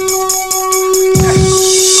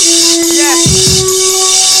 Yes.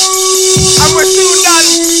 I'm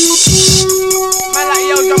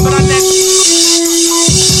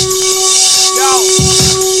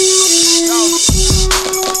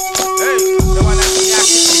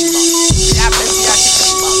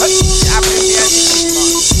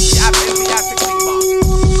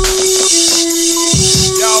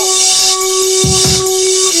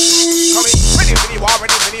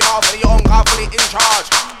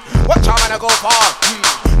go far.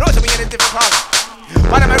 No, to me in a different class.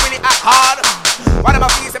 Why am I really act hard? Why am I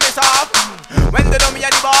feeling me soft? When they know me at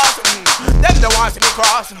the boss, them the ones to me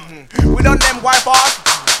cross. We done them white boss.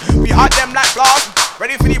 We hot them like floss.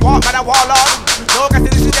 Ready for the walk, man, I wall on. No, cause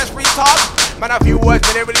this is just free talk. Man, a few words,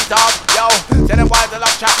 but they really talk. Yo, tell them why the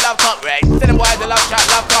love chat, love talk, right? Tell them why the love chat,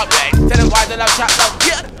 love talk, right? Tell them why the love chat, love,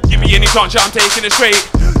 yeah. Give me any chance, I'm taking it straight.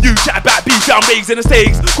 You chat about beef, I'm raising the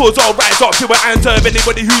stakes. Cause I'll rise up to an answer of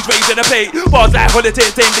anybody who's raising a plate. Bars like holiday,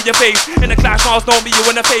 same to your face. In the clash, I'll know me, you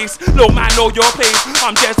in the face. Little man, know your place.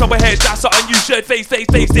 I'm just overhead, that's something you should face it,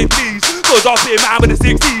 please. Cause I'll be a man with a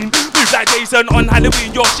 16. Move like Jason on Halloween,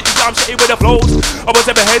 your shit, I'm shitty with the flows. I was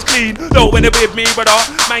ever heads clean, no when it with me, brother.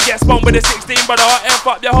 Man, get spun with a 16, brother. F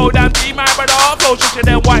up your whole damn team, my brother. Flow shit to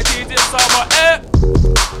them white teeth in summer,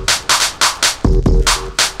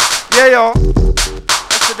 Yeah, yo.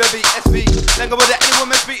 S to the B, SB. Lenga with any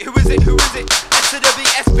woman speak. Who is it? S to the B,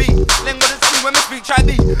 SB. Lenga with any woman speak. Try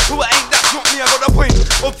me. Who ain't that? Not me. I got the point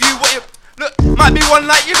of view. What you. Look, might be one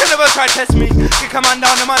night you can never try test me. Kick a man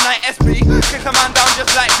down in my night SB. Kick a man down just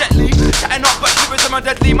like Jet Li. Chatting up but lyrics in my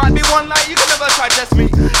deadly. Might be one night you can never try test me.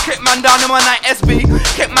 Kick man down in my night SB.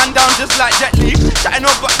 Kick man down just like Jet Li. Chatting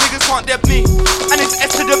up but niggas can't dead me. And it's S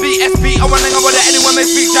to the B, SB. I wanna know whether anyone may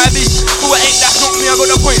speak Try me. Who ain't that? Not me. I got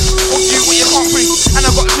the point of view what you can't bring. And I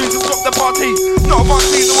got tunes to stop the party. Not a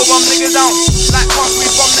party that will bum niggas down. Like pass me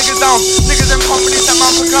bum niggas down. Niggas them companies that man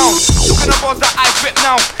for clown. Looking at bars that I grip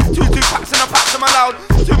now. Two packs and a pack them allowed.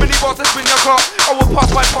 Too many bars to spin your car. I will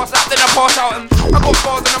pass by pass out, then I pass out. And I got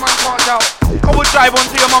bars and a man can't out. I will drive on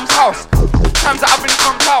to your mum's house. Times that I've been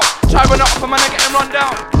thumped out. Try run up for man and get him run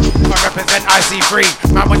down. I represent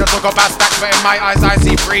IC3. Man, when I talk about stacks, but in my eyes I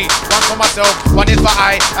see three. One for myself, one is for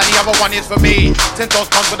I, and the other one is for me. Since those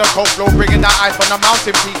comes with a cold flow, bringing that ice from the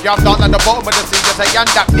mountain peak. Yeah, I'm down at the bottom of the sea, just a yan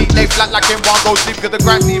that deep. Lay flat like in one, go sleep cause the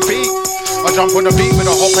grind need peak. I jump on the beat with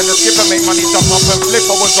a hop and a skip and make money jump up and flip.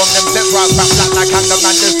 I was on them sets where I was back flat like hand the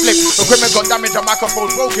man just flip. Equipment got damage and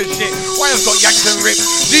microphones broke as shit. Wires got yanked and ripped.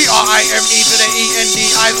 G-R-I-M-E to the E-N-D,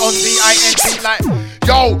 eyes on D-I-N-T like.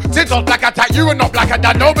 Yo, since I was black attack, you are not blacker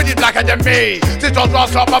than nobody's blacker than me. Since I was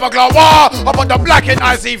lost up, I'm a glow war. I'm on the black and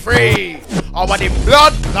IC3. I want it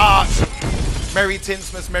blood clot. Mary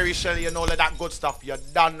Tinsmith, Mary Shelley, and all of that good stuff. You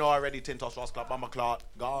done know already, Tintos Ross Club, I'm a clot.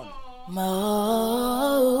 Gone.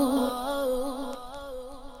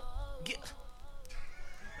 Get.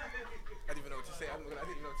 I didn't even know what to say. I didn't know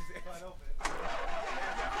what to say.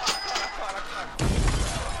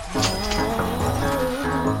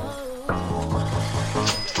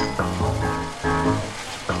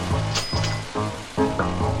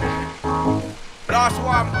 Last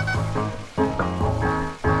one.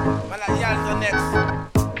 Well, like y'all's the next.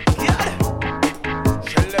 Yeah.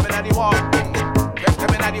 Shell them in the wall. Get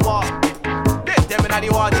them in the wall. Get them in the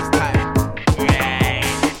wall this time. Yeah.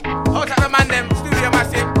 Out of the man them studio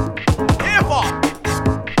massive. Here for.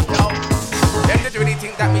 Yo. Them did really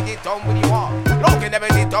think that we did done with the war. Logan never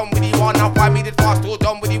did done with the war. Now why me did fast too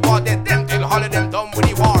done with the war. Then them till all of them done with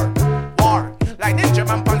the war. War. Like them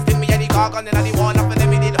German punks did me and the gargon in the wall. Now for them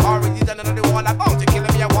we did horror. We did another wall. I bound to kill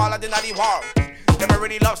me a wall. I did not the war. Them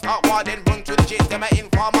already love start war. Then run to the chase. Them a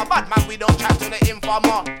informer. Bad man we don't chat to the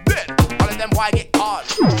informer. Good. All of them why get caught.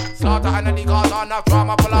 Slaughter and the guards on a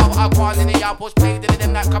drama. Pull out a quan in the yard. Push play to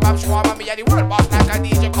them that come up shawarma. Me and the world boss like a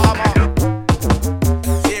DJ Karma.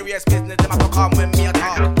 Serious business. Them have to come when me a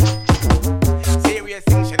talk. Serious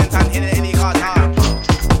things shouldn't stand in any car talk.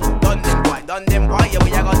 Done them boy. Done them boy. Yeah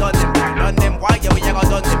we a go done them boy. Done them boy. Yeah we a go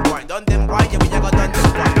done them boy. Done them boy. Yeah we a go done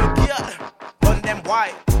them boy. Yeah. Done them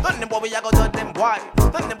boy. Done them boy. We a go done them boy.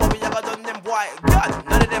 Done them boy. We a go done them boy. God.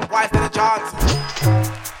 None of them boys get a chance.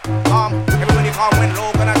 Everybody calm when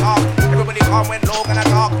low gonna talk. Everybody calm when low gonna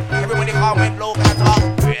talk. Everybody calm when low gonna talk.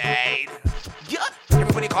 Right. Yeah.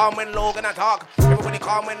 Everybody calm when low gonna talk. Everybody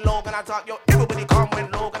calm when low gonna talk. Yo, everybody calm when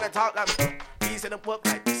low gonna talk. Peace in the work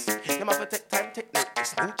like this. You must take time, take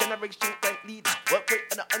notice. New generation can lead. Work rate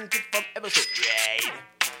and 100 from ever so. Right.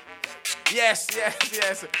 Yes.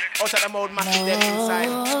 Out of the mode, massive them inside.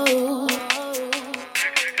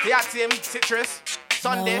 Theatim, Citrus,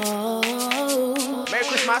 Sunday. Merry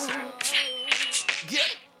Christmas. Yeah.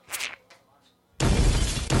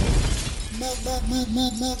 Am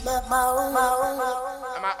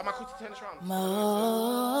I quick to turn this around?